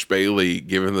George Bailey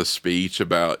giving the speech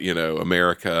about,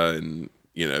 America and,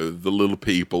 the little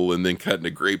people, and then cutting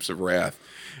to Grapes of Wrath.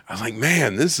 I was like,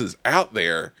 man, this is out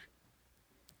there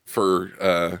for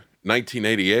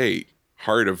 1988,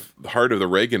 heart of the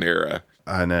Reagan era.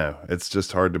 I know. It's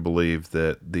just hard to believe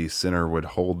that the center would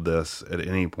hold this at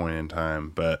any point in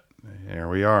time, but here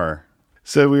we are.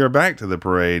 So we are back to the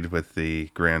parade with the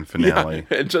grand finale.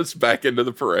 Yeah, and just back into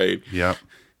the parade. Yep.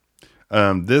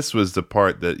 This was the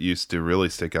part that used to really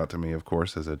stick out to me, of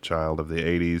course, as a child of the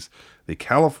 80s. The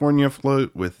California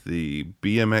float with the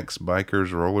BMX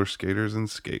bikers, roller skaters, and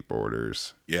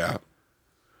skateboarders. Yeah.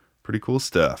 Pretty cool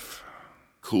stuff.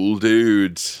 Cool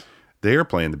dudes. They are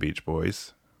playing the Beach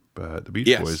Boys, but the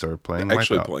Beach Boys are playing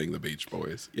actually Wipeout. playing the Beach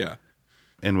Boys. Yeah.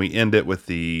 And we end it with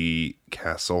the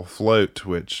castle float,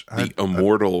 which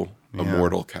immortal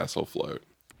castle float.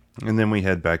 And then we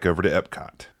head back over to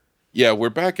Epcot. Yeah, we're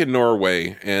back in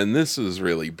Norway, and this is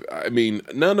really,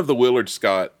 none of the Willard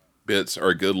Scott bits are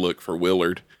a good look for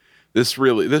Willard. This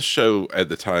show at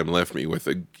the time left me with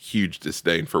a huge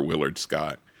disdain for Willard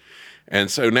Scott. And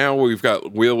so now we've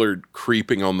got Willard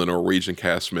creeping on the Norwegian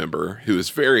cast member, who is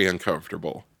very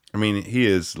uncomfortable. I mean, he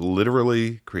is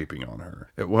literally creeping on her.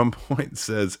 At one point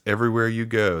says, everywhere you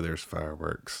go, there's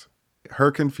fireworks. Her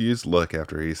confused look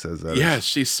after he says that. Yeah,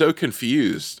 she's so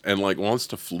confused and wants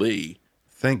to flee.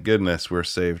 Thank goodness we're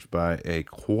saved by a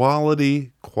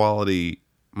quality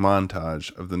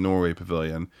montage of the Norway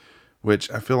Pavilion, which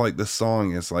I feel like this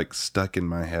song is stuck in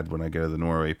my head when I go to the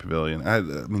Norway Pavilion. I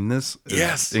mean, this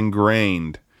is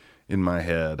ingrained in my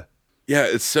head. Yeah,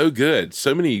 it's so good.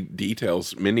 So many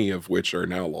details, many of which are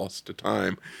now lost to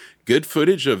time. Good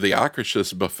footage of the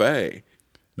Akershus buffet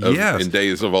in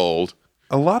days of old.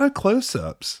 A lot of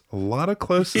close-ups.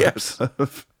 Yes.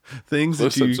 Of things.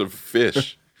 Close-ups of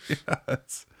fish.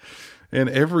 Yes. And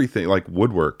everything, like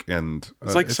woodwork. And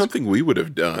it's something we would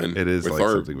have done with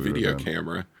our video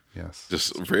camera. Yes.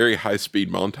 Just very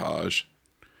high-speed montage.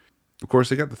 Of course,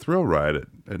 they got the thrill ride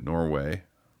at Norway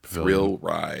Pavilion. Thrill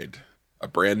ride. A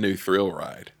brand new thrill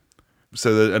ride.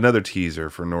 So another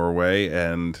teaser for Norway,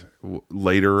 and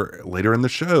later in the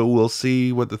show, we'll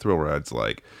see what the thrill ride's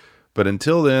like. But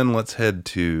until then, let's head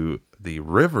to the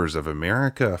Rivers of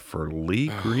America for Lee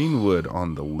Greenwood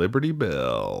on the Liberty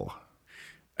Bell.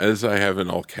 As I have in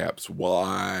all caps,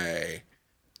 why?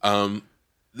 I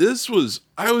was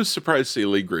surprised to see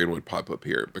Lee Greenwood pop up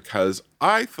here, because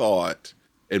I thought,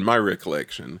 in my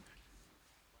recollection,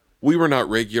 we were not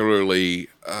regularly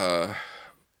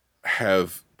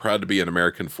have Proud to Be an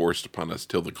American forced upon us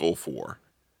till the Gulf War.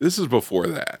 This is before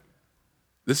that.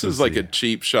 This is like a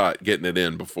cheap shot getting it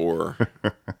in before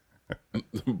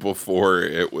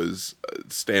it was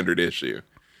a standard issue.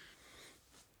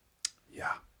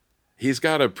 Yeah. He's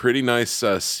got a pretty nice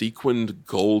sequined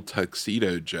gold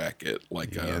tuxedo jacket.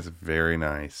 It's very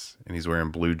nice. And he's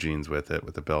wearing blue jeans with it,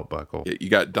 with a belt buckle. You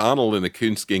got Donald in a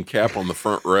coonskin cap on the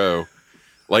front row,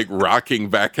 rocking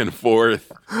back and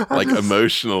forth,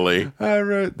 emotionally. I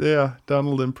wrote,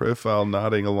 Donald in profile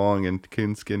nodding along in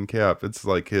coonskin cap. It's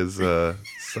like his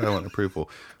silent approval.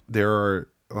 There are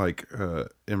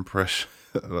impression.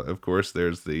 Of course,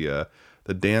 there's the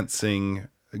dancing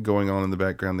going on in the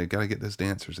background. They got to get those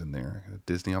dancers in there.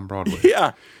 Disney on Broadway.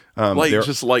 Yeah.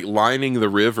 Just lining the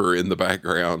river in the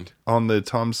background. On the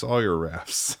Tom Sawyer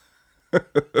rafts.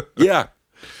 Yeah.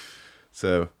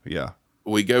 So, yeah.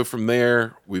 We go from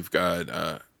there. We've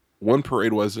got one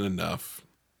parade wasn't enough.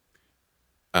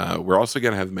 We're also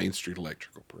going to have the Main Street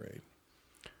Electrical Parade,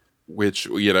 which,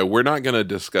 we're not going to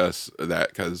discuss that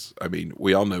because,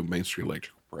 we all know Main Street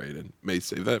Electrical Parade and may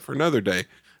save that for another day.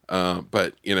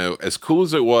 But, as cool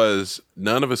as it was,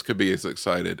 none of us could be as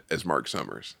excited as Mark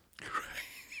Summers.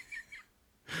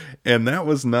 And that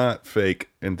was not fake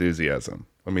enthusiasm,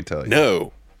 let me tell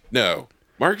you. No.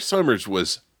 Mark Summers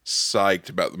was psyched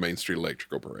about the Main Street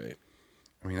Electrical Parade.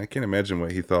 I can't imagine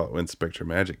what he thought when Spectre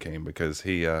Magic came, because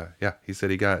he said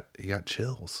he got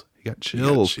chills. He got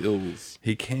chills.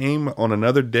 He came on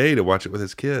another day to watch it with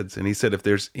his kids, and he said, if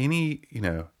there's any,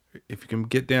 if you can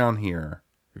get down here,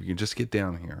 if you can just get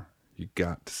down here, you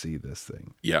got to see this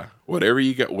thing. Yeah, whatever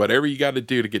you got to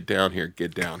do to get down here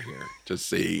to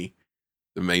see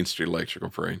the Main Street Electrical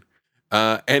Parade.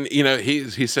 And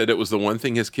he said it was the one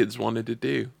thing his kids wanted to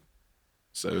do.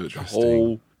 So the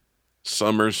whole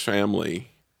Summers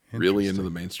family really into the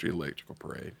Main Street Electrical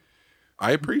Parade.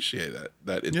 I appreciate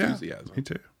that enthusiasm. Me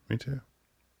too. Me too.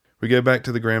 We go back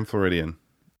to the Grand Floridian.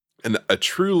 And a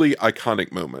truly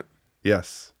iconic moment.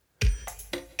 Yes.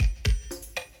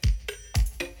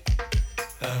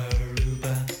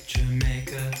 Aruba,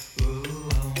 Jamaica, ooh,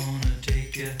 I wanna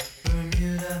take you.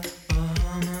 Bermuda,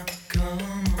 Bahama, come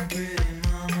on, pretty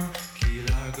mama. Key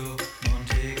Largo,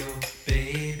 Montego,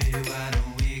 baby, why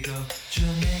don't we go?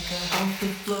 Jamaica, off the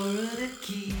Florida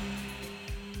Keys.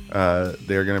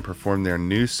 They're going to perform their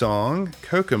new song,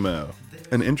 Kokomo.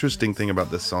 An interesting thing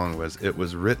about this song was it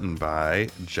was written by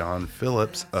John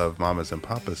Phillips of Mamas and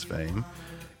Papas fame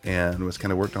and was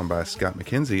kind of worked on by Scott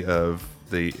McKenzie of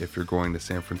the If You're Going to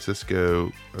San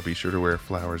Francisco, Be Sure to Wear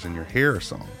Flowers in Your Hair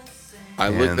song. I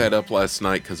looked that up last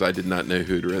night because I did not know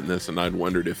who had written this, and I'd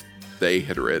wondered if they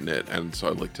had written it, and so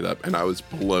I looked it up, and I was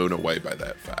blown away by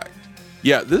that fact.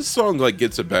 Yeah, this song like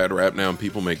gets a bad rap now, and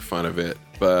people make fun of it,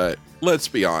 but let's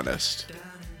be honest,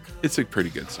 it's a pretty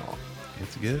good song.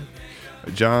 It's good.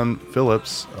 John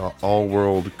Phillips,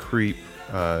 all-world creep,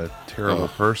 terrible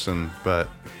person, but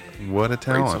what a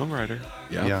talent. Great songwriter.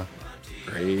 Yeah.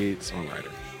 Great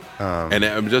songwriter. And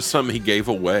it was just something he gave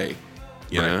away,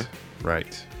 you know?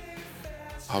 Right.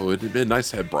 Oh, it would have been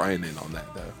nice to have Brian in on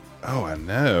that, though. Oh, I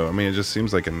know. I mean, it just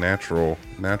seems like a natural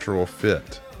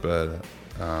fit, but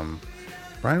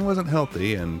Brian wasn't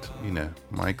healthy, and,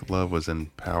 Mike Love was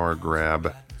in power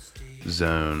grab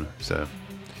zone, so...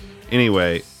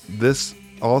 Anyway, this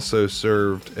also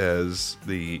served as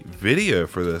the video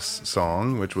for this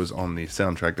song, which was on the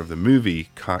soundtrack of the movie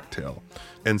Cocktail.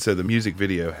 And so the music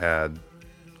video had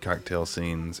cocktail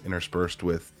scenes interspersed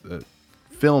with the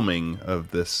filming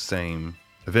of this same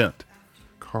event.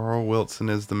 Carl Wilson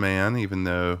is the man, even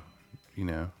though,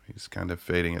 he's kind of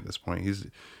fading at this point.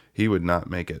 He would not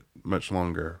make it much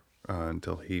longer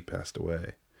until he passed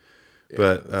away. Yeah,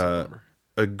 but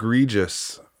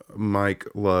egregious Mike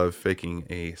Love faking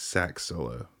a sax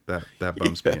solo. That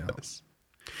bums me out.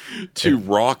 To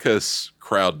raucous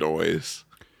crowd noise,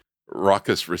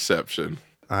 raucous reception.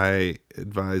 I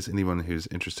advise anyone who's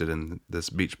interested in this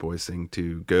Beach Boys thing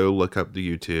to go look up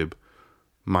the YouTube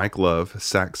Mike Love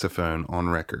saxophone on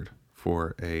record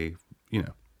for to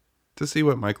see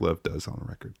what Mike Love does on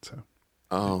record. So,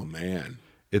 oh man,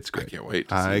 it's great. I can't wait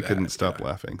to see I that. couldn't stop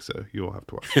laughing, so you'll have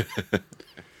to watch it.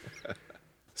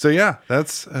 So yeah,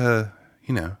 that's the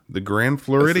Grand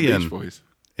Floridian Beach Boys.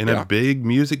 in a big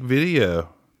music video.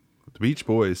 The Beach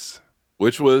Boys,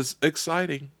 which was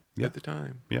exciting at the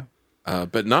time. Yeah,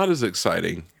 but not as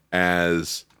exciting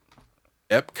as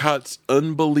Epcot's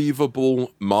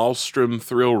unbelievable Maelstrom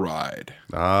thrill ride.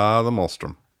 Ah, the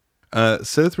Maelstrom.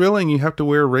 So thrilling, you have to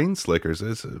wear rain slickers.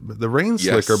 The rain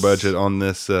slicker budget on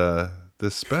this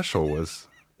this special was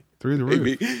through the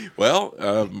roof. Maybe. Well,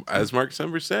 as Mark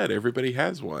Summers said, everybody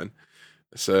has one.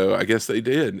 So I guess they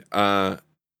did. There's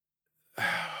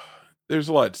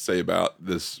a lot to say about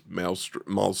this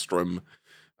Maelstrom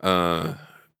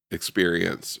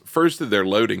experience. First, they're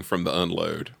loading from the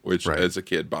unload, which as a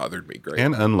kid bothered me greatly.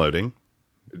 And unloading.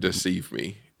 Deceived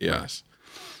me, yes.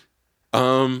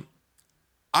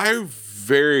 I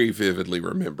very vividly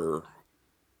remember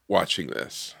watching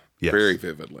this. Yes. Very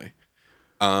vividly.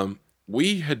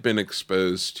 We had been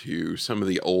exposed to some of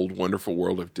the old Wonderful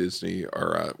World of Disney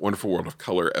or Wonderful World of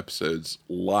Color episodes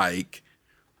like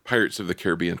Pirates of the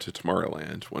Caribbean to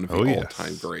Tomorrowland, one of the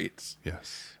all-time greats.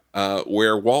 Yes.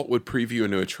 Where Walt would preview a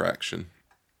new attraction.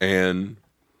 And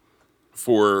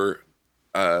for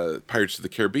Pirates of the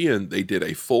Caribbean, they did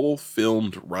a full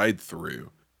filmed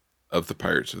ride-through of the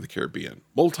Pirates of the Caribbean.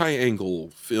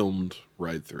 Multi-angle filmed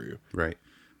ride-through. Right.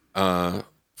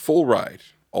 Full ride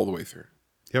all the way through.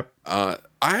 Yep.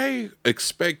 I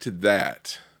expected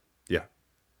that. Yeah.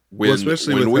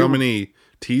 Especially with how many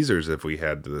teasers have we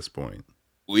had to this point?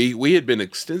 We had been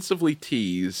extensively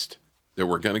teased that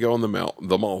we're going to go on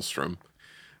the Maelstrom.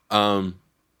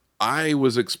 I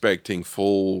was expecting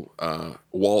full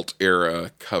Walt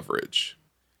era coverage,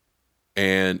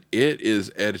 and it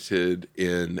is edited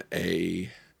in a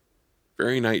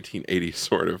very 1980s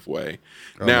sort of way.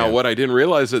 What I didn't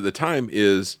realize at the time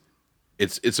is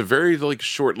it's a very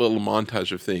short little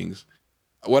montage of things.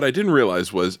 What I didn't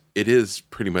realize was it is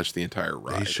pretty much the entire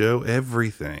ride. They show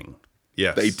everything.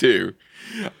 Yes. They do.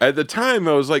 At the time,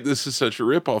 I was like, this is such a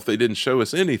ripoff. They didn't show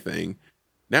us anything.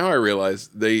 Now I realize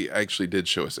they actually did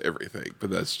show us everything, but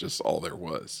that's just all there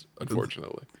was,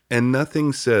 unfortunately. And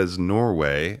nothing says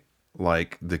Norway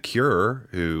like The Cure,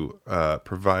 who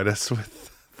provide us with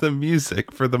the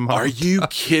music for the montage. Are you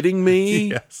kidding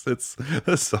me? Yes, it's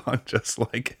a song just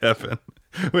like heaven.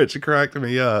 which cracked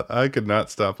me up. I could not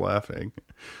stop laughing.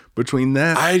 Between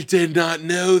that, I did not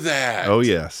know that. oh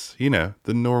yes,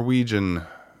 the Norwegian.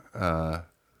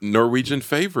 Norwegian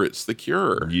favorites, The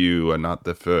Cure. You are not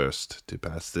the first to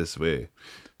pass this way.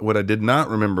 What I did not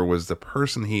remember was the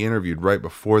person he interviewed right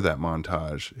before that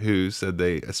montage, who said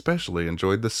they especially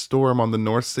enjoyed the storm on the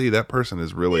North Sea. That person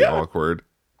is really awkward.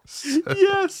 So,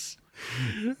 Yes.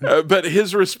 But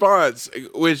his response,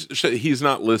 which he's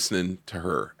not listening to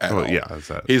her at all. Yeah,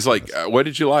 he's like, what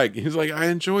did you like? He's like, I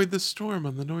enjoyed the storm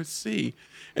on the North Sea.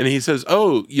 And he says,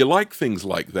 oh, you like things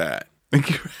like that.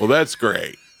 Well, that's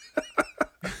great.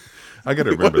 I got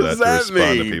to remember that to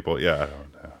respond mean? to people. Yeah, I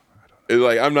don't know. It's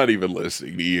like, I'm not even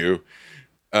listening to you.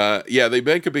 Yeah, they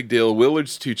make a big deal.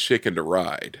 Willard's too chicken to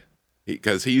ride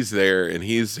because he's there and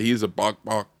he's a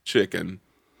bok chicken,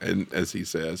 and as he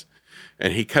says,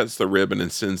 and he cuts the ribbon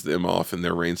and sends them off in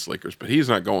their rain slickers. But he's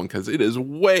not going because it is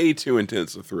way too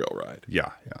intense a thrill ride.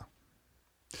 Yeah.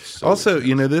 So Also,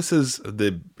 intense. this is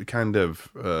the kind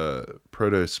of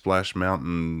proto Splash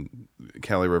Mountain,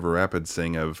 Cali River Rapids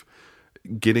thing of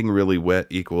getting really wet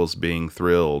equals being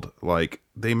thrilled. Like,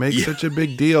 they make such a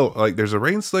big deal. Like, there's a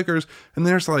rain slickers, and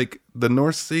there's like the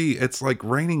North Sea. It's like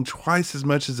raining twice as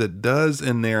much as it does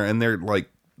in there, and they're like,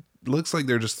 looks like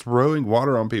they're just throwing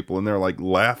water on people, and they're like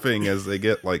laughing as they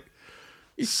get like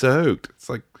soaked. It's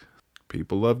like,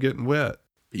 people love getting wet.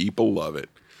 People love it.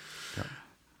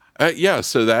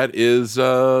 So that is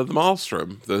the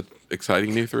Maelstrom, the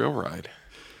exciting new thrill ride.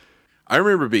 I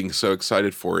remember being so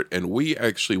excited for it, and we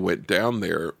actually went down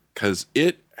there because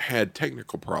it had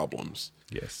technical problems.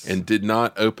 Yes. And did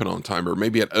not open on time, or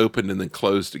maybe it opened and then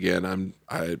closed again. I'm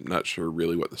not sure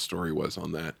really what the story was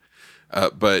on that.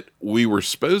 But we were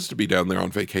supposed to be down there on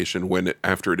vacation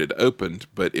after it had opened,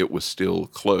 but it was still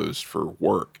closed for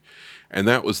work. And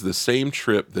that was the same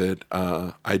trip that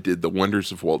I did the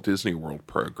Wonders of Walt Disney World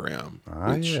program,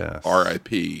 which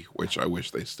RIP, which I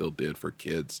wish they still did for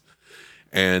kids.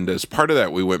 And as part of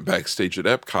that, we went backstage at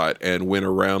Epcot and went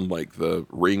around like the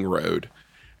ring road,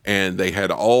 and they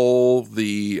had all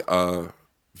the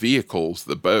vehicles,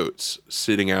 the boats,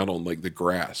 sitting out on like the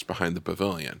grass behind the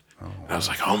pavilion. And I was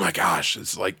like, oh my gosh,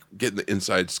 it's like getting the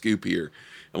inside scoop here.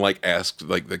 And like asked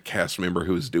like the cast member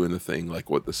who was doing the thing, like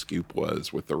what the scoop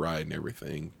was with the ride and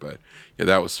everything. But yeah,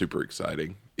 that was super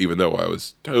exciting, even though I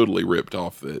was totally ripped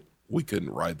off that we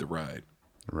couldn't ride the ride.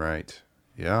 Right.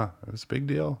 Yeah, it was a big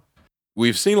deal.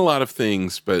 We've seen a lot of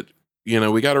things, but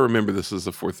we got to remember this is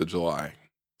the 4th of July.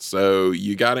 So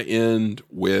you got to end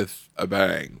with a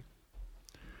bang,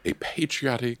 a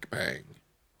patriotic bang.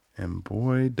 And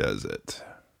boy, does it.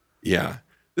 Yeah.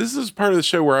 This is part of the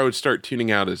show where I would start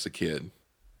tuning out as a kid.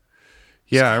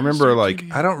 Yeah, I remember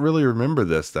I don't really remember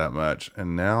this that much.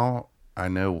 And now I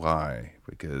know why,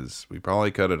 because we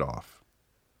probably cut it off.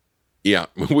 Yeah,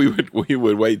 we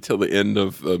would wait till the end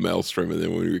of the Maelstrom and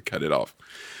then we would cut it off.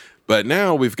 But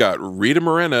now we've got Rita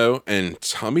Moreno and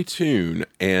Tommy Tune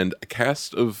and a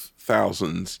cast of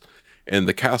thousands in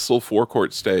the Castle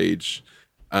forecourt stage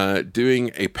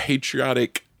doing a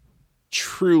patriotic,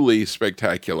 truly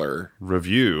spectacular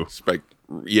review.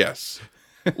 Yes.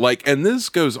 And this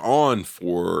goes on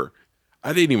for,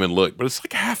 I didn't even look, but it's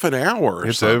like half an hour.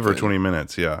 It's over 20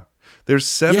 minutes, yeah. There's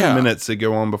 7 minutes that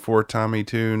go on before Tommy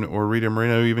Tune or Rita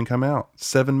Moreno even come out.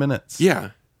 7 minutes.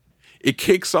 Yeah. It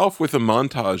kicks off with a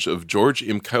montage of George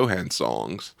M. Cohan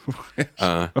songs,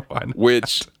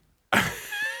 which,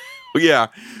 yeah,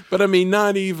 but I mean,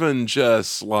 not even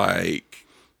just like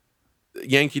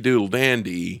Yankee Doodle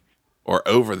Dandy or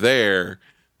Over There,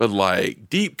 but like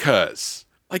deep cuts,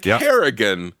 like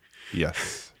Harrigan.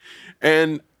 Yes.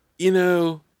 And,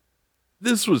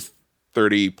 this was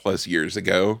 30 plus years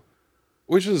ago,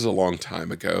 which is a long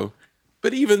time ago.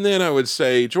 But even then, I would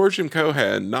say George M.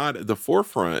 Cohan, not at the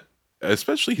forefront,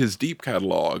 especially his deep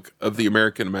catalog of the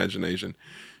American imagination.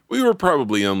 We were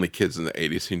probably only kids in the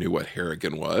 80s who knew what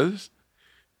Harrigan was.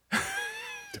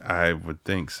 I would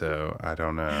think so. I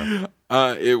don't know.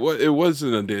 It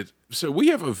wasn't. So we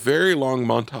have a very long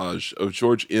montage of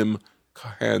George M.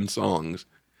 Cohan songs.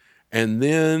 And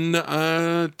then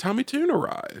Tommy Tune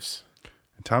arrives.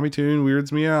 Tommy Tune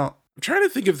weirds me out. I'm trying to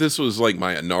think if this was like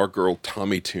my inaugural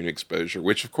Tommy Tune exposure,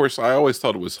 which of course I always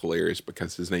thought it was hilarious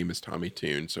because his name is Tommy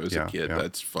Tune. So as a kid,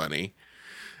 that's funny.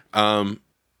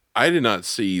 I did not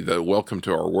see the Welcome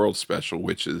to Our World special,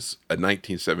 which is a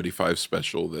 1975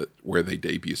 special where they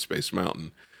debut Space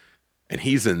Mountain. And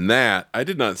he's in that. I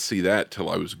did not see that till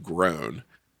I was grown.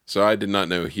 So I did not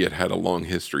know he had a long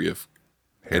history of,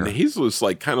 and he's just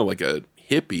like kind of like a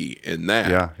hippie in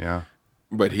that. Yeah.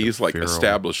 But he's like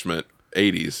establishment,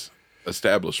 80s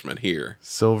establishment here.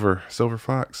 Silver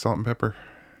Fox, Salt and Pepper.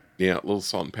 Yeah, a little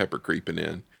salt and pepper creeping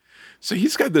in. So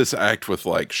he's got this act with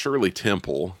like Shirley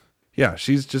Temple. Yeah,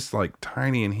 she's just like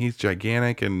tiny and he's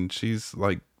gigantic and she's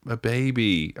like a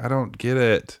baby. I don't get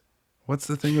it. What's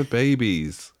the thing with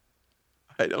babies?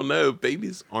 I don't know.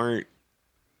 Babies aren't.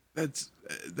 That's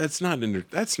not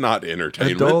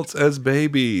entertainment. Adults as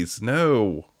babies.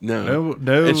 No. No.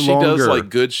 And she does like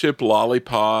Good Ship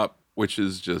Lollipop, which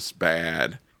is just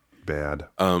bad. Bad.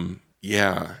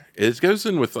 Yeah. It goes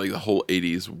in with like the whole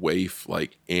 80s waif,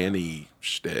 like Annie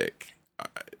shtick.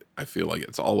 I feel like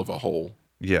it's all of a whole.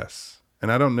 Yes.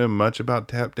 And I don't know much about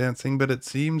tap dancing, but it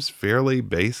seems fairly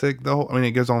basic.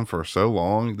 It goes on for so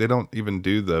long. They don't even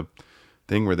do the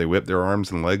thing where they whip their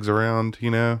arms and legs around,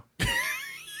 you know?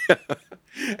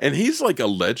 And he's like a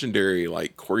legendary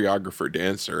like choreographer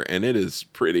dancer, and it is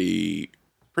pretty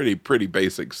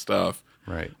basic stuff.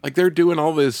 Right. Like they're doing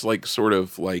all this like sort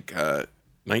of like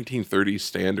 1930s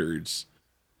standards,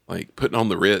 like putting on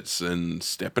the Ritz and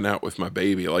stepping out with my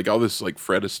baby, like all this like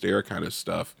Fred Astaire kind of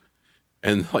stuff.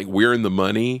 And like We're in the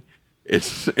Money.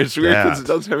 It's weird because it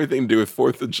doesn't have anything to do with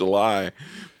 4th of July,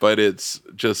 but it's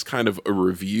just kind of a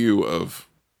review of,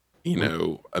 you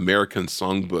know, American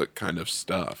songbook kind of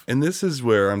stuff. And this is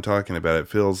where I'm talking about. It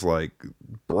feels like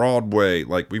Broadway,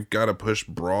 like we've got to push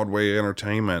Broadway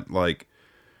entertainment. Like,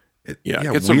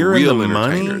 get some We're real in the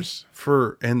entertainers.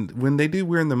 Money and when they do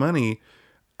We're in the Money,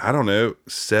 I don't know,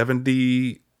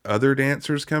 70 other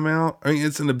dancers come out. I mean,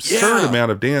 it's an absurd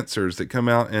amount of dancers that come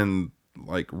out in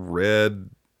like red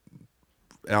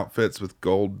outfits with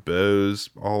gold bows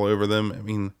all over them. I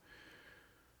mean,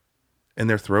 and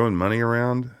they're throwing money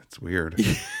around. It's weird.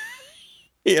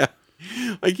 Yeah.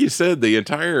 Like you said, the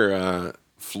entire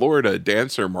Florida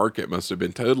dancer market must have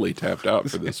been totally tapped out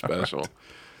for this special.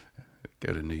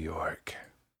 Go to New York.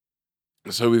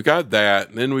 So we've got that.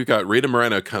 And then we've got Rita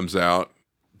Moreno comes out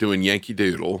doing Yankee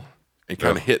Doodle and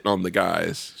kind of hitting on the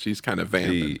guys. She's kind of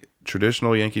vamping. The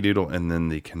traditional Yankee Doodle and then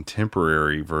the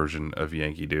contemporary version of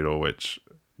Yankee Doodle, which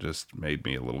just made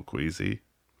me a little queasy.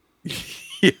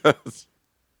 Yes.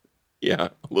 Yeah,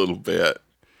 a little bit.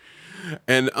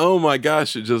 And oh my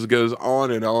gosh, it just goes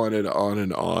on and on and on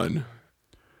and on.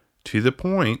 To the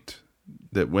point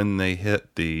that when they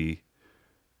hit the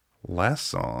last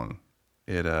song,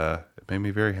 it made me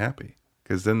very happy.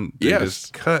 Because then they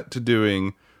just cut to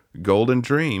doing Golden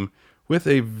Dream with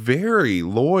a very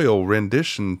loyal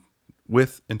rendition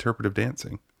with interpretive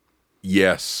dancing.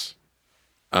 Yes.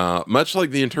 Much like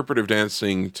the interpretive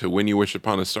dancing to When You Wish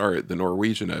Upon a Star at the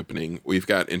Norwegian opening, we've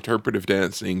got interpretive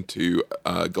dancing to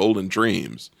Golden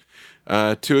Dreams,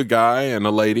 to a guy and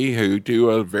a lady who do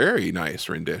a very nice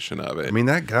rendition of it. I mean,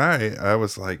 that guy, I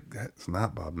was like, that's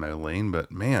not Bob Moline,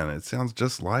 but man, it sounds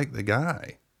just like the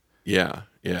guy. Yeah,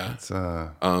 yeah. It's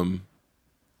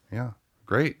yeah,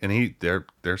 great. And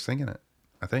they're singing it,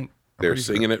 I think. They're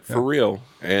singing it for real.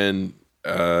 And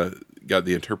got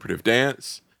the interpretive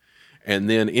dance. And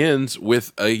then ends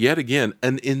with, yet again,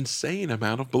 an insane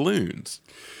amount of balloons.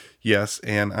 Yes,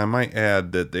 and I might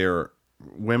add that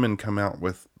women come out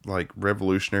with like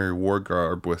Revolutionary War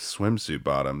garb with swimsuit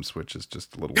bottoms, which is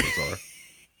just a little bizarre.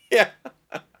 Yeah.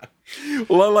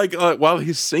 Well, like while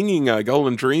he's singing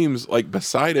Golden Dreams, like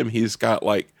beside him, he's got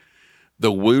like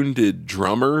the wounded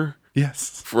drummer.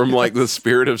 Yes. From like the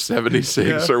Spirit of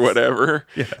 76 or whatever.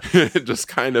 Yeah. Just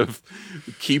kind of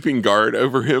keeping guard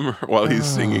over him while he's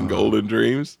singing Golden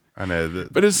Dreams. I know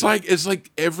that. But it's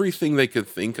like everything they could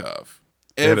think of.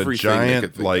 Everything a giant they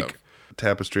could think of.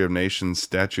 Tapestry of Nations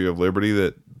Statue of Liberty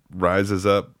that rises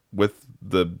up with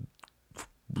the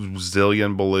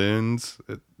zillion balloons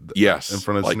in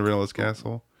front of Cinderella's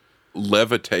castle.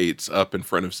 Levitates up in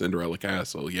front of Cinderella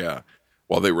Castle,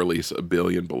 while they release 1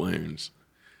 billion balloons.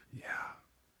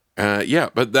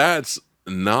 But that's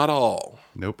not all.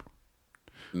 Nope.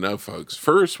 No, folks.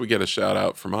 First, we get a shout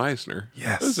out from Eisner.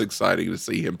 Yes. It was exciting to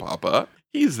see him pop up.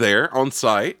 He's there on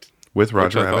site. With Roger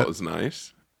which I Rabbit. thought was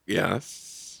nice.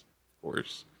 Yes, of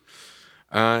course.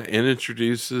 And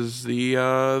introduces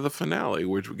the finale,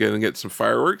 which we're going to get some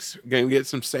fireworks. We're going to get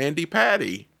some Sandy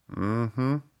Patty.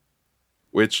 Mm-hmm.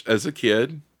 Which, as a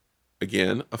kid,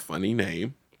 again, a funny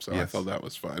name. So I thought that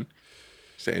was fun.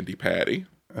 Sandy Patty.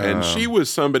 And she was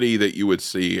somebody that you would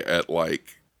see at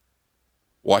like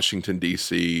Washington,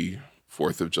 D.C.,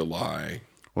 4th of July.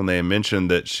 When they mentioned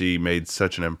that she made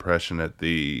such an impression at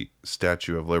the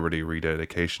Statue of Liberty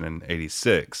rededication in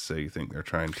 86. So you think they're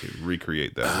trying to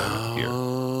recreate that moment here.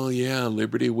 Oh, yeah.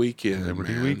 Liberty Weekend.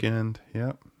 Liberty Weekend.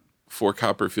 Yep. Before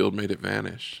Copperfield made it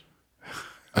vanish.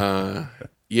 And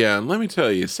let me tell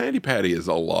you, Sandy Patty is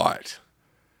a lot.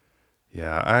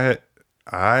 Yeah,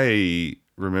 I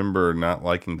remember not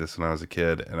liking this when I was a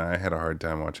kid, and I had a hard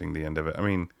time watching the end of it. I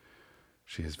mean,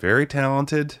 She is very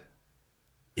talented.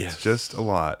 Yes. It's just a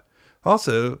lot.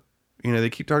 Also, they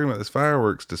keep talking about this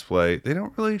fireworks display. They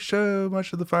don't really show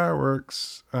much of the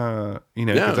fireworks,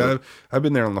 because I've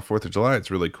been there on the 4th of July.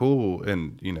 It's really cool.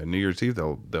 And, New Year's Eve,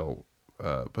 they'll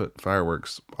put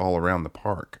fireworks all around the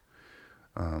park.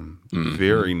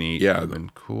 Very neat. Yeah.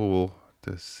 And cool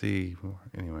to see.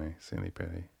 Anyway, Sandy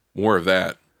Patty. More of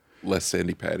that, less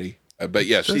Sandy Patty. But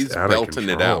yeah, It's just she's out of belting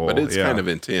it out, but control. it's Yeah. kind of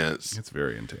intense. It's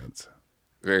very intense.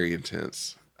 Very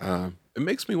intense. It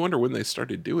makes me wonder when they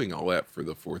started doing all that for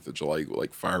the 4th of July,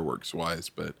 like fireworks wise,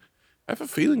 but I have a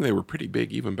feeling they were pretty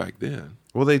big even back then.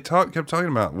 Well, they kept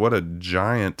talking about what a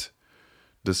giant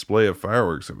display of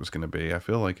fireworks it was going to be. I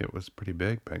feel like it was pretty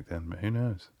big back then, but who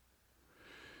knows?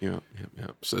 Yeah.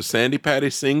 So Sandy Patty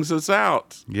sings us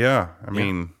out. Yeah, I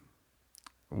mean,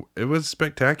 it was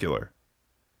spectacular.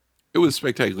 It was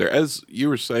spectacular. As you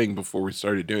were saying before we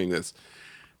started doing this,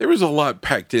 there was a lot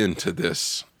packed into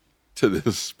this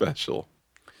special.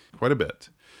 Quite a bit.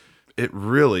 It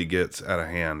really gets out of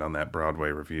hand on that Broadway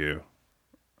review.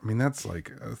 I mean, that's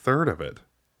like a third of it.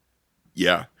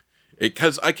 Yeah.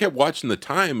 Because I kept watching the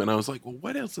time and I was like, well,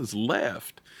 what else is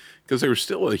left? Because there was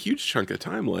still a huge chunk of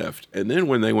time left. And then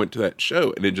when they went to that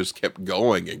show and it just kept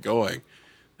going and going,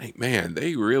 like, man,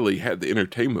 they really had the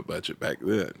entertainment budget back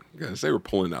then because they were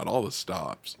pulling out all the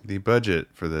stops. The budget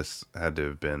for this had to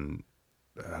have been,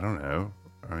 I don't know,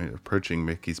 approaching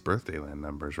Mickey's Birthday Land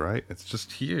numbers, right? It's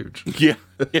just huge. Yeah,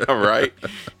 right.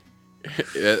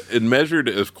 It measured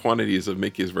as quantities of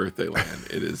Mickey's Birthday Land,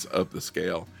 it is up the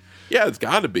scale. Yeah, it's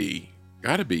got to be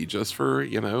just for, a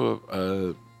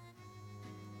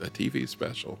TV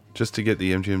special. Just to get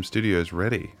the MGM Studios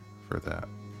ready for that.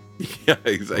 Yeah,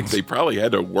 exactly. They probably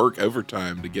had to work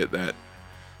overtime to get that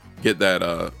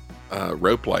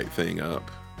rope light thing up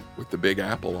with the Big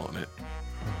Apple on it.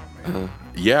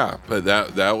 Yeah, but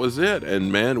that was it.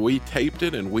 And man, we taped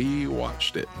it and we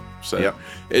watched it. So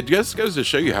It just goes to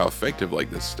show you how effective like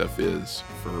this stuff is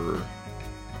for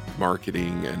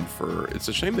marketing and it's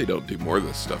a shame they don't do more of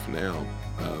this stuff now.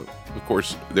 Of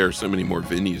course, there are so many more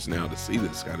venues now to see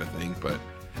this kind of thing, but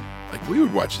like we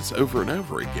would watch this over and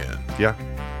over again. Yeah.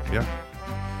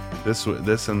 This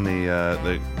and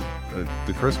the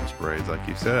Christmas parades, like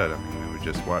you said. I mean, we would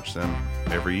just watch them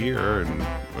every year, and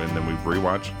then we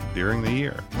rewatch during the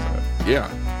year. So. Yeah,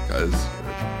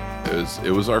 because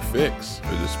it was our fix.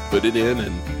 We just put it in,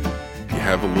 and you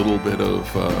have a little bit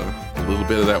of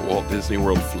that Walt Disney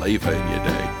World flavor in your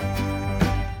day.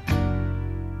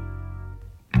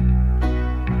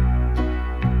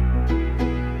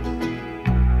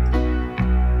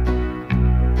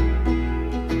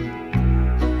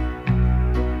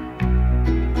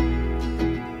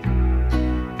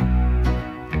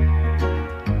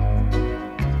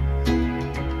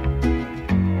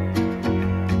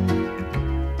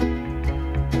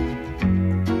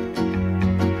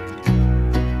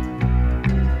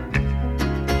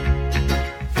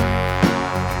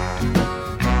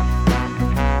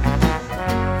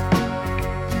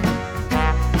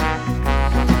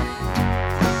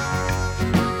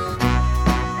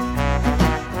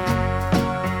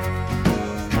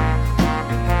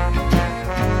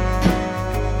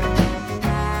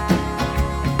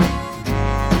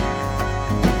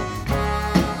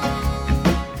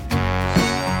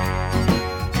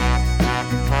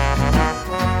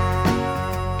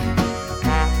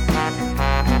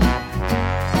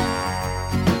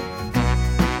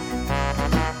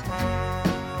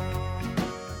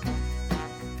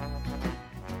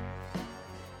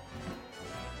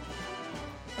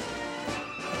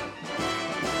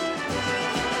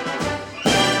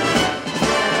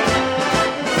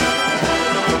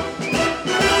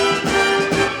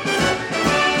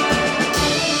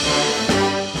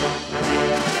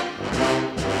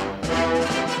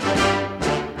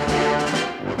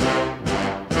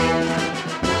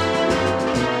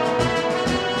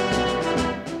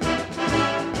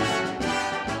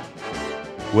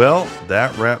 Well,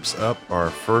 that wraps up our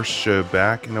first show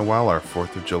back in a while, our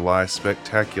 4th of July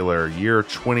spectacular year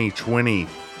 2020.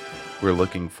 We're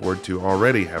looking forward to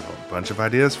already have a bunch of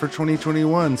ideas for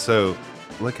 2021, so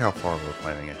look how far we're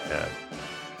planning ahead.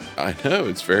 I know,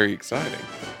 it's very exciting.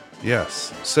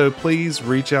 Yes, so please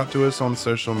reach out to us on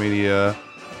social media.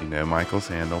 You know Michael's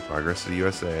handle, Progress City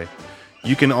USA.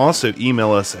 You can also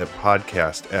email us at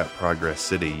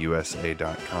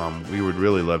podcast@progresscityusa.com. We would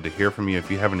really love to hear from you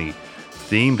if you have any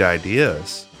themed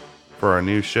ideas for our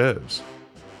new shows.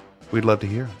 We'd love to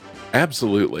hear them.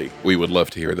 Absolutely. We would love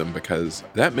to hear them because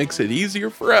that makes it easier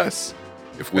for us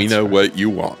if we know right. what you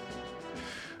want.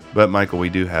 But Michael, we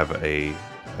do have a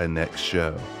next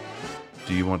show.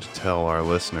 Do you want to tell our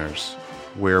listeners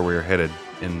where we're headed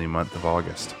in the month of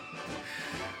August.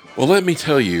 Well, let me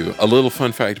tell you, a little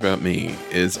fun fact about me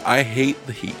is I hate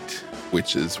the heat,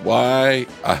 which is why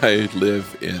I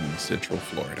live in Central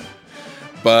Florida.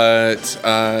 But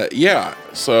yeah,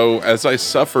 so as I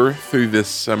suffer through this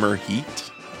summer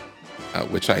heat,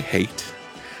 which I hate,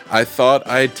 I thought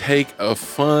I'd take a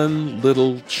fun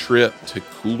little trip to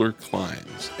cooler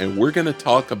climes. And we're going to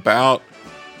talk about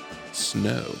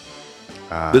snow.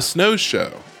 The snow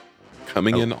show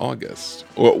coming in August.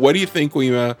 What do you think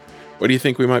we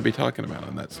might be talking about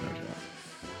on that snow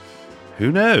show?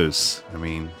 Who knows? I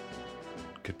mean,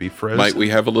 could be frozen. Might we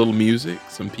have a little music?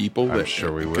 Some people I'm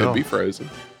sure we could will. be frozen.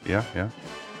 Yeah.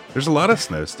 There's a lot of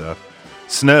snow stuff.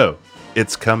 Snow,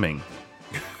 it's coming.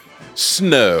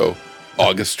 Snow,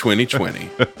 August 2020.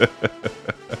 But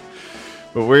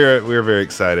we're very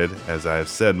excited. As I've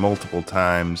said multiple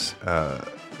times,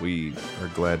 we are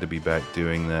glad to be back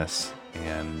doing this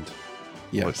and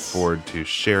look forward to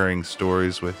sharing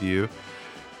stories with you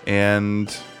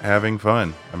and having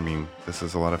fun. I mean, this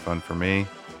is a lot of fun for me.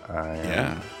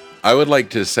 I would like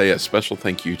to say a special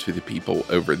thank you to the people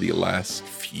over the last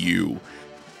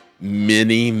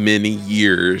many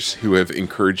years who have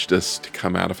encouraged us to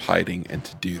come out of hiding and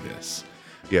to do this.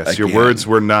 Yes, your words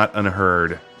were not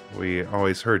unheard. We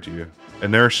always heard you.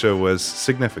 And their show was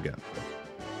significant.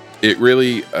 It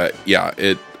really, I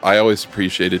always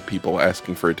appreciated people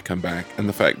asking for it to come back. And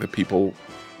the fact that people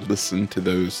listened to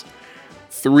those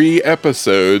 3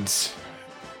 episodes,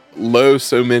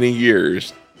 so many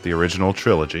years. The original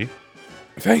trilogy.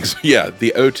 Thanks. Yeah,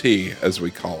 the OT, as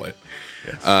we call it.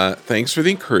 Yes. Thanks for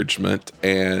the encouragement.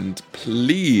 And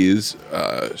please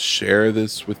share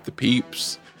this with the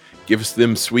peeps. Give us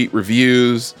them sweet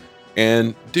reviews.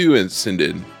 And do send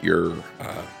in your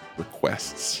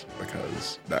requests,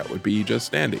 because that would be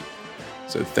just dandy.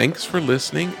 So thanks for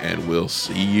listening, and we'll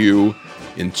see you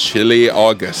in chilly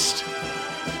August.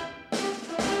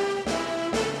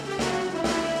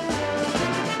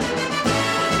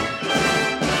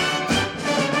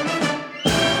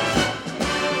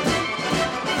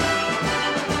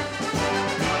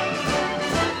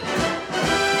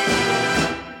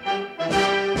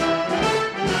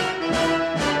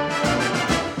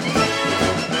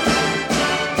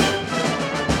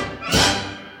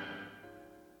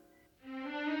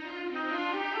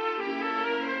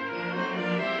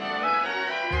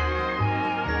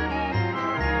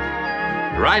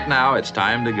 Right now, it's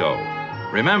time to go.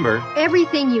 Remember,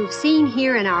 everything you've seen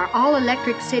here in our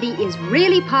all-electric city is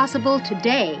really possible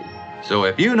today. So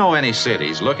if you know any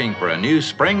cities looking for a new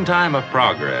springtime of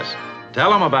progress,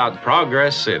 tell them about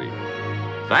Progress City.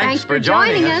 Thanks for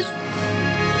joining us.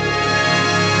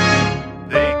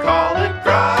 They call it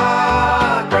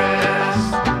progress,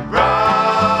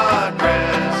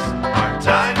 progress. Our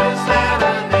time is at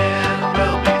an end.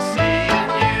 We'll be seeing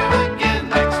you again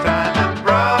next time at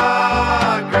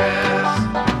progress,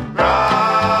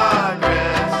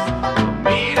 progress. We'll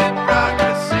meet in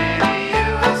Progress City,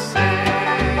 USA.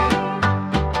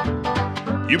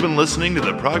 You've been listening to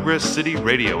the Progress City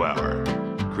Radio Hour,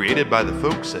 created by the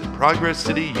folks at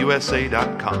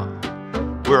ProgressCityUSA.com.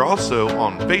 We're also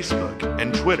on Facebook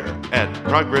and Twitter at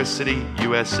Progress City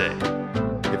USA.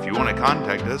 If you want to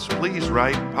contact us, please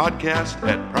write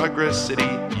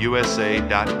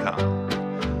podcast@ProgressCityUSA.com.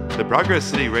 The Progress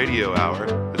City Radio Hour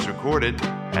is recorded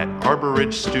at Arbor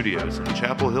Ridge Studios in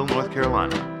Chapel Hill, North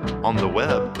Carolina, on the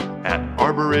web at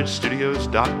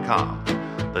arborridgestudios.com.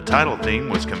 The title theme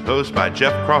was composed by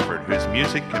Jeff Crawford, whose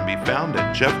music can be found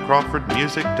at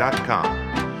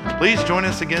jeffcrawfordmusic.com. Please join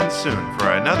us again soon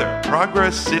for another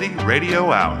Progress City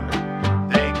Radio Hour.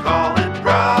 They call it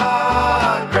progress.